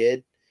put your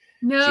kid.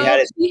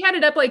 No, she had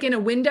it up like in a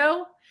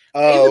window.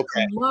 Oh,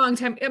 okay. A long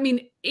time. I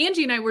mean,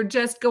 Angie and I were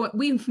just going,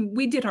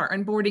 we did our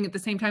onboarding at the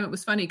same time. It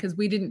was funny because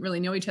we didn't really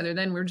know each other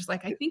then. We were just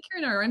like, I think you're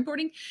in our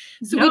onboarding.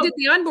 So we did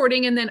the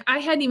onboarding and then I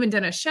hadn't even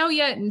done a show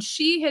yet. And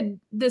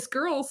this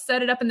girl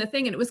set it up in the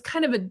thing and it was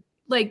kind of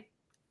like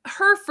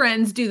her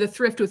friends do the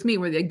thrift with me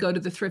where they go to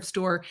the thrift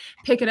store,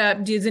 pick it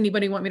up. Does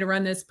anybody want me to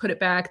run this? Put it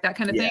back, that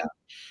kind of thing.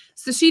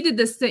 So she did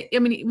this thing. I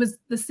mean, it was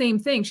the same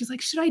thing. She's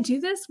like, should I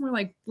do this? And we're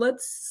like,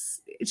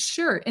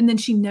 sure. And then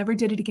she never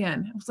did it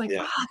again. I was like,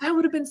 wow, that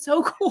would have been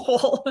so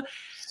cool.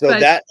 So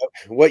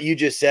what you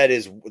just said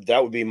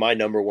that would be my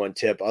number one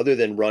tip. Other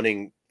than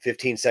running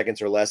 15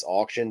 seconds or less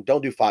auction,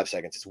 don't do 5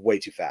 seconds. It's way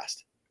too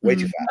fast. Way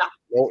too fast.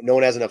 No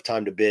one has enough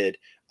time to bid.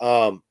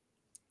 I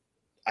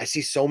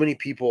see so many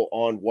people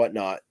on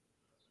Whatnot.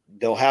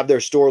 They'll have their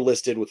store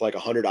listed with like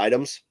 100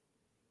 items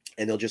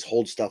and they'll just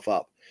hold stuff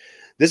up.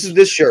 This is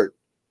this shirt.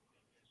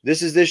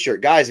 This is this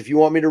shirt. Guys, if you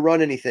want me to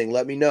run anything,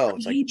 let me know.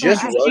 It's like,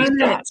 just run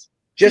stuff.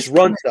 Just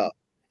run stuff.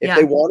 If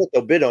they want it,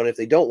 they'll bid on it. If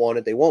they don't want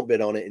it, they won't bid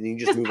on it. And you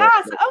just move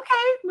pass. on.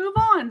 Okay, move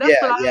on. That's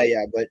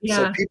But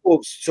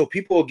so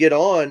people will get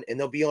on and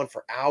they'll be on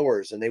for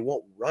hours and they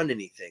won't run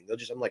anything.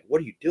 I'm like, what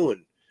are you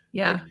doing?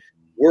 Yeah.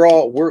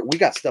 Like, we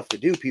got stuff to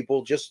do,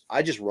 people.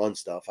 I just run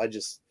stuff.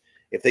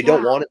 If they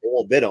don't want it, they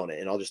won't bid on it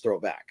and I'll just throw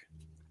it back.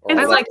 And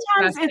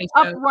sometimes it's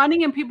up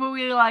running and people will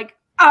be like,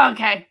 oh,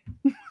 okay.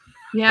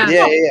 Yeah.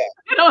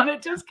 Get on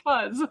it just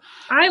cause.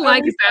 I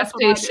like a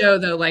fast-paced show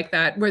though, like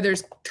that, where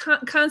there's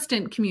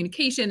constant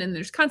communication and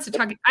there's constant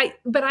talking. I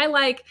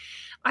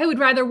would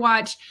rather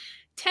watch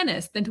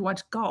tennis than to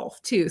watch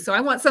golf too. So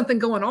I want something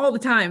going all the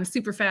time,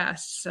 super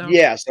fast. So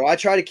so I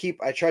try to keep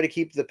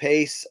the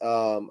pace.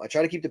 I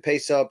try to keep the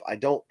pace up. I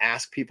don't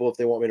ask people if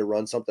they want me to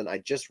run something. I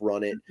just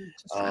run it.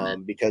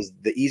 Because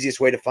the easiest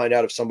way to find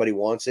out if somebody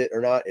wants it or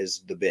not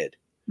is the bid.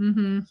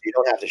 Mm-hmm. So you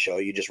don't have to show,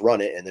 you just run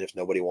it. And then if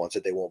nobody wants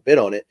it, they won't bid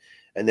on it.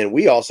 And then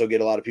we also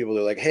get a lot of people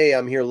that are like, hey,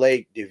 I'm here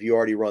late. If you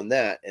already run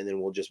that, and then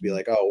we'll just be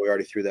like, oh, we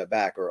already threw that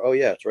back. Or, oh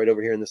yeah, it's right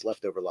over here in this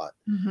leftover lot.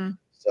 Mm-hmm.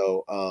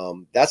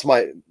 So that's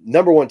my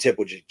number one tip,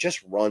 which is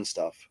just run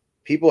stuff.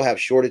 People have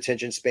short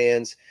attention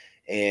spans.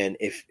 And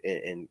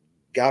and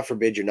God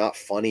forbid you're not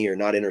funny or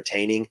not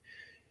entertaining,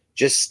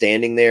 just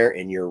standing there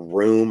in your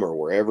room or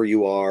wherever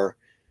you are,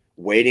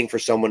 waiting for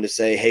someone to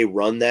say, hey,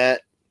 run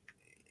that.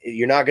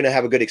 You're not going to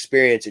have a good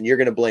experience and you're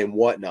going to blame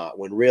Whatnot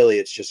when really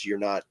it's just, you're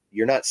not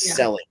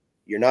selling.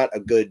 You're not a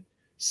good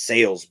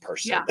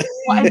salesperson. Yeah.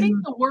 Well, I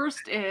think the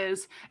worst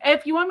is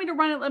if you want me to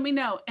run it, let me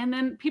know. And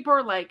then people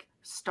are like,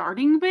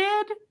 starting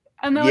bid?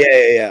 And they're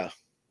 $8.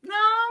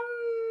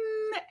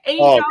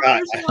 Oh,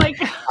 God. Like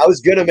I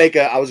was gonna make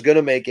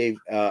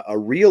a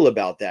reel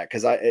about that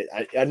because I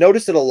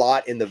noticed it a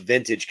lot in the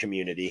vintage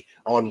community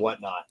on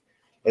Whatnot.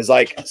 It's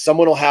like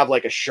someone will have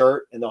like a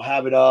shirt and they'll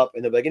have it up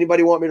and they'll be like,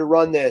 anybody want me to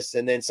run this?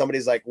 And then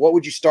somebody's like, what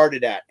would you start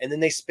it at? And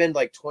then they spend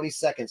like 20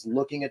 seconds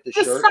looking at the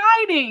shirt.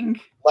 Deciding.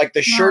 Like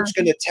the shirt's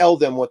going to tell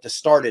them what to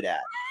start it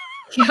at.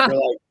 Yeah.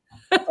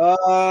 They're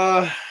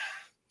like,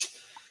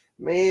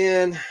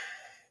 man.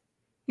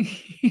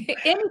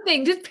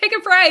 Anything, just pick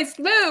a price,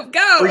 move,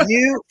 go.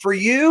 For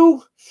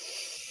you.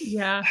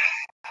 Yeah.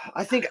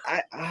 I think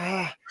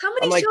How many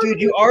I'm like, shows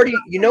dude, have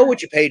you know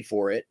what you paid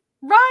for it.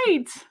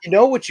 Right. You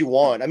know what you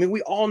want. I mean,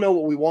 we all know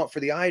what we want for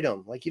the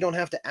item. Like, you don't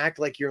have to act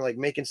like you're like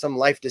making some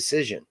life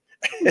decision.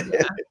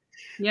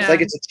 Yeah. It's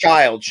like it's a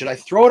child. Should I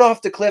throw it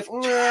off the cliff?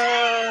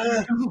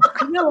 No,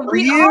 For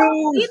we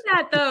all you. see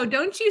that though.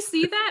 Don't you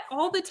see that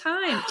all the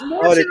time?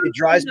 Oh, it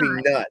drives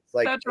me nuts.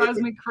 Like, that drives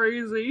me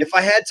crazy. If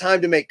I had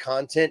time to make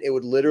content, it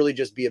would literally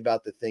just be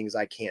about the things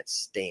I can't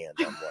stand.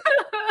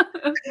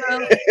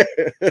 Well,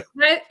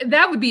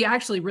 that would be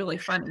actually really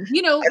funny.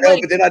 You know, I know,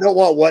 but then I don't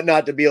want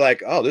Whatnot to be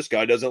like, oh, this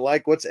guy doesn't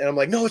like and I'm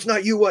like, no, it's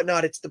not you,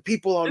 Whatnot. It's the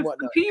people on it's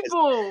Whatnot. The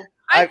people.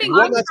 I think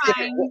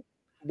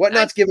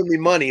Whatnot's giving me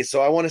money, so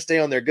I want to stay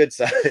on their good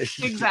side.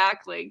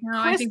 Exactly.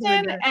 No,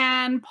 Kristen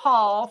and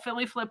Paul,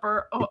 Philly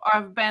Flipper,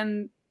 have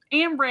been,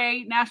 and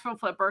Ray, Nashville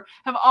Flipper,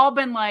 have all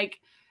been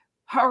like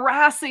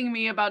harassing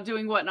me about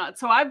doing Whatnot.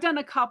 So I've done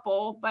a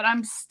couple, but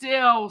I'm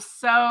still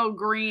so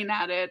green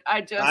at it.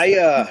 I'm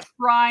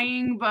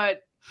trying,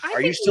 but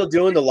are you still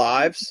doing the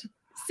lives?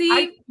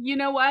 See, you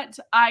know what?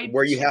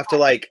 Where you have to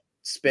like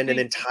spend an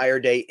entire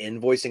day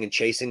invoicing and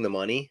chasing the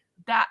money.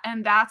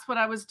 That's what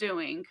I was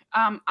doing.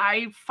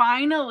 I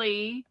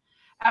finally,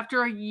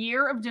 after a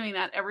year of doing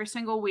that every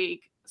single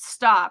week,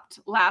 stopped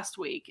last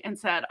week and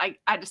said,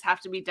 I just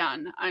have to be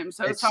done. I'm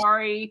so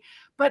sorry.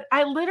 But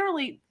I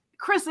literally,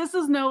 Chris, this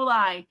is no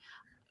lie.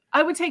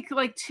 I would take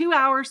like 2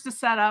 hours to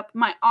set up.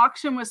 My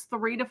auction was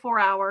 3 to 4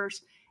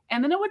 hours.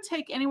 And then it would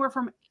take anywhere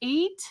from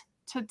 8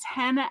 to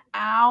 10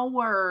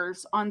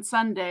 hours on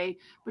Sunday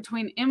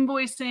between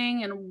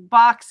invoicing and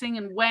boxing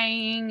and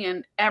weighing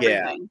and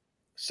everything. Yeah.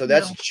 So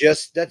that's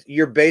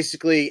you're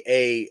basically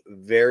a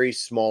very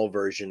small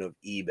version of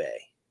eBay.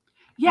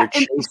 Yeah,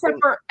 except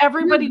for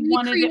everybody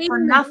wanted it for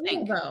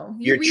nothing.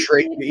 You're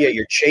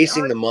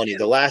chasing the money.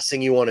 The last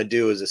thing you want to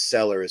do as a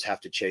seller is have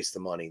to chase the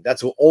money.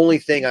 That's the only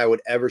thing I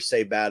would ever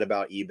say bad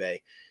about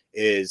eBay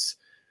is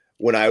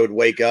when I would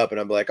wake up and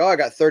I'm like, oh, I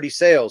got 30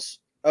 sales.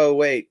 Oh,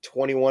 wait,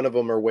 21 of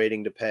them are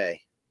waiting to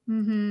pay.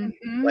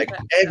 Mm-hmm. Like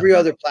every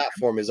other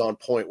platform is on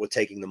point with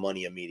taking the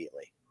money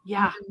immediately.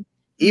 Yeah.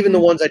 Even the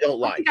ones I don't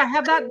like. I think I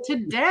have that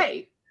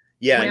today.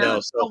 Yeah, I know.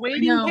 So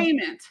waiting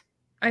payment.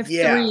 I have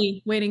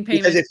 3 waiting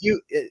payments. Because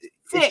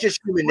it's just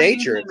human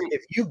nature.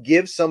 If you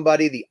give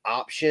somebody the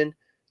option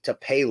to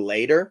pay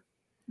later,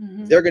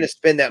 they're going to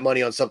spend that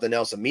money on something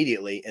else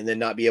immediately and then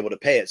not be able to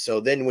pay it.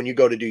 So then when you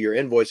go to do your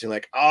invoicing,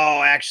 like,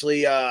 oh,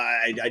 actually,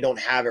 I don't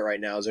have it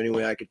right now. Is there any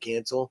way I could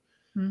cancel?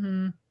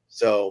 Mm-hmm.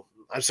 So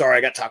I'm sorry,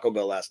 I got Taco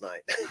Bell last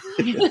night.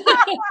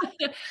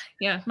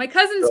 Yeah, my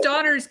cousin's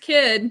daughter's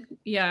kid.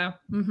 Yeah.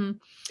 Mm-hmm.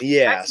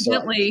 Yeah.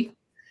 Accidentally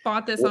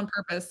bought this on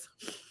purpose.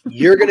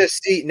 You're going to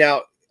see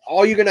now.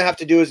 All you're going to have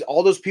to do is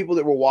all those people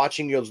that were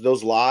watching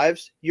those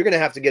lives, you're going to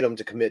have to get them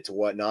to commit to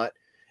Whatnot.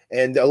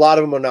 And a lot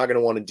of them are not going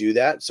to want to do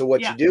that. So what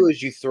you do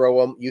is you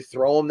throw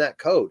them that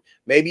code.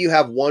 Maybe you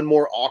have one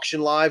more auction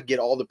live, get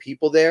all the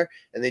people there,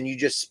 and then you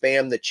just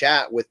spam the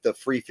chat with the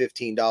free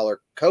 $15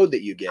 code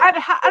that you get. I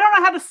don't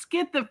know how to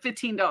skip the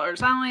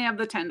 $15. I only have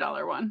the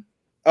 $10 one.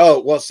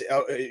 Oh, well,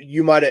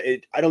 you might have,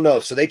 I don't know.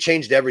 So they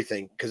changed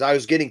everything because I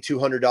was getting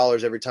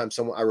 $200 every time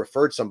I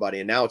referred somebody,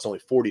 and now it's only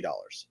 $40.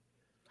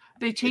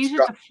 They changed it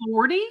to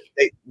 40?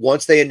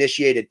 Once they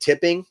initiated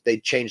tipping, they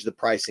changed the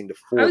pricing to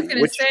 40. I was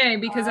going to say,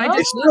 because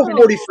it's still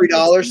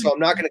 $43, so I'm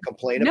not going to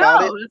complain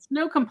about it. No, it's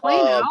no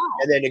complaint at all.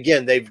 And then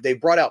again, they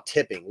brought out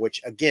tipping,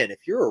 which again,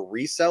 if you're a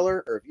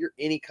reseller or if you're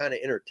any kind of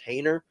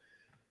entertainer,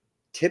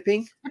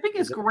 tipping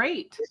is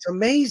great. It's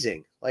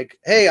amazing. Like,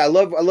 hey, I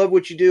love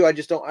what you do. I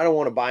don't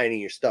want to buy any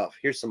of your stuff.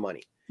 Here's some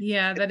money.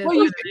 Yeah, that is. Well,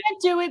 you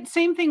can't do it.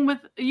 Same thing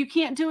you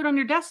can't do it on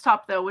your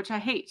desktop though, which I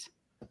hate.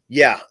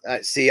 Yeah,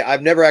 see,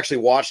 I've never actually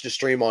watched a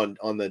stream on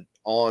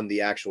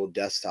the actual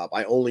desktop.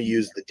 I only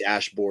use the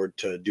dashboard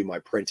to do my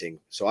printing,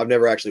 so I've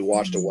never actually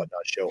watched a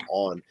Whatnot show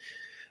on.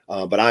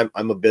 But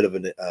I'm a bit of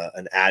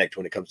an addict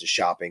when it comes to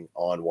shopping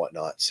on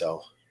Whatnot.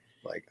 So,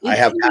 like, I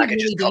have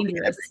packages coming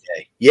in every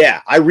day.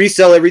 Yeah, I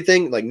resell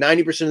everything. Like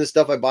 90% of the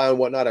stuff I buy on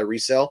Whatnot, I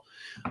resell.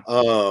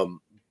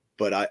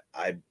 But I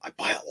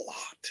buy a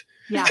lot.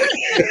 Yeah.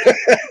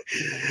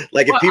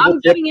 Like if people I'm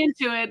getting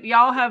into it,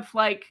 y'all have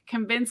like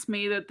convinced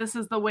me that this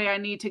is the way I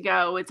need to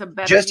go. It's a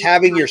better just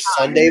having your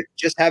Sunday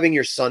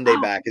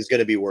back is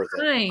going to be worth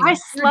it. I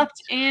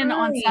slept in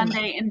on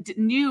Sunday and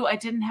knew I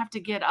didn't have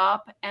to get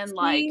up and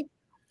like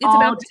it's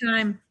about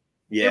time.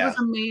 Yeah, it was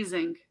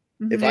amazing.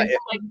 If to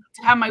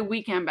have my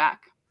weekend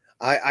back.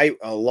 I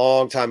a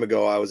long time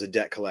ago, I was a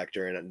debt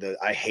collector and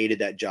I hated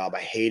that job. I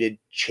hated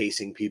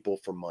chasing people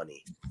for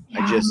money.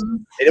 Yeah.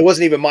 And it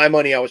wasn't even my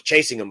money I was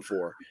chasing them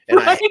for. And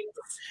I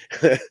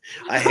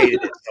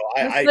hated it. So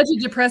it's such a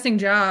depressing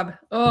job.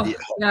 Oh, yeah.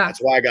 That's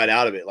why I got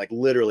out of it. Like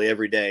literally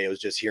every day, it was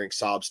just hearing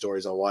sob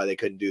stories on why they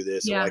couldn't do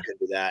this and why I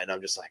couldn't do that. And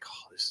I'm just like,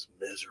 oh, this is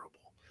miserable.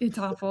 It's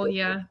awful.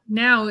 Yeah.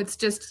 Now it's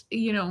just,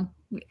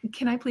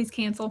 can I please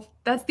cancel?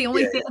 That's the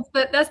only thing.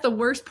 That's the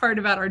worst part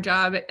about our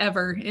job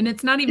ever. And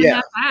it's not even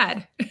that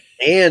bad.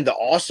 And the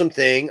awesome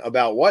thing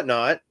about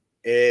Whatnot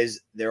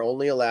is they're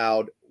only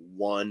allowed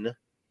one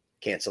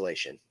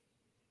cancellation.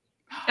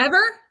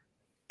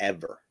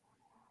 Ever.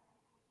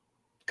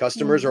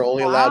 Customers are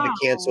only allowed to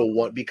cancel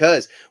one,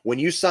 because when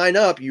you sign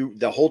up,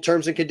 the whole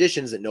terms and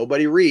conditions that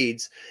nobody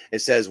reads, it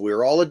says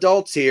we're all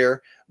adults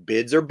here,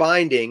 bids are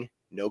binding,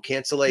 no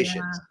cancellations.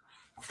 Yeah.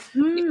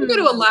 You can go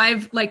to a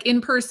live, like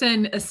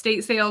in-person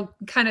estate sale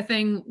kind of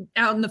thing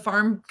out in the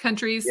farm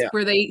countries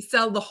where they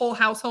sell the whole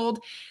household.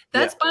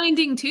 That's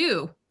binding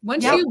too.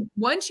 Once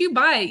you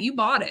buy it, you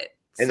bought it.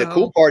 And the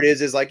cool part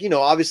is like,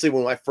 obviously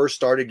when I first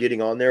started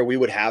getting on there, we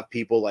would have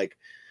people like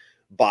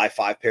buy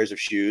 5 pairs of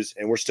shoes,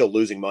 and we're still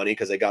losing money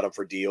because they got them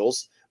for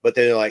deals. But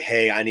they're like,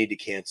 hey, I need to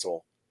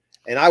cancel.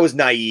 And I was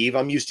naive.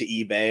 I'm used to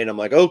eBay, and I'm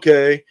like,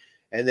 okay.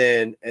 And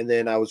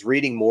then I was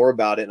reading more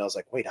about it, and I was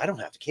like, wait, I don't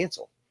have to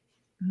cancel.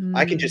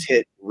 I can just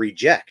hit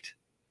reject,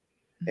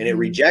 and it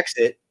rejects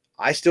it.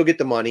 I still get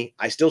the money.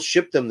 I still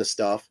ship them the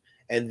stuff.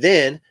 And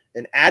then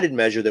an added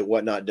measure that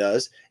Whatnot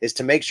does is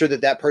to make sure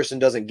that that person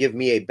doesn't give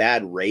me a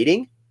bad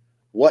rating.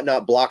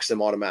 Whatnot blocks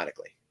them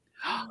automatically.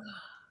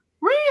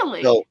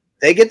 Really? So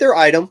they get their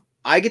item,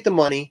 I get the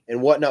money,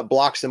 and Whatnot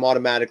blocks them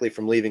automatically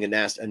from leaving a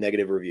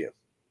negative review.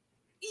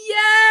 Yeah.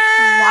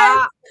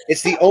 Wow.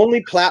 It's the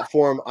only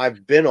platform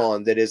I've been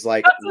on that is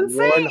like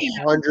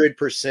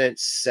 100%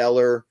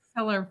 seller.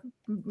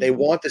 They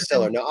want the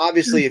seller. Now,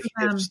 obviously,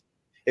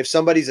 if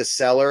somebody's a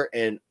seller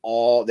and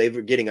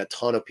they're getting a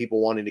ton of people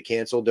wanting to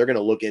cancel, they're going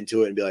to look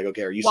into it and be like,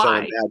 okay, are you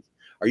selling bad?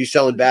 Are you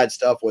selling bad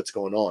stuff? What's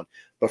going on?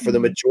 But for the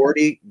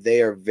majority,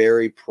 they are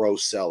very pro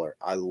seller.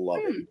 I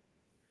love it.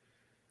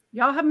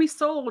 Y'all have me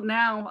sold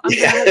now.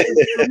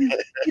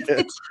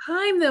 It's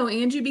time though,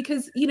 Angie,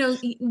 because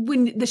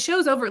when the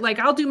show's over, like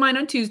I'll do mine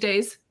on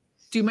Tuesdays,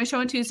 do my show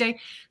on Tuesday,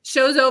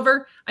 show's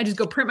over, I just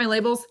go print my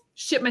labels,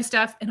 ship my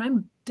stuff, and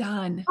I'm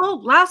done.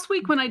 Oh, last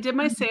week when I did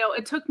my sale,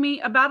 it took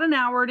me about an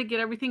hour to get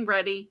everything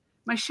ready.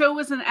 My show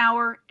was an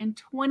hour and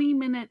 20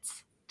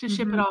 minutes to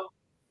ship it all.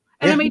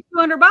 And I made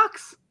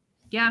 $200.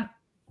 Yeah.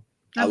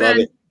 I love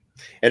it.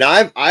 And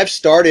I've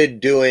started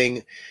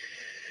doing,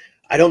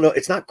 I don't know,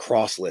 it's not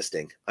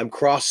cross-listing. I'm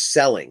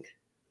cross-selling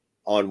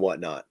on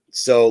Whatnot.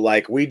 So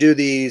like we do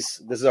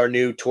this is our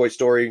new Toy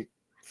Story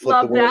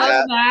flip the wheel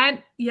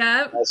hat.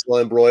 Yeah.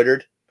 Also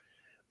embroidered.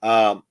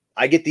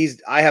 I get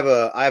these,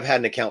 I've had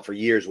an account for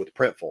years with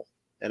Printful,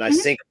 and I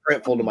sync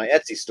Printful to my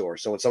Etsy store.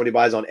 So when somebody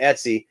buys on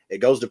Etsy, it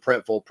goes to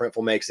Printful,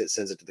 Printful makes it,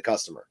 sends it to the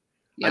customer.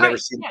 I never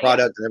see the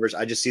product.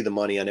 I just see the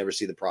money. I never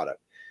see the product.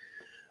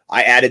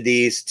 I added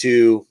these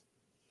to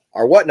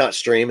our Whatnot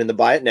stream in the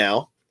Buy It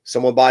Now.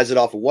 Someone buys it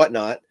off of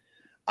Whatnot.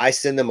 I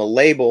send them a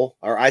label,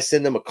 or I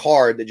send them a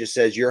card that just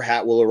says your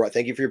hat will arrive.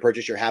 Thank you for your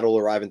purchase. Your hat will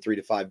arrive in 3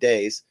 to 5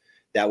 days.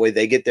 That way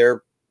they get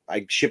their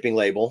shipping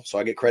label. So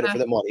I get credit for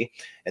that money.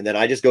 And then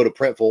I just go to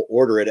Printful,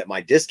 order it at my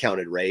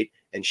discounted rate,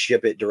 and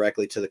ship it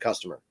directly to the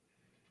customer.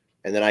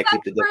 And then I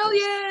keep the difference.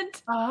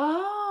 Brilliant.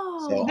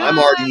 Oh, so nice.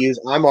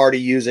 I'm already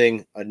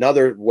using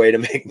another way to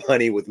make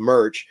money with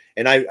merch.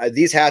 And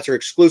these hats are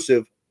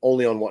exclusive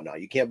only on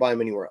Whatnot. You can't buy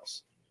them anywhere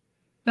else.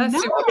 That's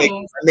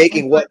I'm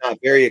making Whatnot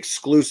very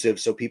exclusive,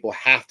 so people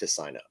have to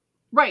sign up.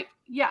 Right.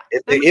 Yeah.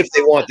 If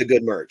they want the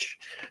good merch.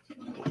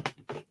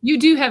 You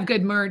do have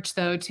good merch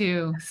though,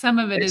 too. Some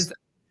of it is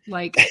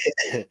like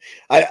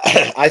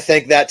I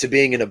think that to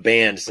being in a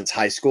band since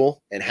high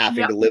school and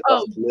having to live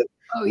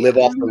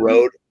off the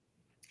road.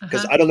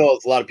 Because I don't know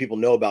if a lot of people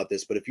know about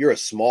this, but if you're a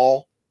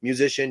small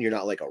musician, you're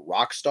not like a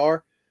rock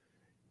star.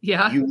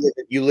 Yeah.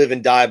 You live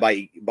and die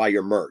by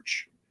your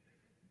merch.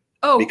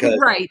 Oh, because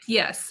right.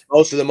 Yes.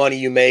 Most of the money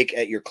you make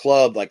at your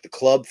club, like the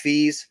club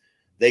fees,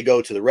 they go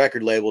to the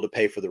record label to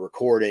pay for the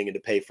recording and to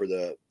pay for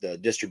the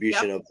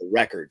distribution of the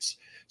records.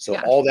 So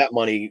all that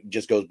money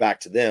just goes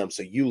back to them.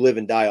 So you live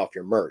and die off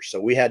your merch.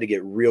 So we had to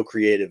get real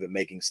creative at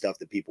making stuff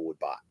that people would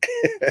buy.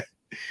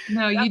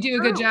 No, you do a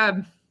good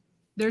job.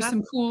 There's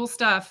some cool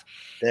stuff.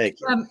 Thank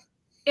you.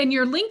 And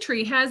your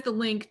Linktree has the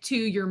link to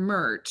your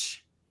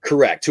merch.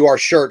 Correct. To our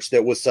shirts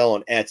that we'll sell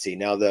on Etsy.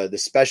 Now, the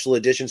special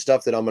edition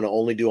stuff that I'm going to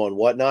only do on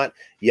Whatnot,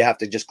 you have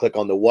to just click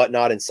on the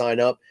Whatnot and sign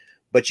up.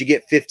 But you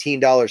get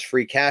 $15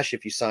 free cash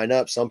if you sign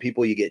up. Some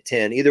people you get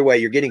 10. Either way,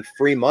 you're getting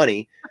free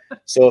money.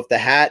 So if the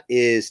hat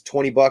is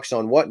 $20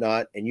 on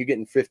Whatnot and you're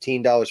getting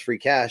 $15 free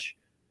cash,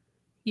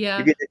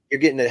 you're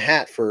getting a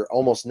hat for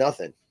almost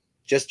nothing.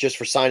 Just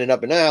for signing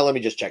up and let me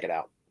just check it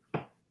out.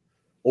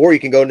 Or you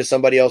can go into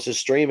somebody else's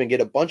stream and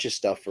get a bunch of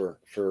stuff for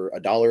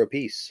 $1 a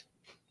piece.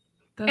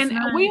 That's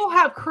nice. We'll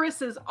have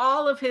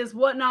all of his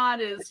Whatnot,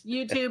 his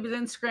YouTube, his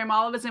Instagram,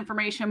 all of his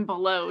information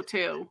below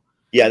too.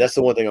 Yeah, that's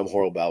the one thing I'm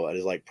horrible about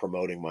is like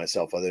promoting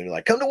myself other than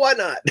like, come to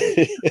Whatnot.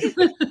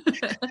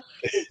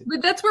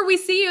 But that's where we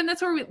see you, and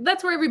that's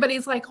where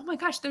everybody's like, oh my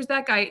gosh, there's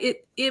that guy.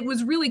 It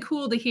was really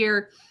cool to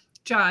hear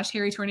Josh,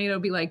 Harry Tornado,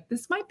 be like,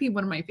 this might be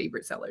one of my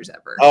favorite sellers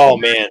ever. Oh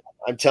man,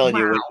 I'm telling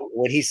you,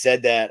 when he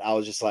said that, I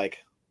was just like,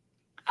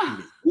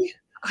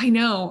 I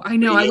know. I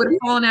would have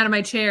fallen out of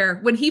my chair.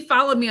 When he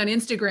followed me on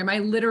Instagram, I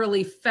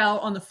literally fell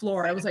on the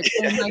floor. I was like,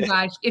 oh my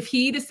gosh. If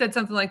he'd have said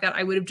something like that,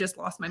 I would have just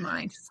lost my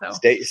mind. So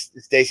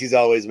Stacy's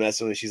always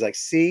messing with me. She's like,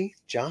 see,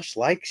 Josh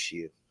likes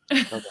you.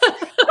 Be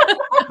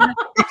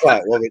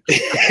quiet, woman. He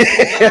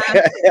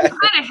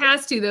kind of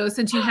has to, though,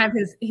 since you have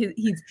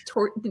he's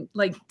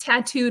like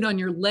tattooed on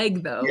your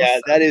leg, though. Yeah,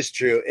 so. That is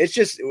true. It's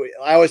just,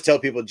 I always tell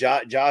people,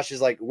 Josh is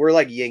like, we're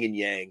like yin and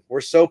yang.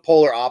 We're so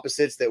polar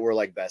opposites that we're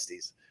like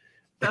besties.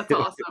 That's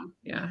awesome.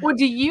 Yeah. Well,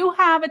 do you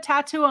have a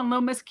tattoo on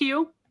Lil Miss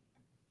Q?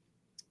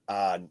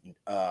 I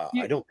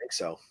don't think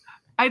so.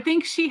 I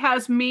think she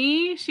has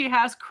me. She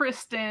has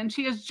Kristen.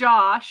 She has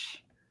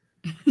Josh.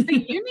 So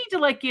you need to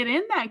like get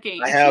in that game.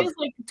 She has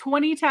like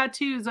 20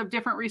 tattoos of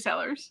different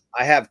resellers.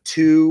 I have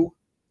 2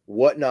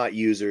 Whatnot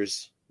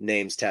users'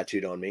 names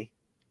tattooed on me.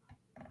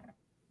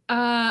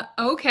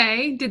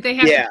 Okay. Did they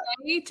have to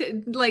pay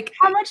to like?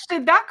 How much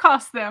did that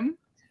cost them?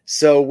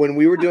 So when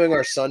we were doing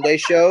our Sunday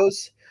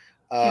shows.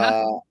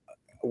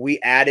 We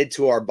added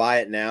to our buy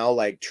it now,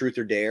 like truth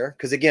or dare.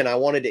 Cause again, I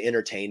wanted to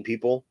entertain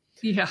people.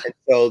 Yeah. And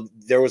so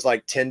there was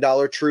like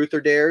 $10 truth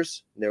or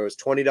dares. There was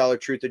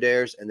 $20 truth or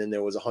dares. And then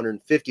there was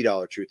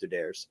 $150 truth or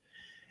dares.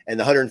 And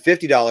the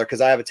 $150,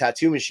 cause I have a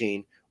tattoo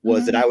machine,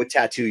 was that I would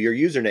tattoo your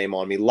username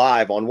on me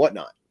live on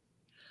Whatnot.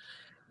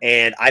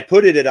 And I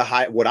put it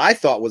at what I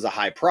thought was a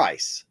high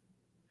price.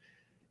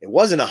 It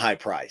wasn't a high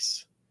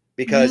price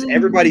because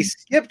everybody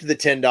skipped the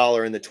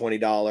 $10 and the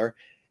 $20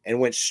 and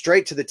went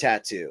straight to the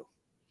tattoo.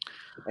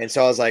 And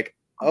so I was like,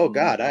 oh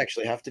God, I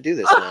actually have to do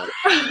this now.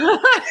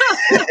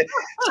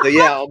 So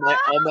yeah,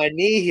 on my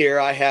knee here,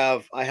 I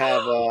have a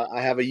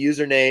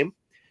username.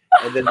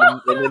 And then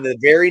the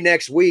very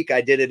next week I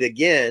did it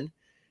again.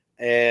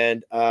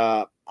 And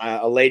a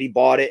lady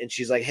bought it and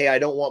she's like, hey, I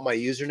don't want my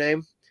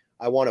username.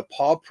 I want a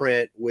paw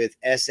print with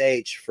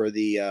SH for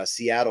the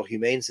Seattle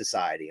Humane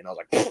Society. And I was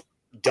like,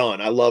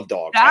 done. I love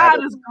dogs. That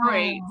is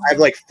great. I have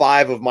like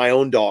 5 of my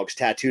own dogs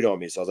tattooed on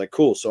me. So I was like,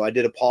 cool. So I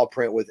did a paw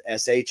print with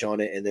SH on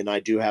it. And then I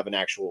do have an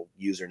actual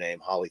username.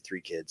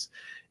 Holly3Kids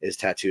is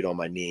tattooed on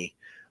my knee.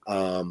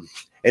 And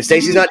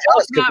Stacy's not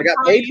jealous because I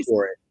got paid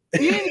for it.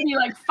 You need to be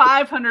like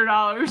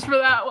 $500 for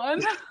that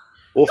one.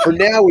 Well, for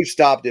now we've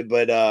stopped it,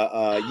 but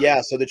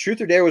yeah. So the truth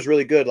or dare was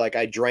really good. Like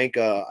I drank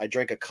a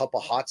cup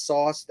of hot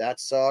sauce. That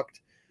sucked.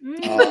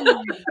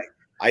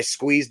 I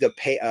squeezed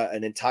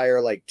an entire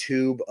like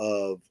tube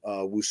of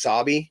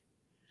wasabi.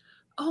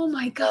 Oh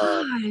my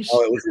gosh!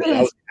 That was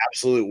the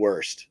absolute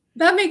worst.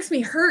 That makes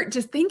me hurt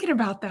just thinking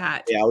about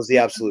that. Yeah, it was the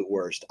absolute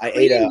worst. I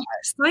ate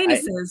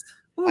sinuses.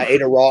 I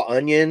ate a raw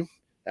onion.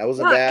 That was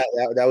a bad.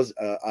 That was.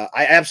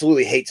 I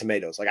absolutely hate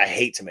tomatoes. Like I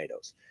hate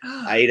tomatoes.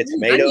 I ate a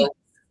tomato. Onion.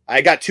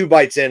 I got 2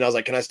 bites in. I was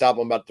like, "Can I stop?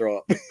 I'm about to throw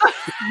up."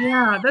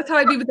 Yeah, that's how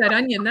I be with that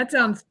onion. That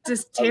sounds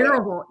just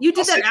terrible. You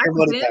did that accident.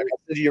 I'll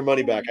send you your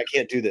money back. I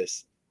can't do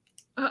this.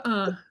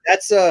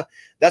 That's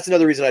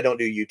another reason I don't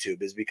do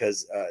YouTube is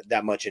because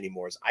that much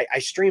anymore. I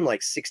stream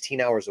like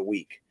 16 hours a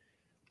week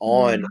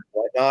on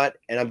Whatnot,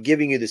 and I'm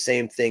giving you the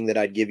same thing that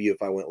I'd give you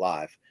if I went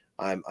live.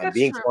 I'm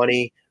being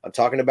funny. I'm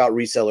talking about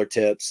reseller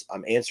tips.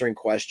 I'm answering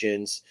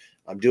questions.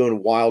 I'm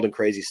doing wild and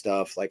crazy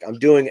stuff. Like I'm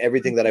doing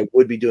everything that I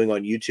would be doing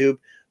on YouTube,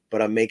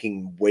 but I'm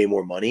making way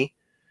more money.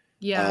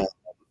 Yeah.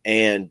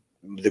 And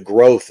the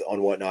growth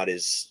on Whatnot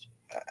is.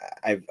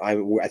 I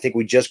think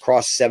we just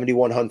crossed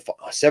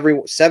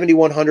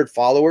 7,100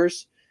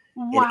 followers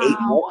in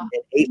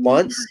 8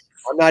 months.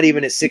 I'm not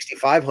even at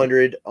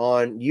 6,500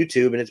 on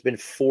YouTube, and it's been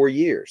 4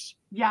 years.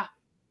 Yeah,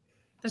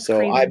 that's so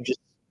crazy.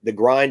 The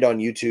grind on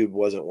YouTube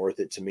wasn't worth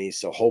it to me.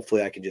 So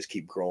hopefully I can just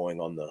keep growing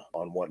on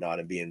Whatnot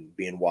and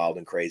being wild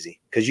and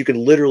crazy because you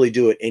can literally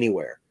do it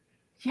anywhere.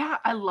 Yeah,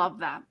 I love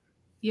that.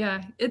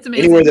 Yeah, it's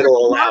amazing. Anywhere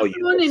that'll allow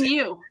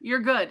you. You're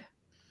good.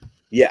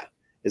 Yeah.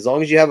 As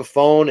long as you have a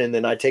phone, and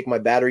then I take my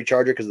battery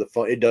charger because the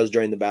phone it does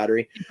drain the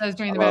battery. It does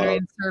drain the battery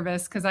in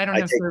service because I don't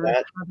have service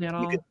at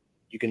all.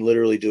 You can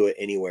literally do it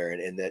anywhere,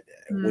 and that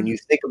when you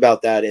think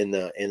about that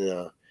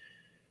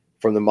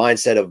from the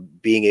mindset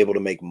of being able to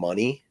make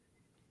money,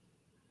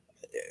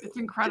 it's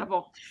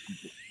incredible.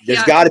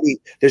 There's got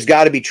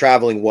to be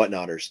traveling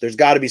Whatnotters. There's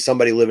got to be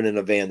somebody living in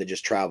a van that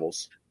just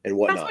travels and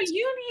whatnot. That's what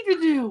you need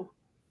to do.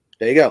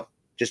 There you go,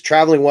 just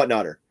traveling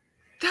Whatnotter.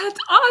 That's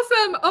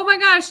awesome! Oh my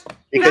gosh!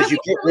 Because you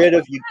get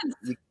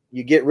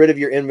rid of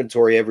your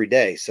inventory every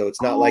day, so it's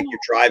not like you're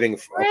driving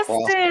across.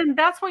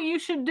 That's what you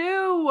should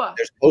do.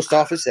 There's post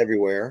office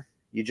everywhere.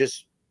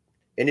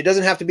 And it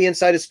doesn't have to be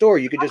inside a store.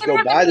 You could just go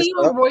buy the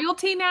stuff.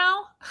 Royalty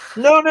now?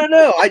 No.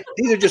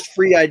 These are just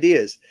free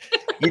ideas.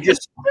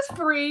 It's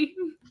free.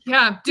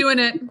 Yeah, doing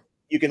it.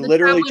 You can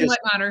literally just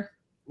Whatnotter.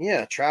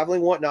 Yeah,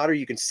 traveling Whatnot, or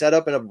you can set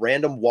up in a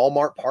random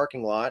Walmart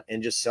parking lot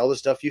and just sell the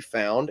stuff you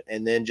found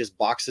and then just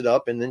box it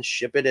up and then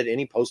ship it at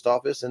any post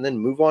office and then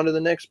move on to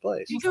the next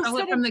place. You can sell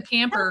it from the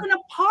camper. In a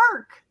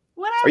park.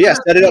 Whatever. Or yeah,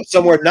 set it up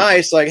somewhere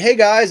nice. Like, hey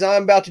guys,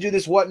 I'm about to do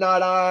this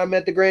Whatnot. I'm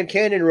at the Grand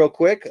Canyon real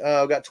quick.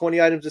 I've got 20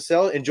 items to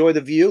sell. Enjoy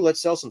the view.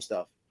 Let's sell some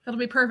stuff. That'll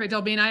be perfect.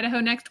 I'll be in Idaho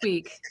next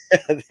week.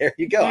 There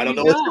you go. I don't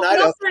know what's in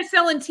Idaho. I'll start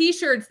selling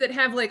T-shirts that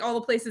have like all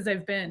the places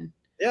I've been.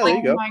 Yeah, there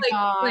you go. Oh my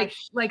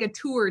gosh. Like a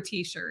tour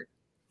T-shirt.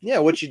 Yeah,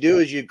 what you do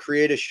is you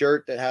create a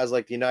shirt that has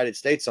like the United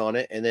States on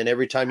it, and then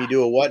every time you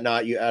do a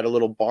whatnot, you add a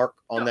little mark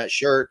on that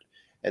shirt,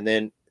 and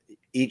then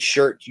each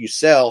shirt you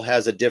sell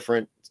has a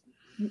different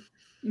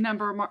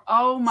number more.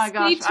 Oh my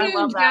gosh, Stay tuned, I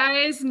love that.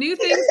 guys. New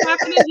things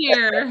happening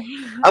here.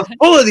 I'm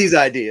full of these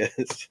ideas.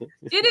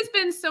 It has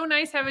been so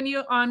nice having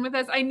you on with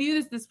us. I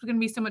knew this was going to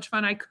be so much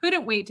fun. I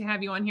couldn't wait to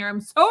have you on here. I'm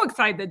so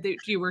excited that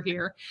you were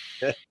here.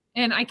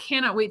 And I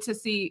cannot wait to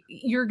see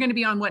you're going to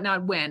be on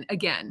Whatnot when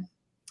again?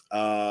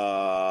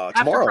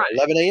 Tomorrow,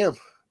 11 a.m.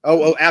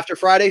 Oh, after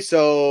Friday.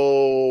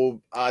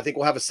 So I think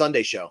we'll have a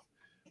Sunday show.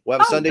 We'll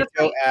have a Sunday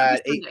show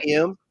at 8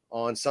 p.m.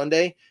 on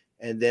Sunday.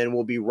 And then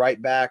we'll be right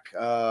back.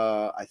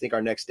 I think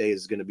our next day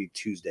is going to be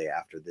Tuesday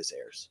after this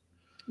airs.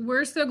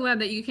 We're so glad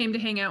that you came to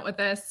hang out with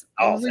us.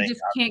 Oh, we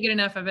just can't get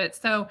enough of it.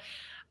 So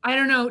I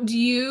don't know. Do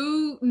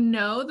you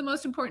know the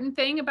most important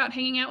thing about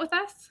hanging out with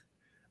us?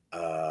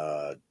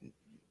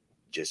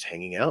 Just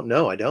hanging out?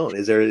 No, I don't.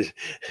 Is there?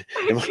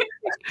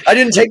 I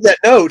didn't take that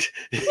note.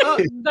 Oh,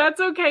 that's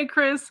okay,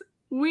 Chris.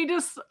 We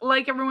just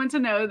like everyone to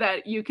know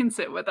that you can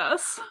sit with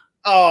us.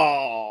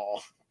 Oh,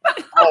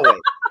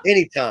 always,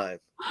 anytime.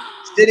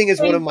 Sitting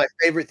is one of my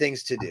favorite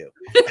things to do.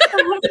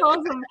 That's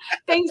awesome.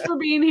 Thanks for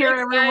being here,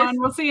 everyone.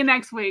 We'll see you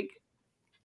next week.